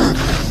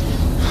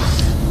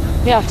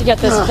have to get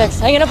this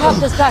fixed. I'm gonna pop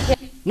this back in.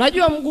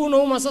 Najua mguu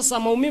unauma sasa,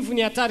 maumivu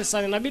ni hatari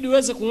sana. Inabidi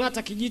uweze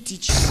kung'ata kijiti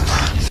hichi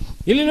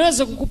ili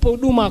niweze kukupa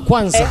huduma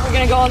kwanza. Hey,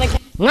 we're gonna go on the...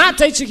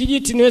 Ng'ata hichi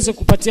kijiti niweze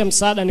kupatia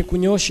msaada, ni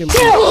kunyooshe mguu.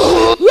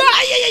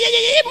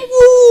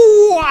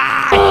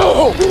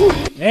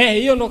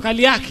 Hiyo ndo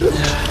kali yake.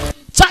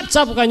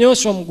 Chap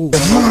kanyoshwa mguu.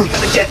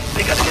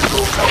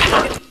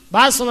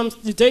 Basi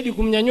wanajitahidi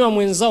kumnyanyua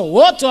mwenzao,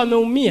 wote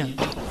wameumia.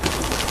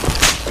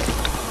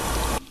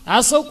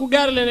 Hasa huku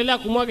gari linaendelea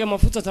kumwaga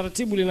mafuta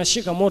taratibu,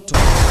 linashika moto.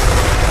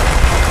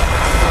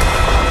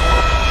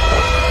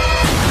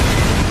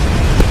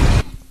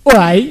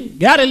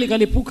 Gari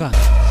likalipuka.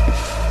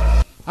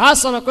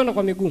 Hasa anakwenda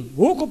kwa miguu.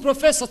 Huku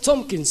Professor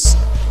Tompkins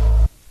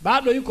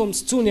bado yuko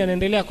msituni,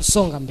 anaendelea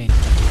kusonga mbele.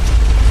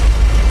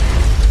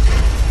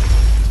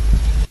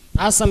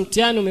 Asa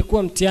mtihani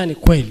umekuwa mtihani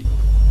kweli.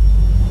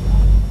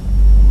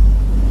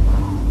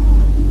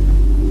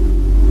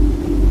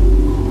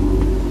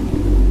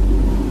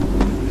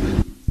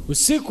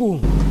 Usiku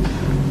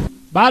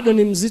bado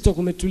ni mzito,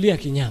 kumetulia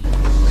kinyama.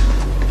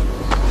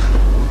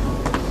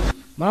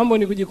 Mambo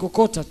ni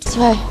kujikokota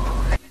tu.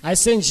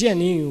 Aise, njia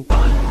ni hii huko.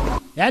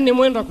 Yaani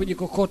mwendo wa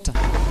kujikokota.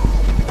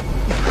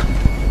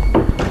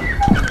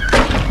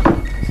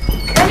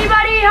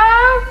 Anybody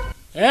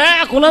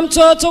home? Kuna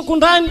mtoto huko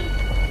ndani.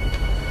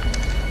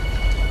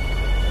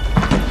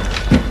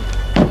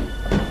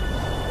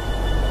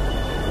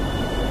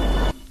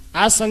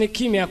 Asa ni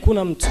kimya,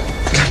 hakuna mtu.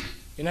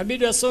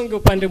 Inabidi asonge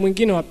upande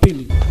mwingine wa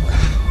pili.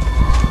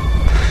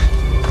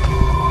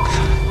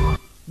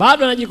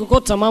 Bado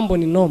anajikokota, mambo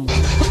ni noma.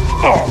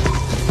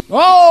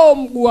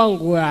 Mguu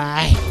wangu.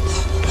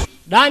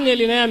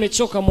 Daniel naye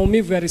amechoka,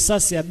 maumivu ya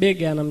risasi ya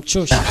bega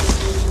yanamchosha.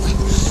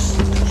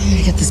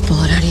 Get this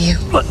bullet out of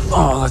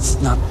you. Let's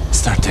not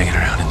start digging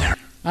around in there.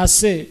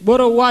 Ase,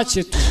 bora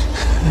uache tu.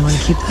 You want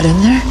to keep that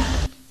in there?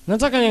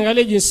 Nataka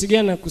niangalie jinsi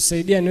gani na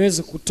kusaidia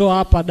niweze kutoa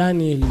hapa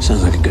Daniel.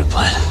 Sounds like a good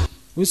plan.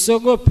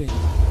 Usiogope.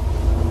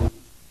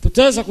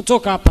 Tutaweza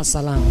kutoka hapa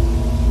salama.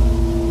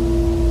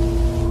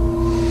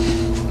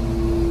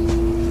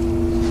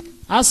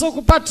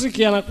 Asoku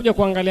Patrick anakuja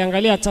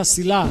kuangalia hata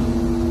silaha.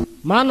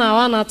 Maana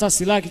hawana hata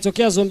silaha,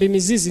 kitokea zombi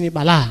mizizi ni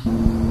balaa.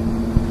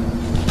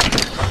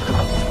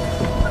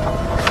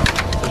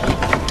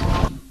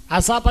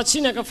 Asa hapa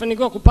chini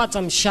akafanikiwa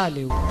kupata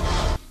mshale huu.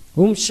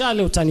 Huu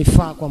mshale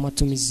utanifaa kwa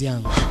matumizi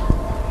yangu.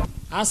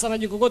 Asa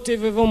najikokote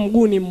hivyo hivyo,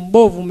 mguu ni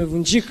mbovu,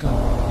 umevunjika.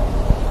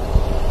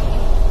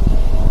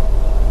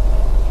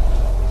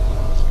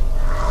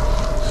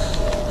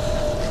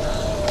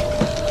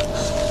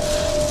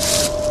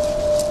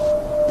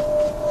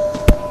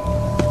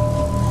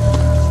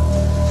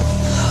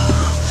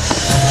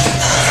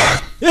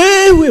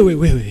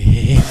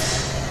 Wewe.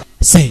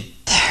 Say.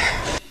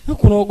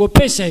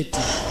 Kunaogopesha eti.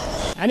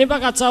 Yaani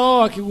mpaka hata wao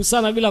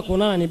wakigusana bila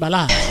kuonana ni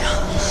balaa.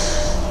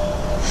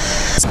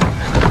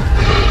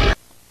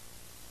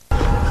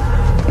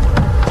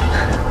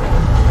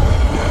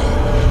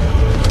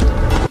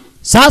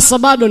 Sasa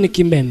bado ni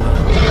kimbembe.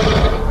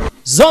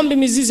 Zombi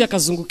mizizi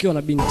akazungukiwa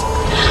na binti.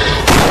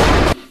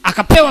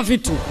 Akapewa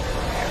vitu.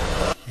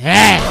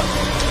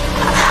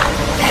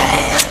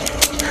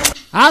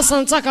 Asa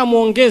nataka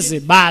muongeze,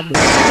 bado.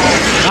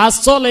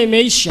 Bastola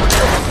imeisha.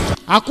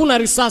 Hakuna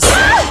risasi.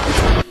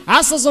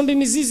 Asa zombi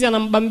mizizi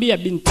anambambia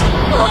binti.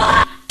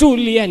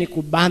 Tulia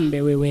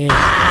nikubambe wewe.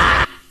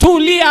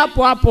 Tulia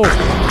hapo hapo.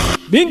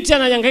 Binti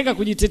anahangaika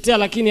kujitetea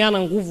lakini hana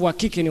nguvu, wa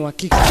kike ni wa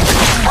kike.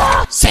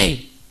 Say.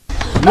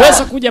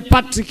 Mweza kuja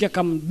Patrick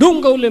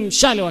akamdunga ule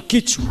mshale wa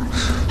kichwa.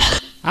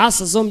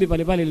 Asa zombi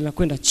pale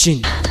linakwenda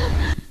chini.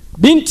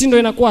 Binti ndo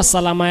inakuwa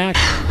salama yake.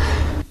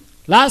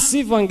 La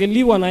sivyo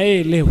angeliwa na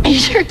yeye leo. You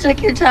sure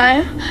took your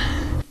time.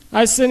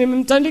 Asa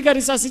nimemtandika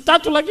risasi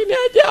 3 lakini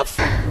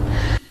hajafa.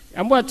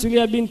 Ambo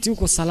atulia, binti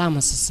uko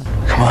salama sasa.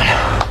 Come on.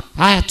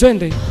 Haya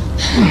twende.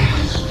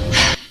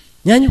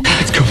 Nyanyuka.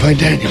 Let's go find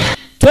Daniel.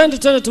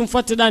 Twende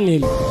tumfuate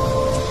Daniel.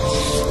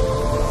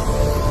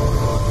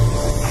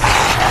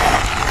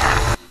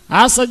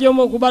 Asa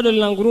jomo kubado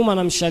linanguruma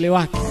na mshale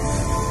wake.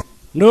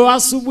 Ndo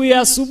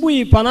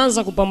asubuhi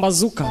panaanza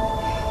kupambazuka.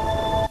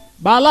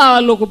 Balaa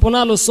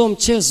walokuponalo so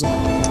mchezo.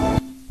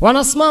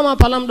 Wanasimama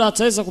hapa, labda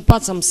wataweza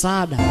kupata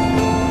msaada.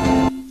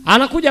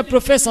 Anakuja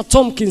Profesa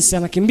Tompkins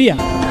anakimbia.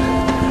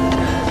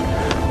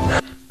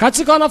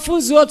 Katika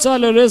wanafunzi wote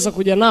wale walioweza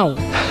kuja nao,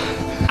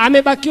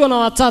 amebakiwa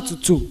na 3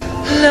 tu.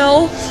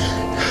 No.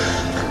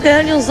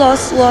 Daniel's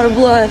lost a lot of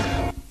blood.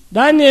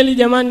 Daniel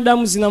jamani,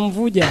 damu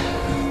zinamvuja.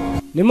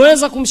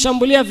 Nimeweza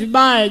kumshambulia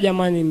vibaya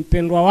jamani,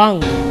 mpendwa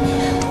wangu.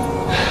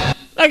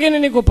 Lakini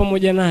niko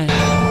pamoja naye.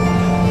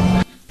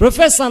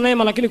 Profesa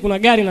anaema, lakini kuna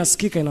gari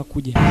nasikika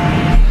inakuja.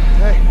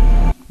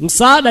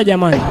 Msaada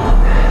jamani.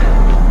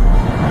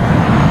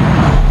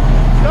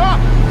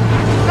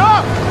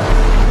 Stop!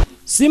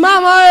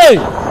 Simama wewe.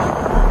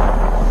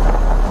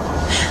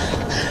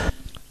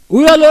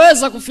 Huyo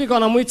aliweza kufika,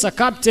 wanamuita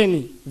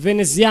Captain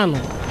Veneziano.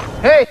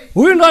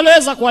 Huyu ndo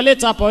aliweza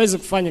kuwaleta hapa waweze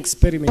kufanya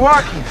experiment.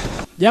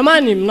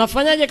 Jamani,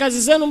 mnafanyaje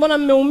kazi zenu? Mbona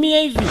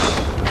mmeumia hivi?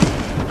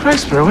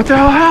 Christ, what the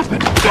hell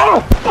happened?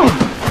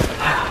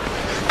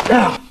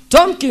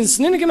 Tompkins,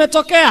 nini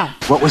kimetokea?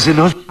 What was in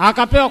those?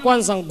 Akapewa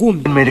kwanza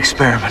ngumi. Made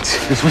experiments.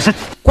 This was it.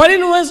 Kwa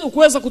nini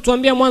ukuweza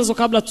kutuambia mwanzo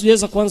kabla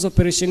tujeza kuanza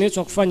operation yetu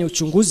ya kufanya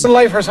uchunguzi?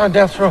 Lifers on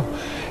death row.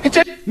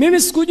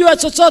 Mimi sikujua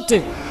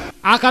chochote.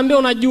 Akaambia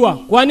unajua,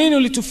 kwa nini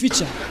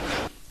ulituficha?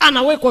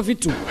 Anawekwa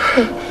vitu.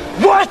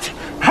 What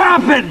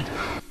happened?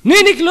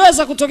 Nini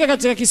kiliweza kutokea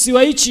katika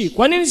kisiwa hichi?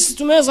 Kwa nini sisi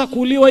tumeweza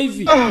kuuliwa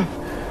hivi?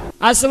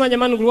 Asema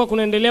jamani, kulikuwa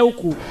kunaendelea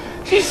huku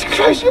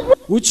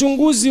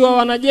uchunguzi wa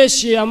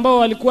wanajeshi ambao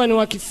walikuwa ni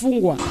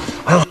wakifungwa.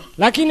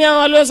 Lakini hao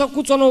waliweza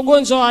kukutwa na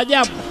ugonjwa wa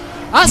ajabu.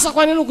 Hasa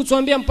kwa nini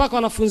kutuambia mpaka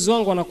wanafunzi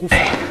wangu wanakufa?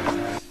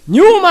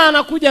 Nyuma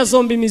anakuja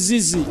zombi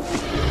mizizi.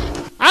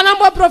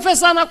 Anaambia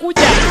profesa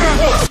anakuja.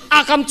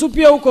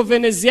 Akamtupia huko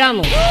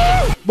Veneziano.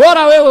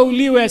 Bora wewe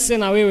uliwe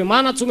sena wewe,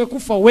 maana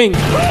tumekufa wengi.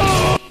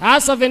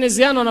 Hasa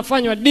Veneziano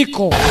wanafanywa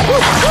diko.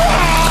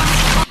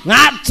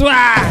 Ng'atwa.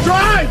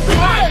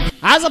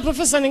 Hasa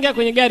profesa ningia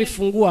kwenye gari,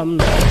 fungua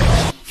mna.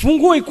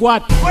 Funguo iko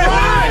wapi?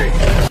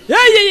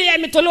 Yeye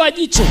ametolewa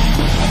jicho.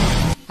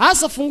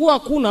 Hasa funguo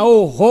hakuna.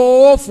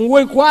 Oho,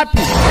 funguo iko wapi?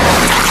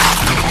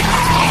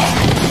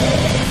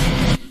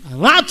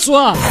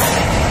 Ng'atwa.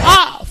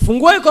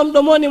 Funguo iko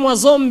mdomoni mwa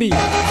zombi.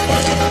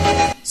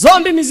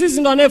 Zombi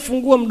mizizi ndo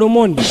anayefungua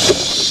mdomoni.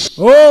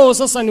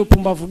 Sasa ni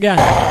upumbavu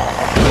gani?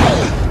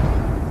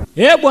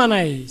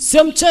 Bwana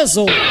sio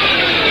mchezo.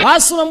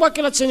 Basi unaambia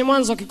kila chenye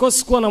mwanzo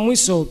kikosi kuwa na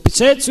mwisho.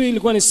 Picha yetu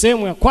ilikuwa ni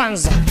sehemu ya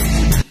kwanza.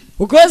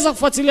 Ukiweza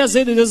kufuatilia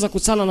zaidi unaweza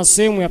kutana na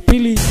sehemu ya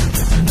pili.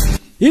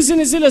 Hizi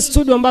ni zile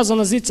studio ambazo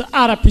wanaziita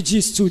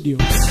RPG studio.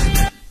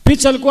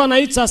 Picha alikuwa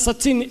anaita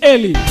Satin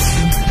Eli.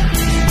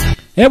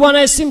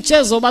 Bwana si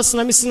mchezo. Basi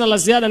na mimi sina la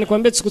ziada,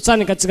 nikwambie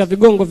tukutane katika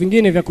vigongo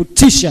vingine vya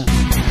kutisha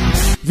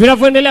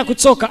vinavyoendelea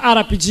kutoka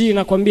RPG,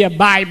 na kuambia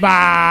bye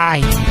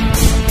bye.